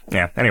yeah.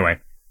 Anyway,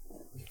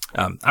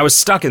 I was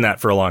stuck in that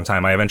for a long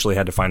time. I eventually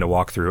had to find a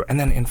walkthrough, and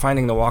then in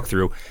finding the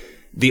walkthrough,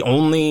 the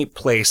only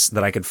place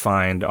that I could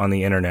find on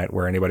the internet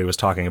where anybody was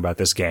talking about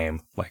this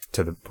game, like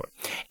to the point,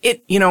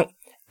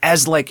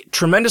 as like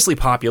tremendously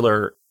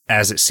popular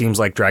as it seems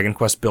like Dragon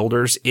Quest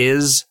Builders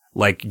is,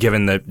 like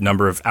given the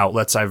number of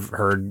outlets I've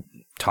heard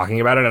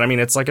talking about it, and I mean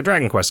it's like a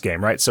Dragon Quest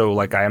game, right? So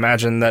like I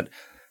imagine that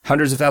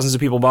hundreds of thousands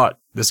of people bought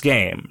this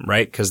game,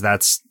 right? Because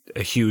that's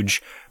a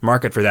huge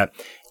market for that.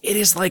 It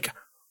is like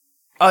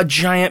a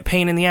giant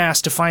pain in the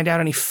ass to find out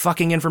any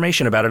fucking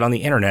information about it on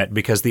the internet,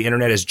 because the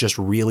internet is just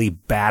really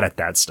bad at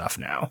that stuff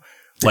now.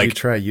 Did you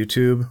try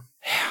YouTube?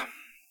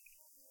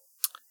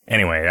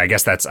 Anyway, I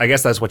guess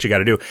that's what you got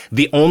to do.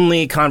 The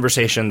only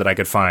conversation that I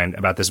could find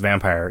about this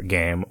vampire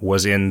game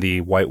was in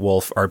the White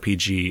Wolf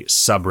RPG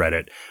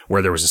subreddit,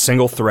 where there was a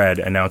single thread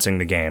announcing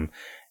the game,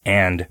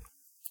 and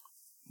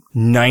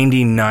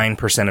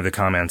 99% of the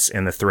comments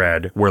in the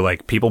thread were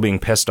like people being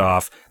pissed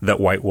off that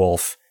White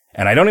Wolf,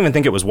 and I don't even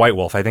think it was White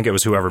Wolf. I think it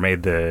was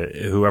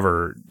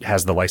whoever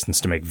has the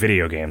license to make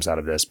video games out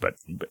of this, but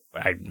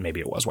maybe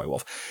it was White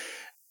Wolf.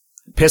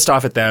 Pissed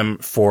off at them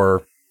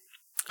for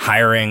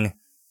hiring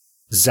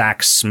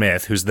Zach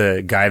Smith, who's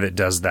the guy that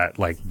does that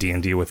like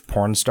D&D with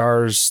porn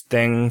stars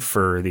thing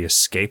for The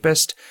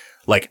Escapist.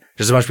 Like,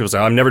 just a bunch of people say,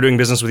 I'm never doing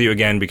business with you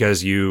again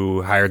because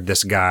you hired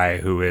this guy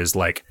who is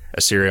like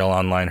a serial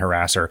online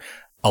harasser.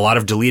 A lot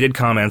of deleted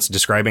comments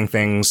describing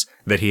things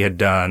that he had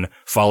done,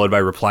 followed by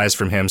replies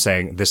from him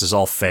saying, this is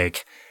all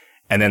fake.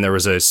 And then there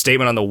was a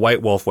statement on the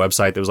White Wolf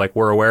website that was like,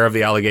 we're aware of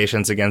the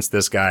allegations against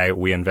this guy.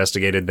 We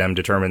investigated them,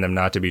 determined them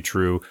not to be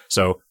true.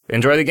 So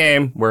enjoy the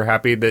game. We're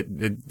happy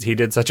that he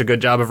did such a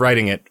good job of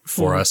writing it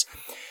for us.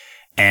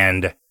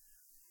 And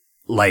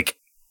like,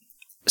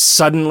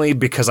 suddenly,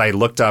 because I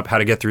looked up how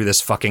to get through this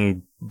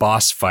fucking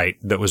boss fight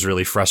that was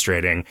really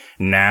frustrating,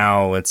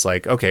 now it's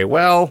like, okay,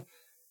 well,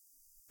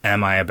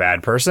 am I a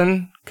bad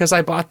person because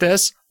I bought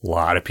this? A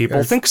lot of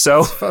people think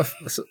so.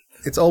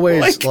 It's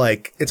always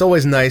it's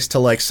always nice to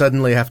like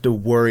suddenly have to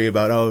worry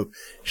about, oh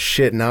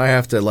shit, now I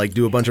have to like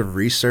do a bunch of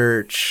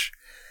research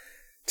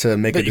to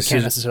make a decision. That you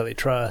can't necessarily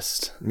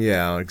trust.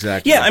 Yeah,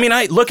 exactly. Yeah, I mean,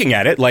 looking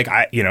at it, like,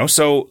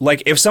 so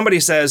like if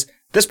somebody says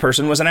this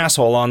person was an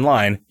asshole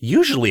online,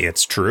 usually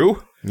it's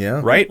true.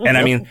 Yeah. Right? And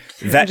I mean,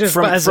 that just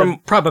from a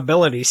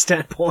probability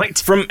standpoint.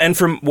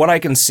 From what I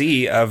can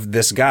see of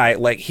this guy,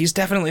 like, he's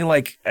definitely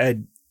like a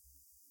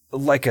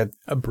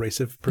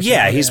abrasive person.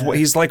 Yeah,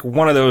 he's like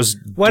one of those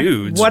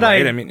dudes,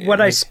 right? What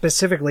I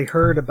specifically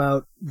heard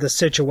about the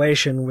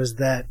situation was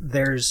that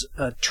there's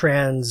a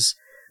trans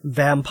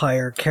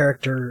vampire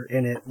character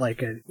in it,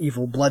 like an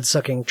evil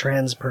blood-sucking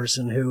trans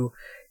person who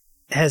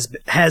has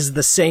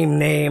the same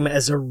name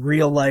as a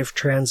real-life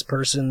trans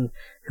person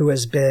who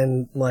has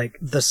been, like,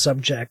 the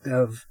subject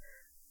of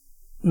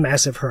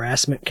massive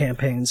harassment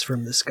campaigns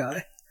from this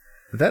guy.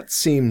 That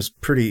seems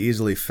pretty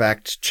easily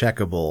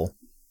fact-checkable.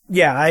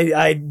 Yeah,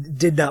 I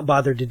did not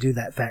bother to do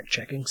that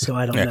fact-checking, so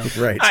I don't know.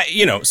 Right.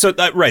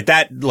 Right,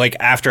 that, like,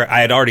 after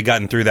I had already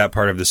gotten through that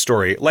part of the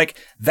story, like,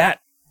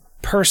 that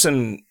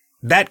person,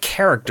 that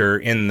character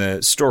in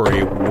the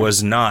story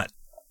was not,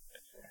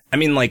 I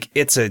mean, like,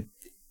 it's a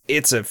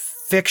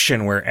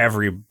fiction where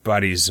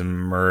everybody's a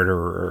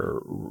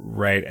murderer,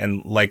 right?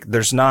 And like,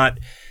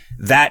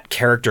 that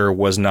character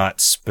was not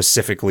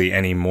specifically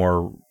any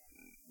more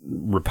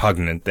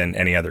repugnant than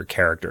any other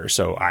character.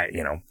 So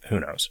who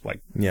knows? Like,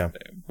 yeah,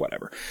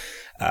 whatever.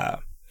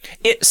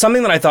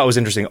 Something that I thought was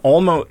interesting,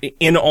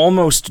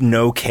 almost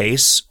no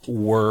case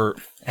were,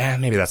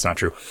 maybe that's not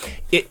true.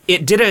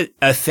 It did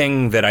a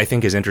thing that I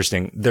think is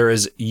interesting.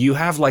 You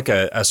have like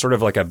a sort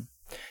of like a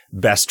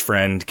best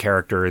friend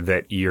character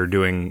that you're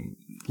doing,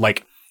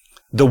 like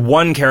the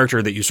one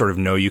character that you sort of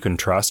know you can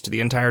trust the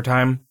entire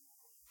time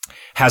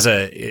has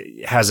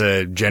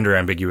a gender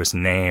ambiguous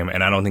name,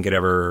 and I don't think it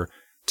ever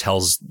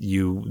tells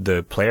you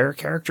the player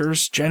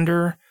character's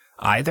gender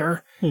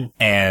either.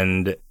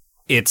 And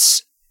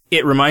it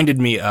reminded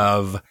me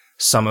of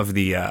some of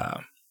the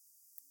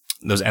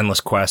those Endless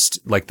Quest,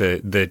 like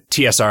the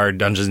TSR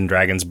Dungeons and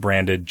Dragons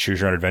branded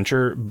Choose Your Own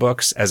Adventure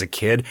books as a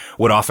kid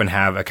would often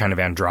have a kind of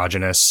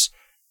androgynous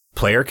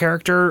player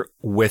character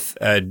with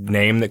a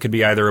name that could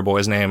be either a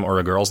boy's name or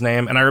a girl's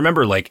name. And I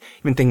remember like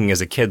even thinking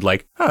as a kid,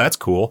 like, oh, that's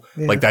cool.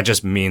 Yeah. Like that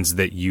just means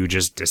that you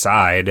just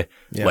decide,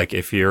 like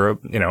if you're,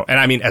 and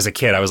I mean, as a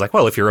kid, I was like,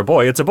 well, if you're a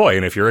boy, it's a boy.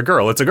 And if you're a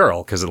girl, it's a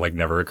girl. Cause it like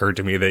never occurred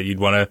to me that you'd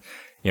want to,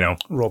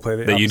 role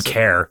play that you'd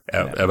care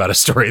about a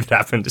story that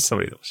happened to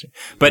somebody else.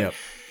 But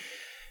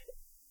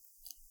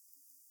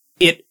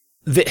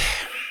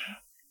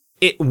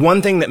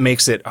one thing that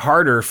makes it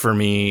harder for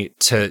me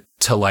to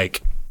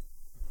like,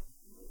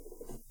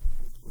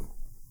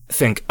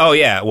 think, oh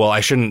yeah, well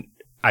I shouldn't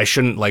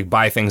like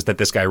buy things that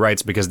this guy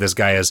writes because this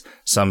guy is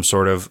some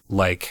sort of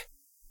like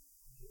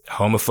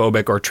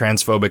homophobic or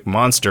transphobic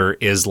monster,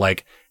 is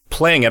like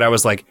playing it. I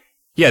was like,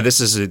 yeah,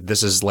 this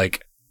is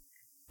like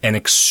an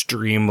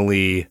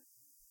extremely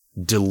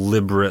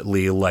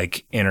deliberately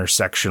like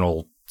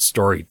intersectional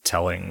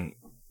storytelling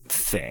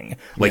thing.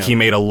 Like he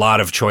made a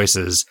lot of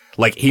choices.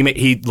 Like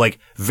he like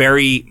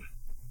very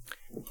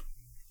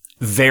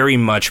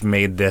much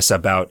made this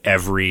about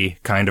every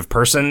kind of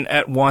person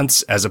at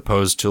once, as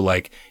opposed to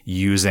like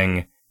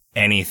using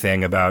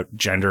anything about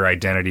gender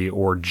identity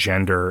or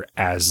gender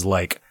as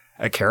like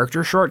a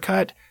character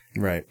shortcut.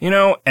 Right.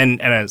 And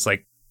it's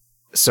like,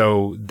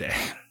 so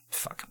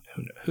fuck,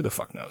 who the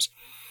fuck knows?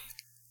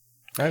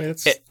 I mean,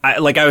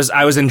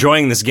 I was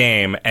enjoying this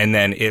game, and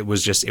then it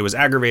was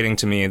aggravating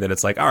to me that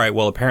it's like, all right,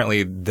 well,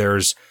 apparently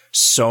there's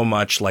so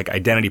much like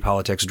identity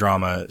politics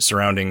drama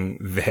surrounding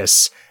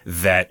this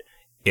that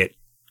it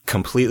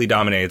completely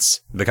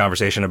dominates the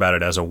conversation about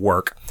it as a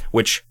work,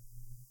 which,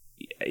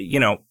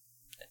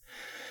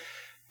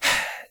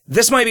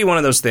 this might be one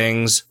of those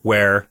things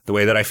where the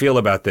way that I feel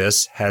about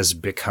this has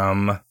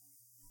become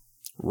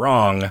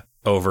wrong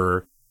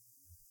over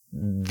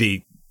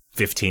the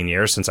 15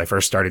 years since I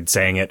first started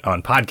saying it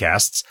on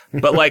podcasts.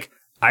 But like,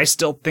 I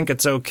still think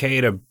it's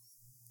okay to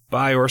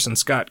buy Orson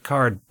Scott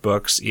Card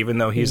books, even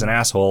though he's an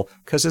asshole,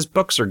 because his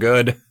books are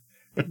good.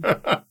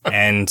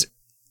 And,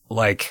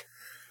 like,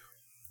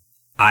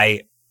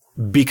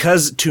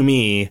 because to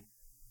me,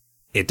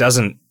 it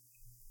doesn't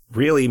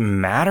really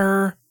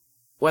matter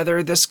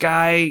whether this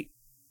guy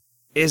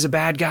is a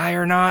bad guy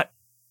or not.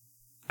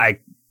 I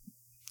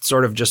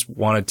sort of just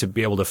wanted to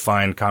be able to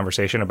find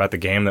conversation about the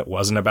game that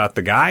wasn't about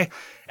the guy.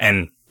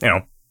 And, you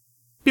know,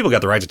 people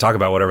got the right to talk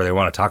about whatever they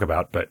want to talk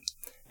about, but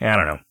I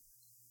don't know.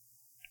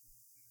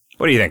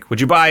 What do you think?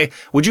 Would you buy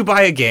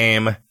a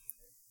game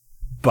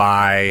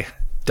by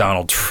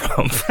Donald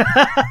Trump?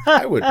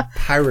 I would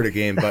pirate a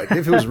game, but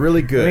if it was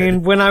really good. I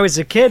mean, when I was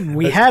a kid,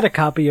 we had a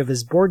copy of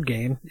his board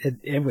game.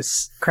 It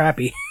was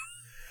crappy.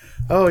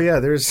 Oh yeah,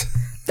 there's.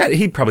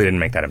 He probably didn't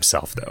make that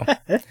himself, though.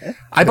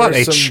 I bought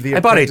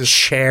a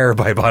chair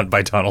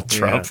by Donald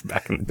Trump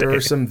back in the day. There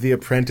are some The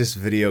Apprentice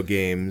video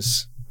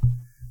games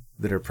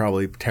that are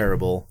probably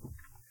terrible,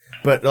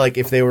 but like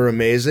if they were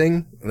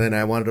amazing, then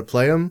I wanted to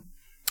play them.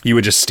 You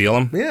would just steal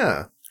them?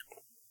 Yeah.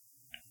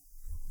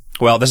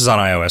 Well, this is on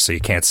iOS, so you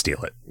can't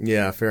steal it.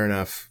 Yeah, fair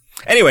enough.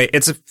 Anyway,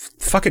 it's a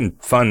fucking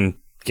fun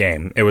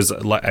game. It was,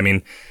 I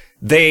mean,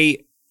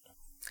 the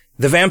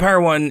vampire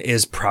one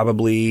is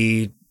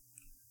probably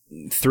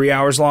 3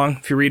 hours long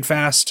if you read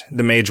fast.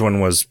 The mage one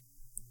was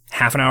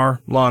half an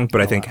hour long,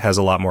 but I think has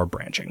a lot more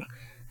branching,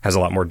 has a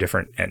lot more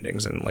different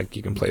endings, and like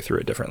you can play through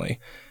it differently.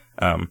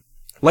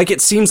 Like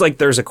it seems like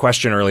there's a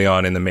question early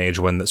on in the mage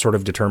one that sort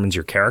of determines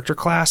your character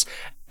class,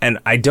 and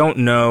I don't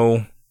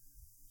know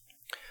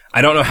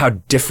how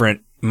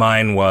different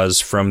mine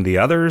was from the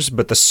others,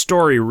 but the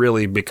story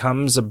really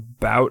becomes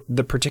about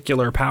the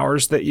particular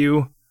powers that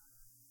you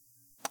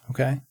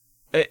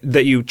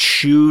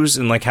choose,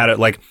 and like how to,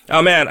 like,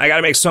 oh man, I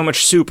gotta make so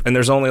much soup and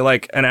there's only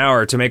like an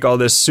hour to make all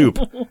this soup.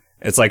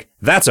 It's like,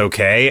 that's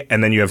okay.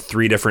 And then you have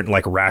 3 different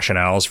like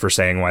rationales for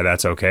saying why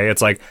that's okay.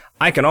 It's like,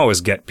 I can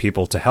always get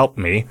people to help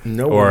me.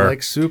 No one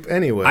likes soup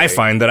anyway. I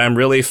find that I'm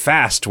really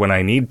fast when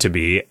I need to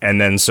be. And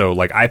then so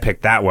like I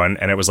picked that one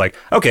and it was like,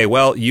 okay,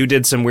 well, you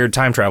did some weird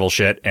time travel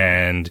shit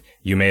and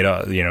you made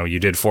you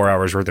did 4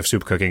 hours worth of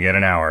soup cooking in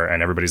an hour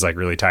and everybody's like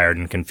really tired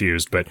and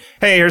confused. But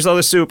hey, here's all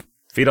this soup.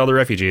 Feed all the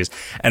refugees.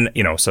 And,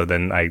 so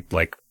then I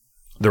like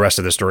the rest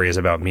of the story is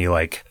about me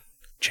like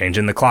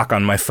changing the clock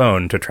on my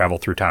phone to travel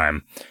through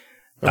time.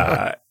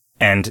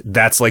 And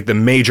that's like the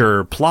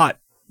major plot,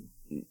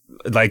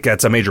 like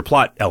that's a major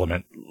plot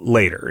element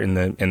later in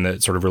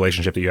the sort of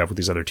relationship that you have with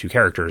these other 2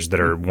 characters that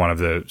are one of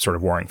the sort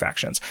of warring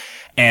factions.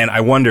 And I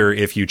wonder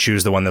if you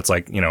choose the one that's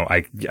like,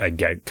 I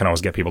can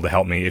always get people to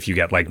help me if you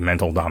get like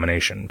mental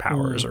domination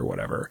powers or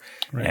whatever.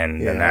 Right.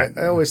 And then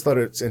I always thought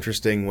it's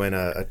interesting when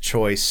a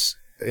choice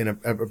in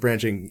a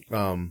branching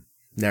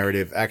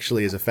narrative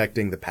actually is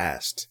affecting the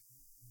past.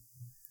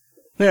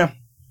 Yeah.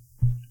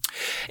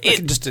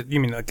 You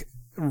mean like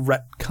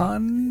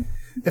retcon?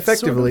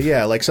 Effectively,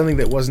 yeah. Like something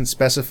that wasn't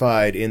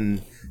specified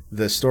in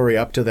the story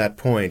up to that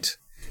point,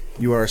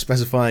 you are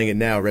specifying it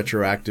now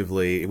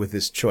retroactively with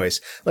this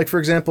choice. Like, for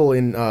example,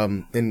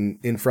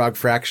 in Frog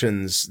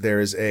Fractions,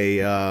 there's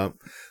a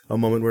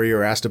moment where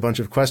you're asked a bunch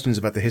of questions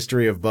about the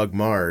history of Bug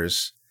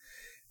Mars,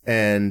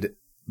 and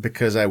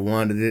because I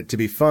wanted it to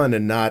be fun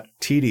and not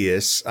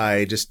tedious,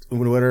 I just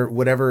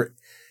whatever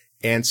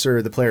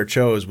answer the player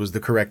chose was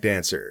the correct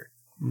answer.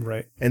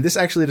 Right. And this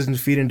actually doesn't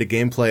feed into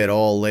gameplay at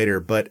all later,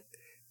 but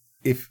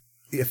if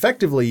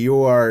effectively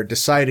you are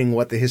deciding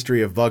what the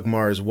history of Bug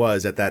Mars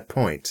was at that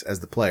point as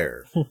the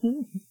player.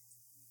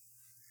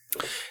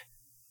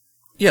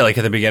 Yeah, like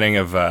at the beginning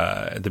of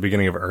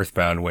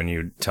Earthbound, when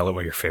you tell it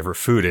what your favorite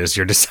food is,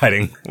 you're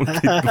deciding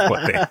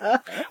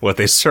what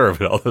they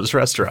serve at all those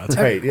restaurants,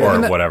 right?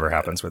 Yeah. Or whatever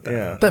happens with that.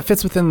 Yeah. That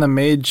fits within the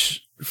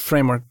mage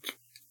framework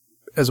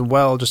as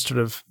well. Just sort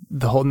of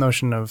the whole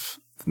notion of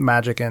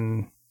magic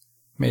and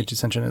Mage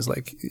Ascension is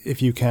like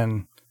if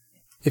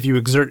you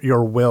exert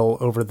your will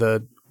over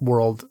the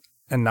world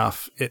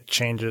enough, it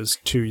changes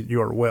to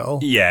your will.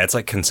 Yeah, it's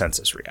like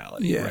consensus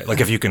reality. Yeah. Right? Like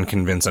if you can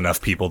convince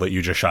enough people that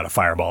you just shot a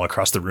fireball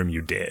across the room,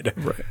 you did.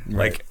 Right.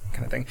 Like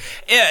kind of thing.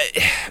 Yeah.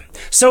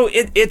 So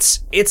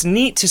it's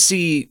neat to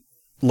see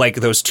like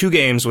those 2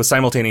 games with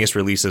simultaneous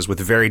releases with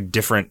very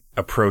different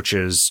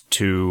approaches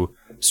to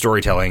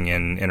storytelling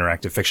in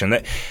interactive fiction.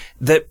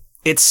 That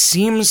it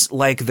seems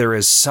like there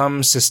is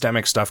some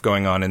systemic stuff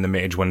going on in the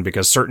Mage one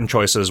because certain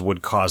choices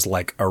would cause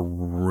like a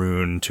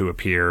rune to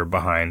appear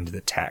behind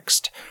the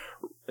text,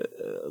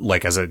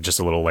 like as just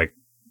a little like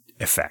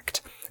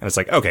effect. And it's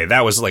like, okay,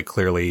 that was like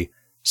clearly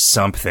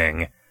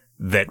something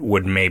that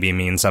would maybe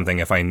mean something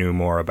if I knew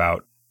more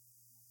about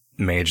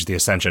Mage the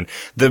Ascension.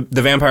 The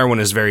vampire one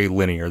is very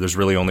linear. There's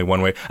really only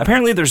one way.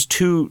 Apparently there's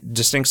 2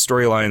 distinct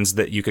storylines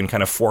that you can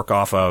kind of fork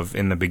off of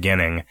in the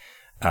beginning.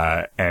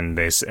 And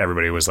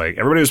everybody was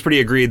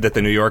pretty agreed that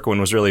the New York one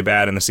was really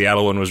bad and the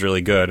Seattle one was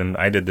really good. And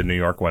I did the New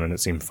York one and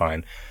it seemed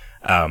fine.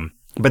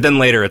 But then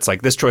later it's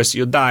like this choice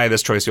you'll die,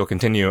 this choice you'll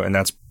continue. And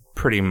that's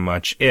pretty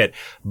much it.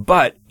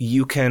 But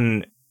you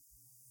can,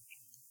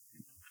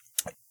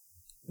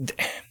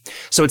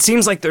 So it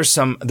seems like there's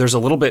a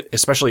little bit,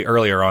 especially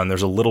earlier on,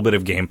 there's a little bit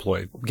of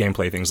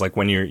gameplay things. Like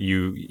when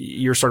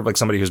you're sort of like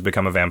somebody who's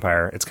become a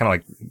vampire. It's kind of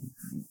like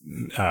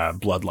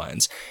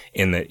Bloodlines,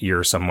 in that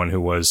you're someone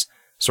who was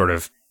sort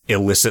of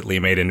illicitly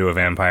made into a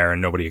vampire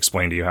and nobody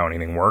explained to you how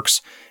anything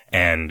works.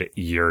 And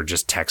you're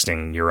just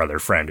texting your other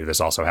friend who this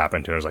also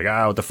happened to. It was like,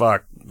 what the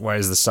fuck? Why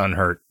is the sun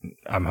hurt?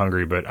 I'm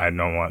hungry, but I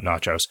don't want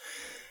nachos.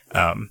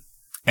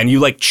 And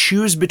you like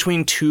choose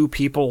between two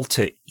people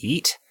to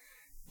eat,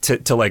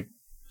 to like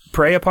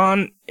prey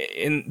upon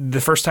in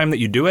the first time that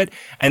you do it.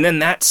 And then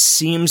that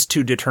seems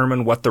to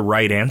determine what the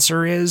right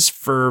answer is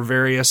for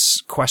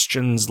various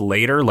questions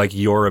later. Like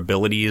your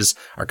abilities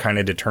are kind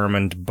of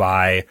determined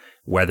by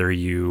whether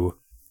you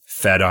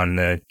fed on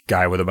the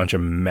guy with a bunch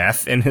of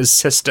meth in his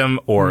system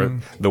or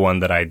the one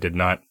that I did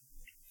not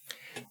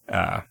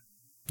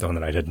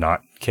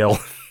kill.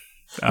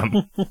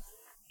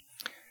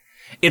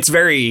 It's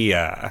very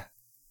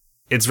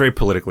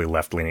politically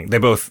left leaning. They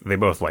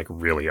both like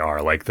really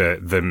are. Like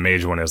the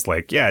mage one is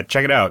like, yeah,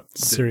 check it out.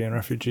 Syrian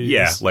refugees.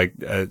 Yeah. Like,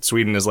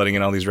 Sweden is letting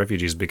in all these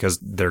refugees because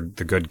they're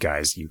the good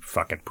guys, you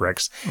fucking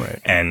pricks. Right.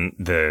 And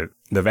the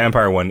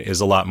vampire one is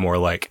a lot more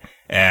like,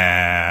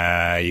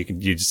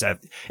 it's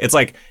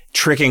like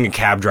tricking a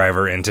cab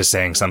driver into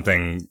saying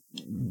something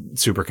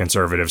super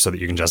conservative so that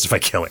you can justify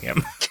killing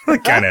him.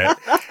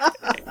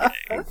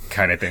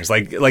 kind of things.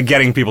 Like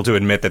getting people to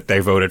admit that they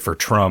voted for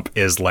Trump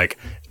is like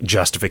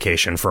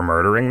justification for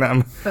murdering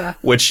them,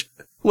 which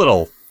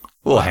little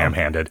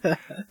ham-handed.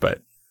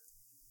 But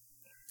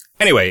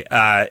anyway,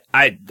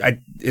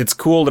 it's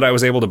cool that I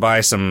was able to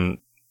buy some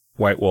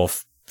White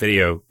Wolf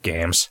video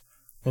games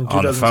In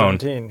on the phone.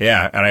 2017.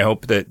 Yeah, and I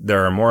hope that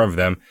there are more of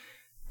them.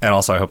 And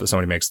also I hope that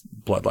somebody makes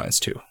Bloodlines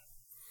 2.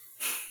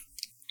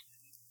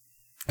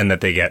 And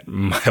that they get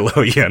Milo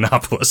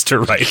Yiannopoulos to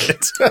write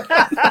it.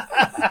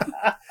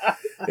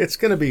 It's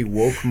going to be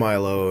woke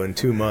Milo in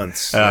 2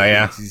 months. Oh,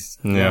 yeah. He's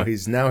Yeah.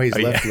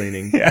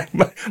 left-leaning. Yeah,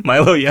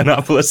 Milo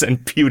Yiannopoulos and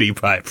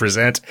PewDiePie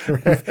present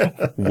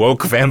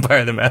Woke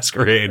Vampire the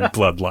Masquerade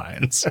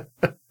Bloodlines.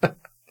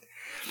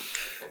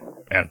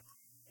 Man.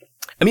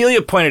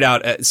 Amelia pointed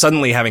out,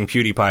 suddenly having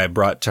PewDiePie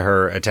brought to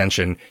her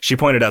attention, she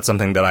pointed out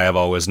something that I have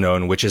always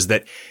known, which is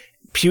that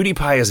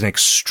PewDiePie is an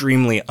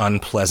extremely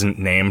unpleasant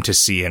name to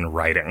see in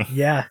writing.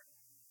 Yeah.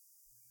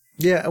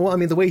 Yeah, well, I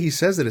mean, the way he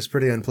says it is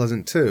pretty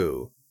unpleasant,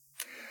 too.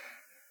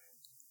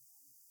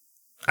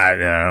 I don't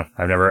know.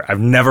 I've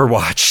never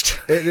watched.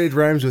 It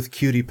rhymes with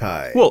cutie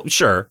pie. Well,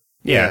 sure.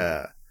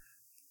 Yeah.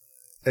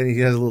 And he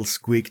has a little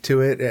squeak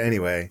to it.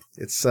 Anyway,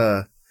 it's,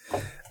 I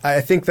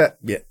think that,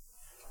 yeah.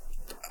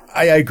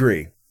 I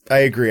agree.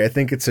 I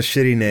think it's a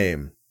shitty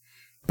name.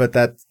 But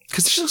that.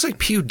 Because it just looks like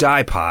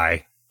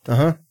PewDiePie.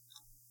 Uh-huh.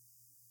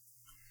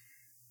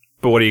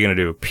 But what are you going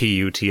to do?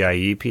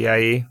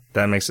 PUTIEPIE?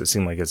 That makes it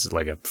seem like it's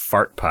like a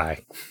fart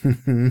pie.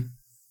 A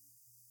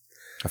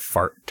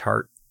fart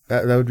tart.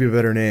 That would be a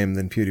better name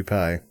than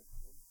PewDiePie.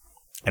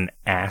 An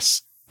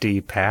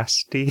asti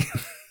pasty.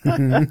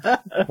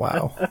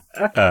 Wow.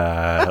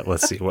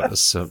 Let's see. What is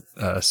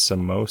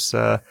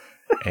samosa?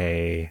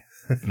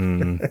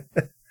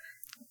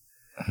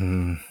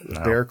 No.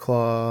 Bear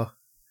claw.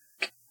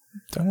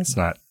 It's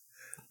not.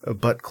 A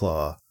butt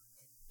claw.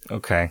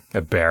 Okay.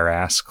 A bear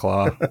ass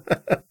claw.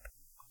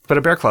 But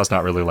a bear claw is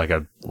not really like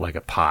a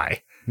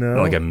pie.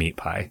 No. Like a meat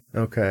pie.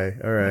 Okay.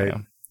 All right. Yeah.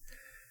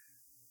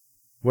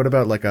 What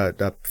about like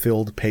a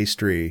filled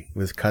pastry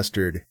with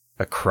custard?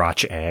 A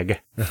crotch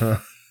egg. Uh-huh.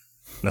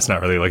 That's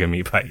not really like a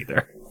meat pie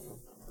either.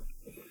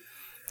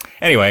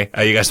 Anyway,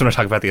 you guys want to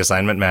talk about The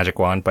Assignment Magic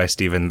Wand by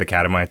Stephen the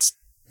Catamites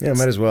Yeah,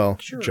 might as well.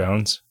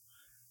 Jones?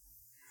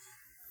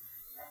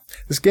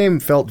 This game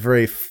felt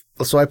very...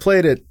 So I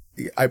played it...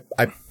 I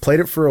played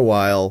it for a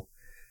while,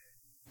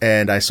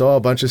 and I saw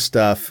a bunch of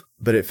stuff,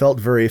 but it felt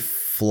very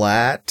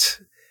flat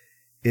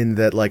in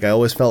that, like, I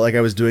always felt like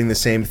I was doing the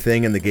same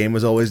thing, and the game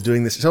was always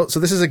doing this. So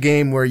this is a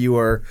game where you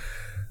are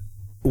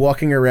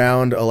walking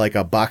around like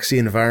a boxy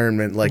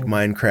environment like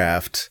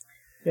Minecraft.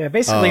 Yeah,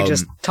 basically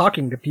just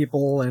talking to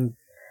people and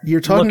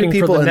you're talking to looking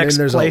for people, the and then next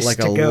there's place like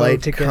to a go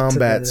light to get to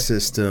combat the-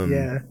 system.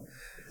 yeah.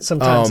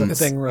 Sometimes the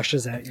thing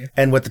rushes at you.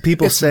 And what the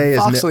people It's say is...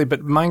 voxely, but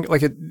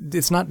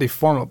it's not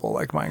deformable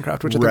like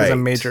Minecraft, which I think is a Right.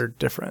 major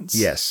difference.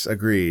 Yes,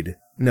 agreed.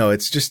 No,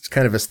 it's just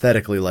kind of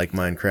aesthetically like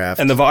Minecraft.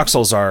 And the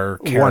voxels are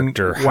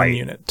character height. one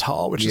unit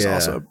tall, which is Yeah.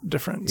 also a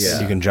difference.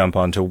 Yeah. You can jump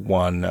onto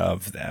one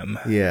of them.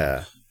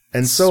 Yeah.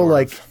 And so, Sort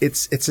like, of.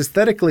 it's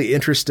aesthetically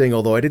interesting,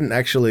 although I didn't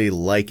actually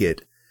like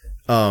it.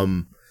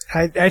 I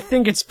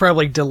think it's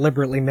probably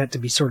deliberately meant to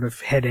be sort of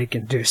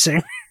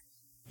headache-inducing.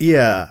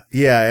 Yeah,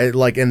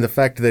 and the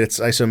fact that it's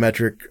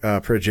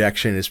isometric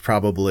projection is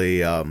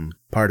probably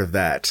part of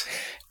that.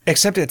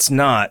 Except it's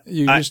not.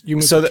 You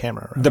move the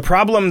camera around. The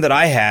problem that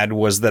I had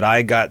was that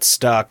I got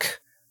stuck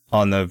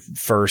on the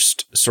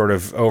first sort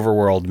of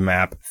overworld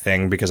map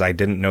thing because I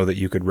didn't know that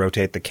you could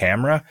rotate the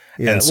camera.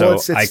 Yeah, and so well,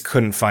 it's- I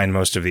couldn't find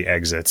most of the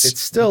exits It's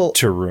still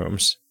to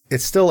rooms.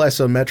 it's still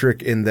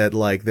isometric in that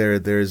like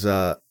there's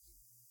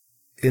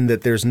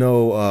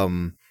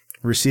no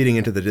receding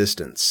into the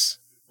distance.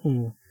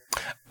 Oh,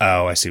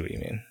 I see what you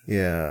mean.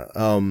 Yeah.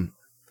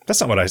 That's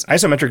not what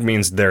isometric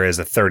means. There is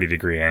a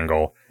 30-degree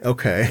angle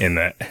Okay. in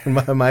that.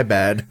 My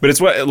bad. But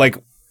it's what, like,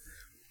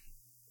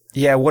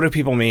 yeah, what do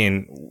people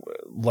mean?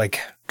 Like,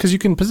 Because you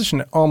can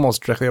position it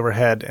almost directly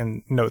overhead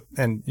and note,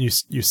 and you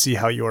see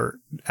how you're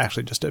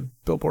actually just a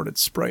billboarded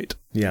sprite.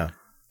 Yeah.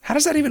 how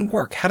does that even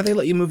work? How do they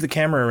let you move the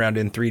camera around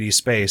in 3D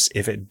space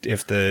if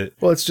the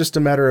Well, it's just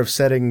a matter of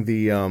setting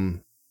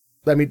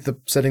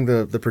setting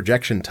the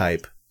projection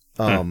type.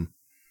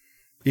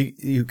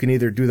 You can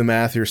either do the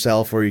math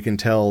yourself, or you can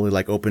tell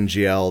like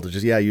OpenGL to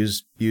just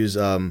use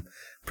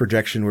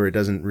projection where it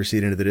doesn't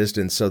recede into the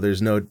distance. So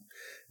there's no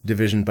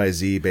division by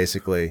Z,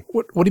 basically.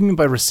 What do you mean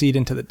by recede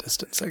into the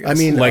distance? I guess. I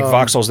mean, like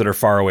voxels that are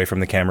far away from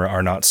the camera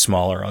are not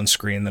smaller on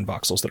screen than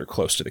voxels that are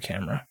close to the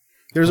camera.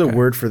 there's a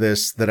word for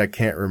this that I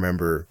can't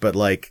remember, but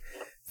like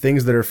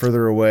things that are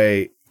further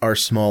away are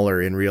smaller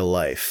in real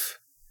life.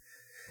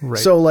 right.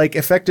 So like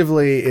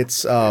effectively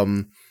it's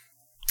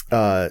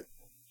a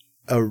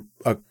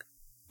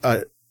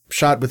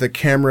shot with a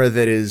camera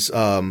that is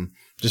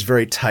just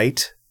very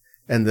tight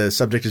and the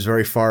subject is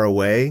very far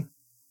away.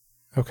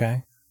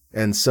 Okay.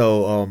 And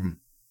so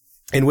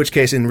in which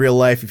case in real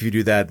life if you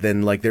do that,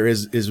 then like there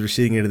is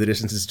receding into the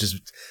distance is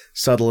just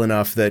subtle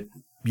enough that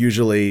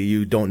usually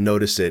you don't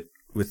notice it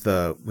with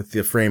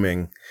the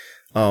framing.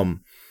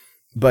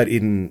 But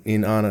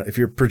if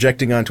you're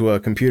projecting onto a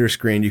computer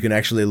screen, you can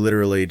actually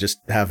literally just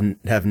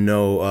have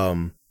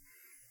no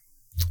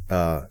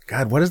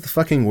God, what is the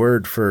fucking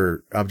word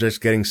for objects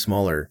getting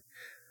smaller?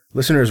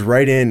 Listeners,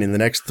 write in the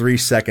next 3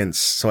 seconds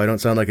so I don't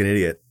sound like an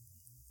idiot.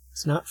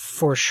 It's not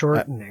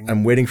foreshortening.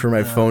 I'm waiting for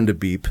my phone to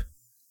beep.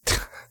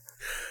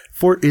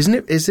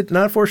 Is it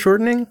not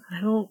foreshortening?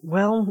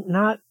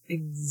 Not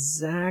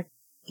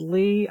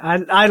exactly. I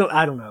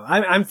don't know.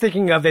 I'm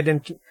thinking of it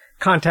in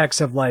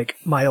context of like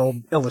my old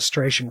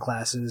illustration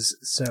classes.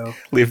 So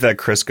Leave that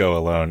Crisco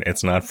alone.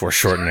 It's not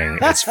foreshortening.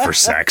 It's for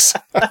sex.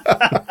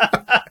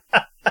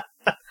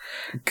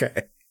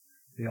 Okay.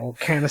 the old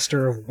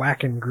canister of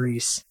whacking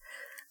grease.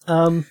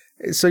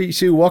 So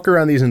you walk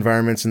around these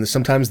environments and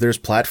sometimes there's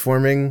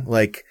platforming.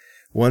 Like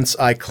once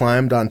I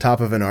climbed on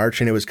top of an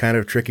arch and it was kind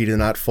of tricky to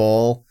not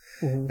fall.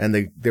 Mm-hmm.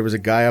 And there was a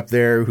guy up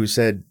there who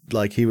said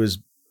like he was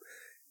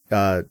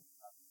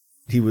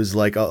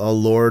like a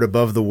lord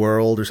above the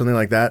world or something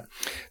like that.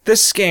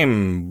 This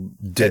game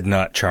did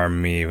not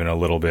charm me even a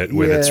little bit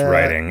with its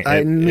writing.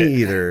 Me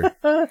either.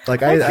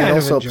 Like I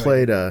also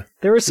played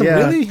There were some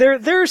Yeah.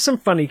 there are some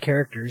funny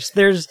characters.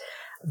 There's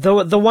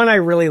the one I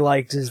really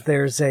liked is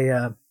there's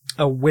a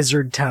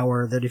wizard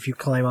tower that if you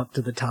climb up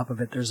to the top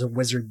of it, there's a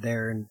wizard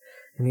there, and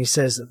he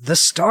says, "The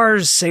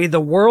stars say the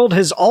world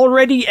has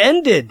already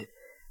ended.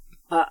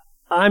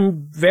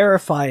 I'm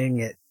verifying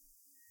it."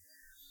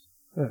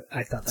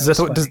 I thought that was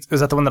funny. Is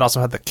that the one that also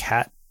had the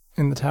cat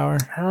in the tower?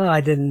 Oh, I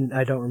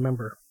don't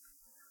remember.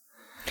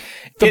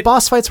 The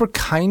boss fights were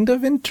kind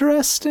of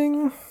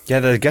interesting.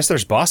 Yeah, I guess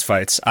there's boss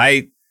fights.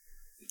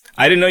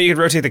 I didn't know you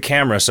could rotate the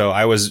camera, so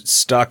I was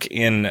stuck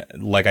in,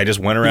 like, I just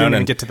went around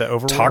and get to the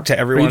overworld? talked to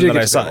everyone that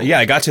I saw. Yeah,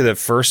 I got to the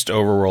first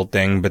overworld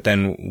thing, but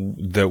then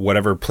the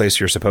whatever place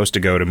you're supposed to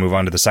go to move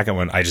on to the second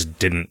one, I just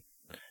didn't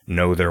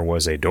know there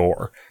was a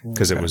door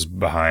because it was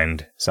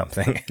behind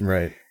something.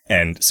 right.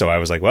 And so I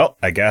was like, well,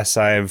 I guess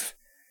I've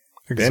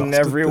been Exhausted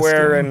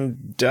everywhere this game.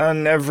 and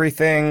done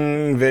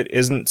everything that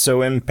isn't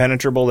so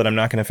impenetrable that I'm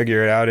not going to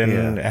figure it out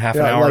in half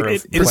an hour. like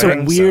of It's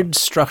playing, a weird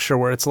structure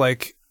where it's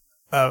like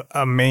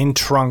a main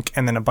trunk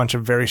and then a bunch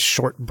of very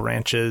short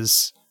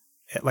branches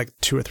at like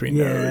 2 or 3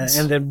 nodes.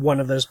 And then one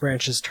of those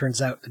branches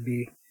turns out to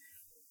be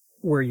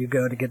where you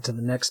go to get to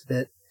the next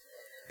bit.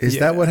 Is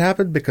that what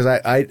happened? Because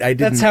I didn't.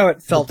 That's how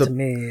it felt to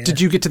me.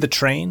 Did you get to the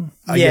train?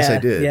 Yes, I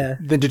did. Yeah.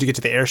 Then did you get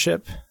to the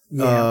airship?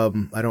 Yeah.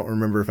 I don't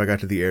remember if I got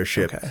to the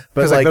airship. Okay.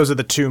 But Because like those are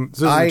the two.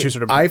 Those are the two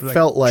sort of. I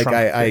felt like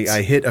trunk bits.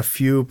 I hit a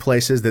few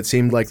places that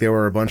seemed like there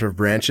were a bunch of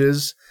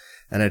branches,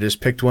 and I just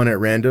picked one at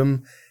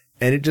random,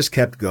 and it just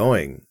kept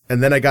going.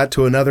 And then I got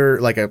to another,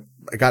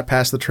 I got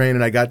past the train,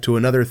 and I got to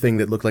another thing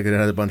that looked like it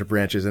had a bunch of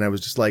branches, and I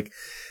was just like,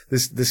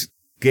 this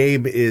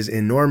game is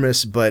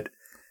enormous, but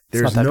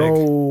there's not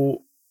that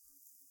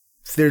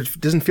there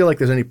doesn't feel like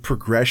there's any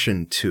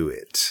progression to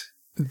it.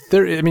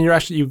 You're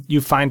actually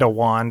you find a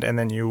wand and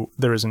then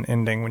there is an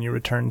ending when you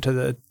return to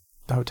the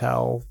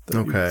hotel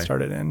that you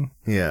started in.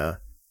 Yeah.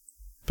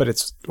 But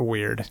it's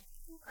weird.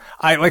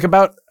 I like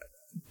about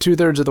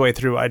 2/3 of the way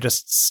through, I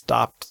just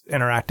stopped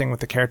interacting with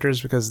the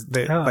characters because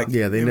they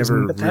they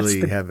never but that's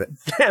really the- have it.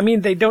 I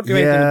mean, they don't do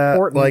anything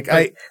important. Like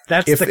but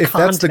that's if the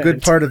that's the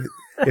good content. part of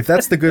if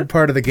that's the good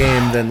part of the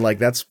game, then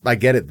like I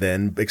get it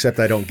then, except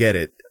I don't get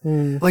it.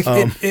 Like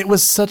it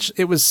was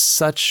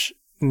such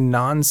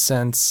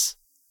nonsense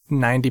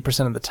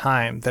 90% of the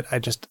time that I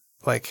just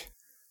like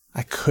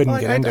I couldn't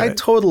get into I it.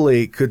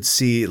 totally could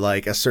see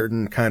like a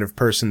certain kind of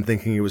person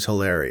thinking it was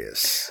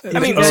hilarious. I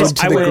mean,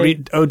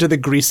 To the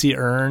greasy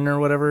urn or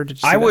whatever. Did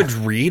you see I that? would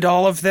read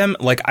all of them.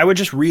 Like, I would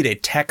just read a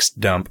text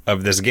dump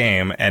of this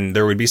game, and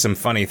there would be some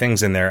funny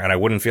things in there, and I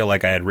wouldn't feel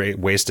like I had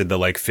wasted the,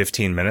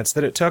 15 minutes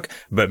that it took.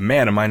 But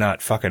man, am I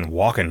not fucking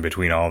walking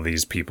between all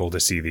these people to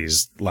see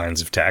these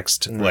lines of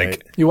text. Right.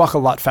 Like, You walk a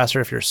lot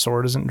faster if your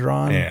sword isn't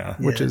drawn, Yeah.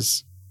 which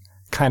is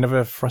kind of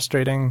a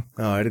frustrating.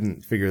 Oh, I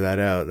didn't figure that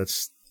out.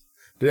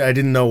 I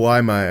didn't know why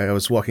I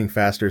was walking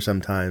faster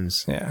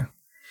sometimes. Yeah.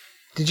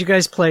 Did you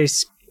guys play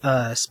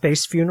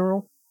Space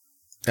Funeral?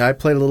 I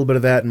played a little bit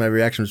of that, and my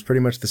reaction was pretty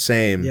much the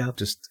same. Yeah. I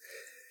Just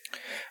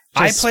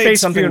played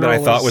Space something that I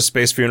Funeral thought is- was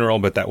Space Funeral,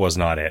 but that was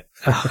not it.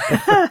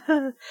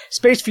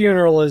 Space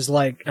Funeral is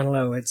like, I don't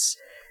know, it's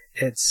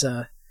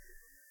I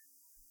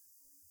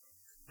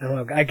don't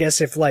know, I guess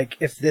if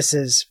this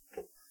is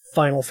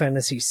Final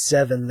Fantasy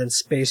VII, then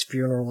Space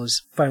Funeral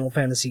is Final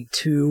Fantasy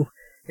II,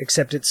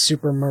 except it's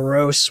super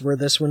morose, where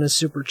this one is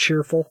super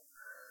cheerful.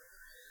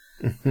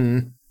 Hmm.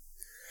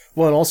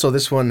 Well, and also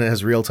this one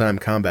has real-time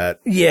combat.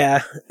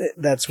 Yeah,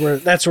 that's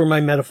where my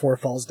metaphor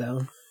falls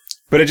down.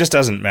 But it just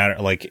doesn't matter.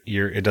 Like,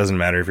 it doesn't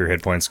matter if your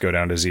hit points go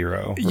down to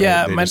 0. Right?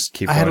 Yeah, They just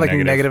keep I had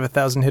going negative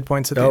 1,000 hit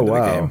points at the end of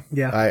the game.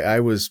 Yeah. I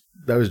was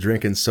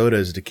drinking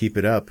sodas to keep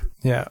it up.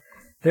 Yeah.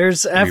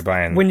 There's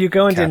buying when you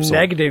go into capsule?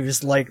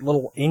 negatives, like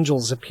little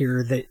angels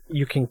appear that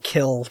you can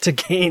kill to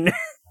gain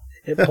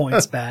hit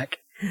points back.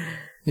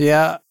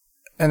 Yeah.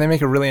 And they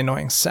make a really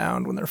annoying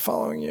sound when they're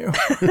following you.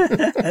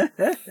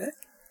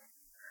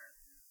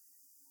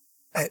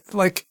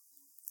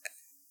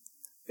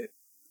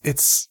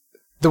 It's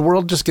the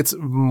world just gets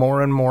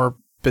more and more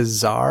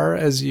bizarre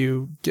as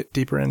you get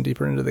deeper and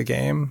deeper into the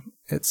game.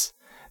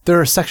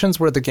 There are sections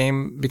where the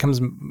game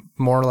becomes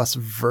more or less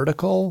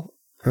vertical,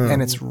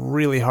 and it's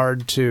really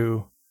hard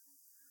to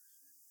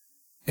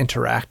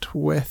interact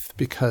with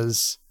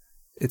because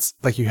it's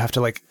like you have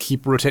to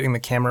keep rotating the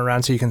camera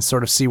around so you can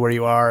sort of see where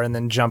you are and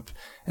then jump,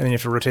 and then you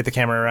have to rotate the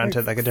camera around to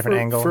a different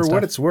angle. For and what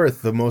stuff. it's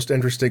worth, the most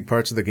interesting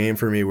parts of the game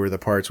for me were the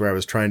parts where I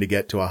was trying to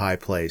get to a high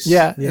place.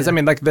 Yeah. I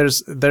mean,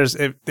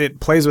 it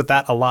plays with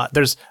that a lot.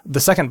 There's the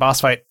second boss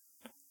fight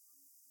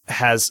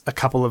has a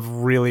couple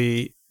of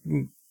really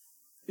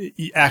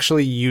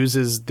actually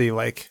uses the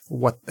way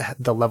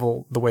the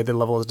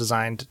level is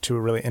designed to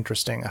a really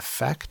interesting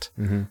effect.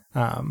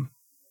 Mm-hmm.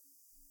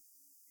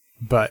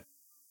 But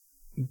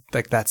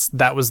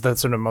that was the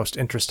sort of most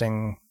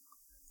interesting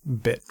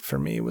bit for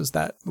me was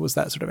that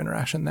sort of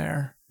interaction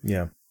there.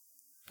 Yeah.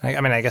 I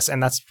mean, I guess,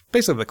 and that's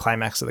basically the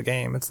climax of the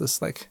game. It's this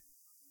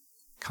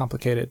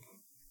complicated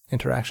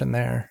interaction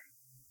there.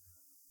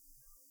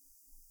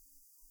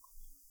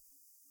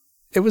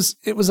 It was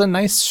a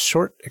nice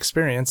short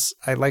experience.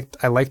 I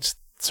liked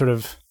sort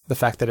of the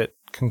fact that it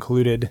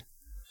concluded.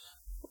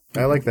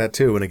 I like that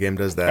too when a game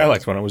does that. I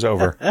liked when it was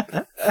over.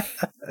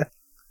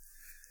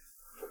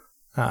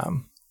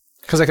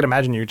 Because I could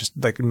imagine you just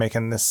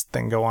making this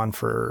thing go on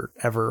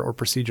forever or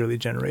procedurally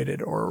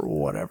generated or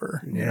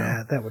whatever. You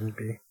know? That wouldn't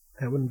be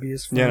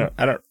as fun. Yeah, no,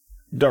 I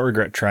don't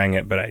regret trying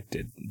it, but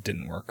it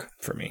didn't work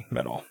for me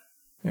at all.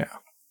 Yeah.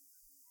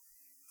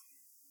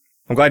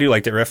 I'm glad you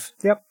liked it, Riff.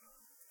 Yep.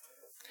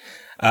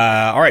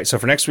 All right, so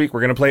for next week, we're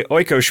going to play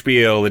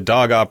Oikospiel, the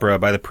dog opera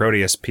by the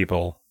Proteus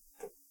people.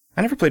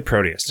 I never played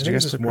Proteus. Did you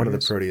guys play one of the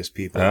Proteus? Proteus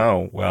people?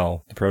 Oh,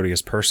 well, the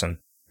Proteus person.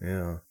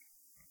 Yeah.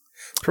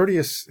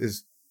 Proteus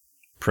is...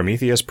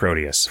 Prometheus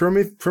Proteus.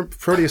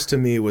 Proteus to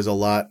me was a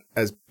lot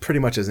pretty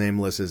much as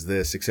aimless as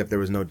this, except there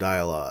was no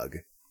dialogue.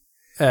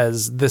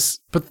 As this,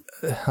 but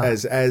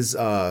as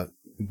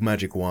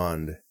Magic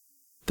Wand.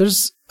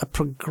 There's a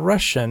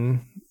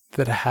progression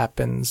that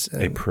happens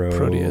in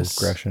Proteus.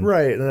 Progression.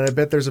 Right, and I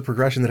bet there's a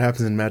progression that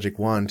happens in Magic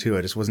Wand too.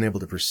 I just wasn't able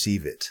to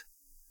perceive it.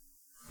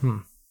 I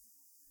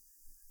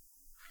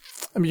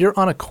mean, you're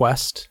on a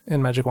quest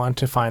in Magic Wand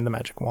to find the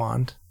Magic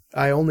Wand.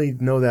 I only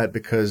know that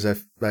because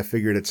I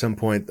figured at some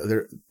point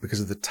because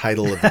of the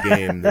title of the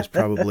game, there's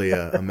probably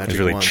a Magic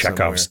Wand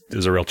somewhere.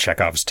 There's a real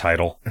Chekhov's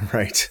title.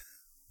 Right.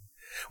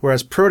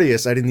 Whereas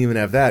Proteus, I didn't even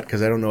have that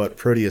because I don't know what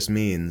Proteus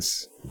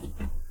means.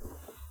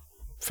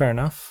 Fair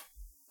enough.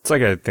 It's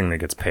like a thing that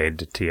gets paid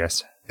to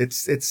TS. It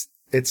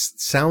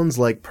sounds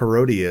like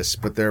Parodius,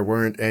 but there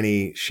weren't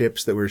any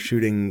ships that were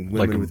shooting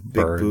women with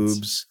big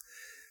boobs.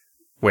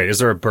 Wait, is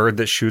there a bird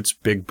that shoots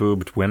big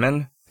boobed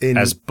women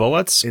as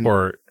bullets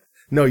or?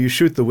 No, you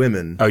shoot the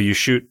women. Oh, you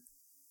shoot.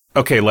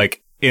 Okay,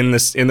 like in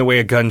the way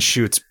a gun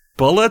shoots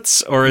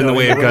bullets, or in the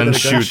way a gun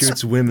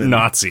shoots women.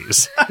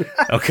 Nazis.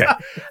 Okay.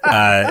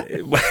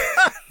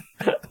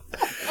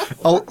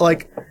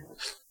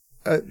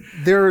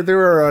 There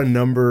are a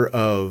number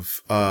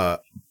of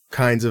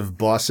kinds of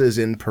bosses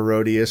in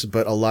Parodius,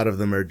 but a lot of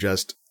them are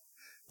just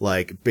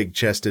big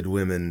chested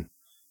women.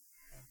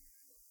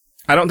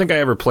 I don't think I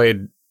ever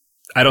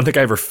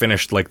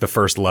finished the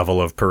first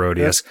level of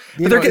Parodius.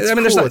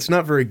 It's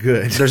not very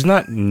good. There's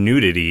not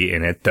nudity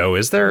in it, though,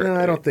 is there? No,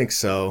 I don't think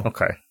so.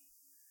 Okay.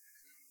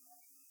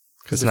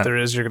 Because if there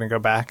is, you're going to go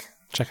back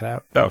Check it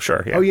out. Oh,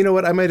 sure. Yeah. Oh, you know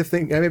what? I may be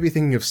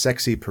thinking of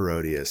Sexy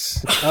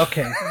Parodius.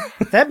 Okay.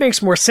 That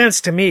makes more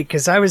sense to me,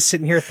 because I was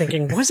sitting here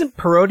thinking, wasn't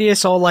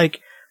Parodius all like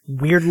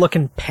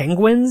weird-looking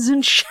penguins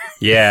and shit?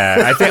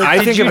 Yeah,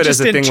 I think of it as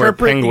a thing where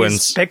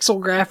penguins.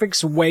 Pixel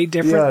graphics way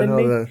different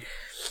than me.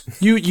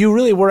 You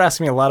really were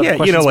asking me a lot of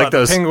questions like about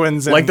those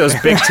penguins, like those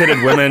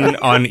big-titted women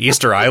on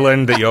Easter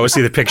Island that you always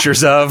see the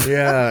pictures of.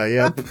 Yeah,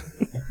 yep.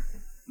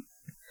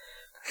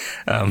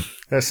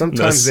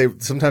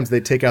 Sometimes they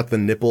take out the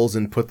nipples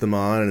and put them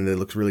on, and it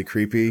looks really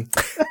creepy.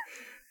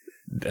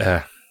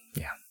 Yeah.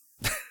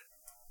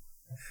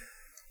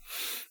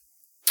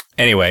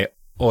 Anyway,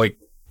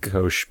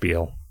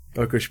 Oikospiel.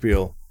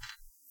 Oikospiel.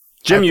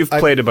 Jim, you've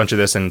played a bunch of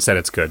this and said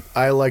it's good.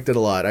 I liked it a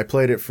lot. I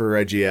played it for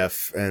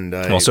IGF,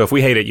 and so if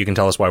we hate it, you can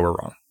tell us why we're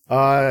wrong.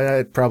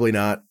 Probably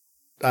not.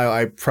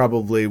 I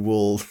probably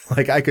will.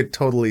 Like, I could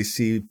totally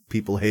see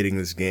people hating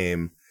this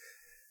game,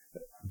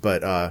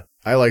 but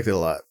I liked it a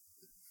lot.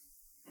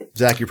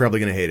 Zach, you're probably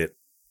going to hate it.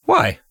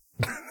 Why?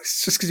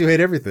 It's just because you hate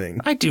everything.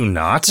 I do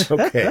not.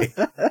 Okay.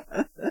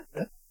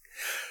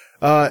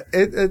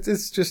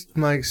 It's just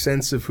my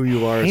sense of who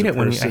you are as a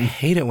person. I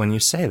hate it when you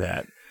say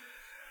that.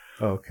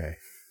 Okay.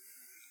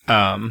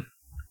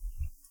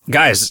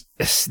 Guys,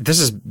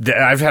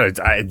 I've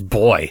had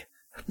boy,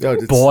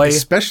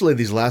 especially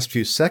these last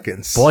few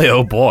seconds. Boy,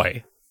 oh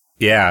boy.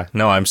 Yeah,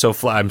 no, I'm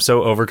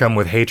so overcome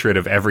with hatred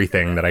of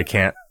everything that I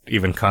can't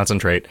even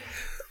concentrate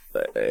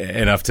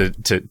enough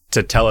to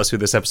tell us who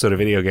this episode of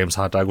Video Games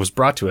Hot Dog was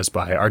brought to us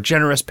by our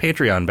generous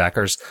Patreon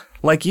backers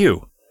like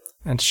you.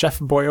 And Chef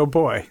Boy Oh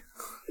Boy.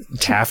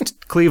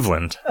 Taft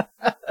Cleveland.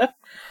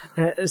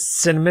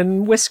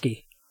 Cinnamon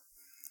Whiskey.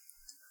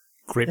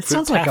 Grapefruit It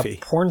sounds taffy. like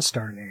a porn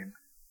star name.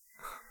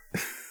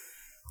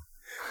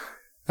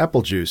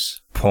 Apple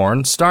juice.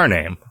 Porn star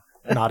name.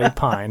 Naughty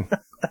Pine.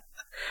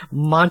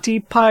 Monty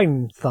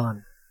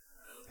Python.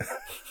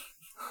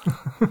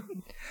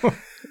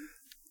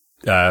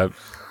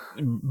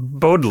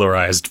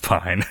 Baudelarized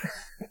pine.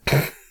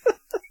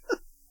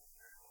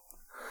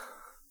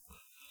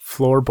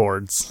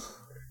 Floorboards.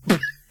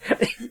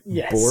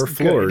 Yes. Boar good.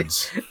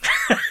 floors.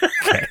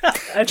 Okay.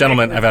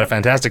 Gentlemen, I've had a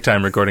fantastic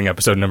time recording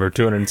episode number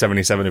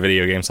 277 of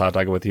Video Games Hot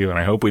Dog with you, and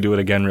I hope we do it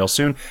again real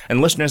soon.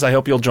 And listeners, I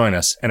hope you'll join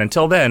us. And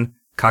until then,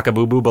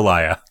 cockaboo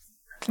balaya.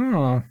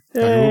 Oh,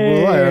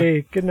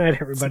 Hey, good night,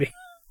 everybody.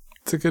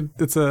 it's an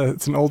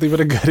oldie but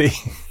a goodie.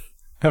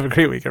 Have a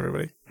great week,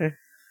 everybody.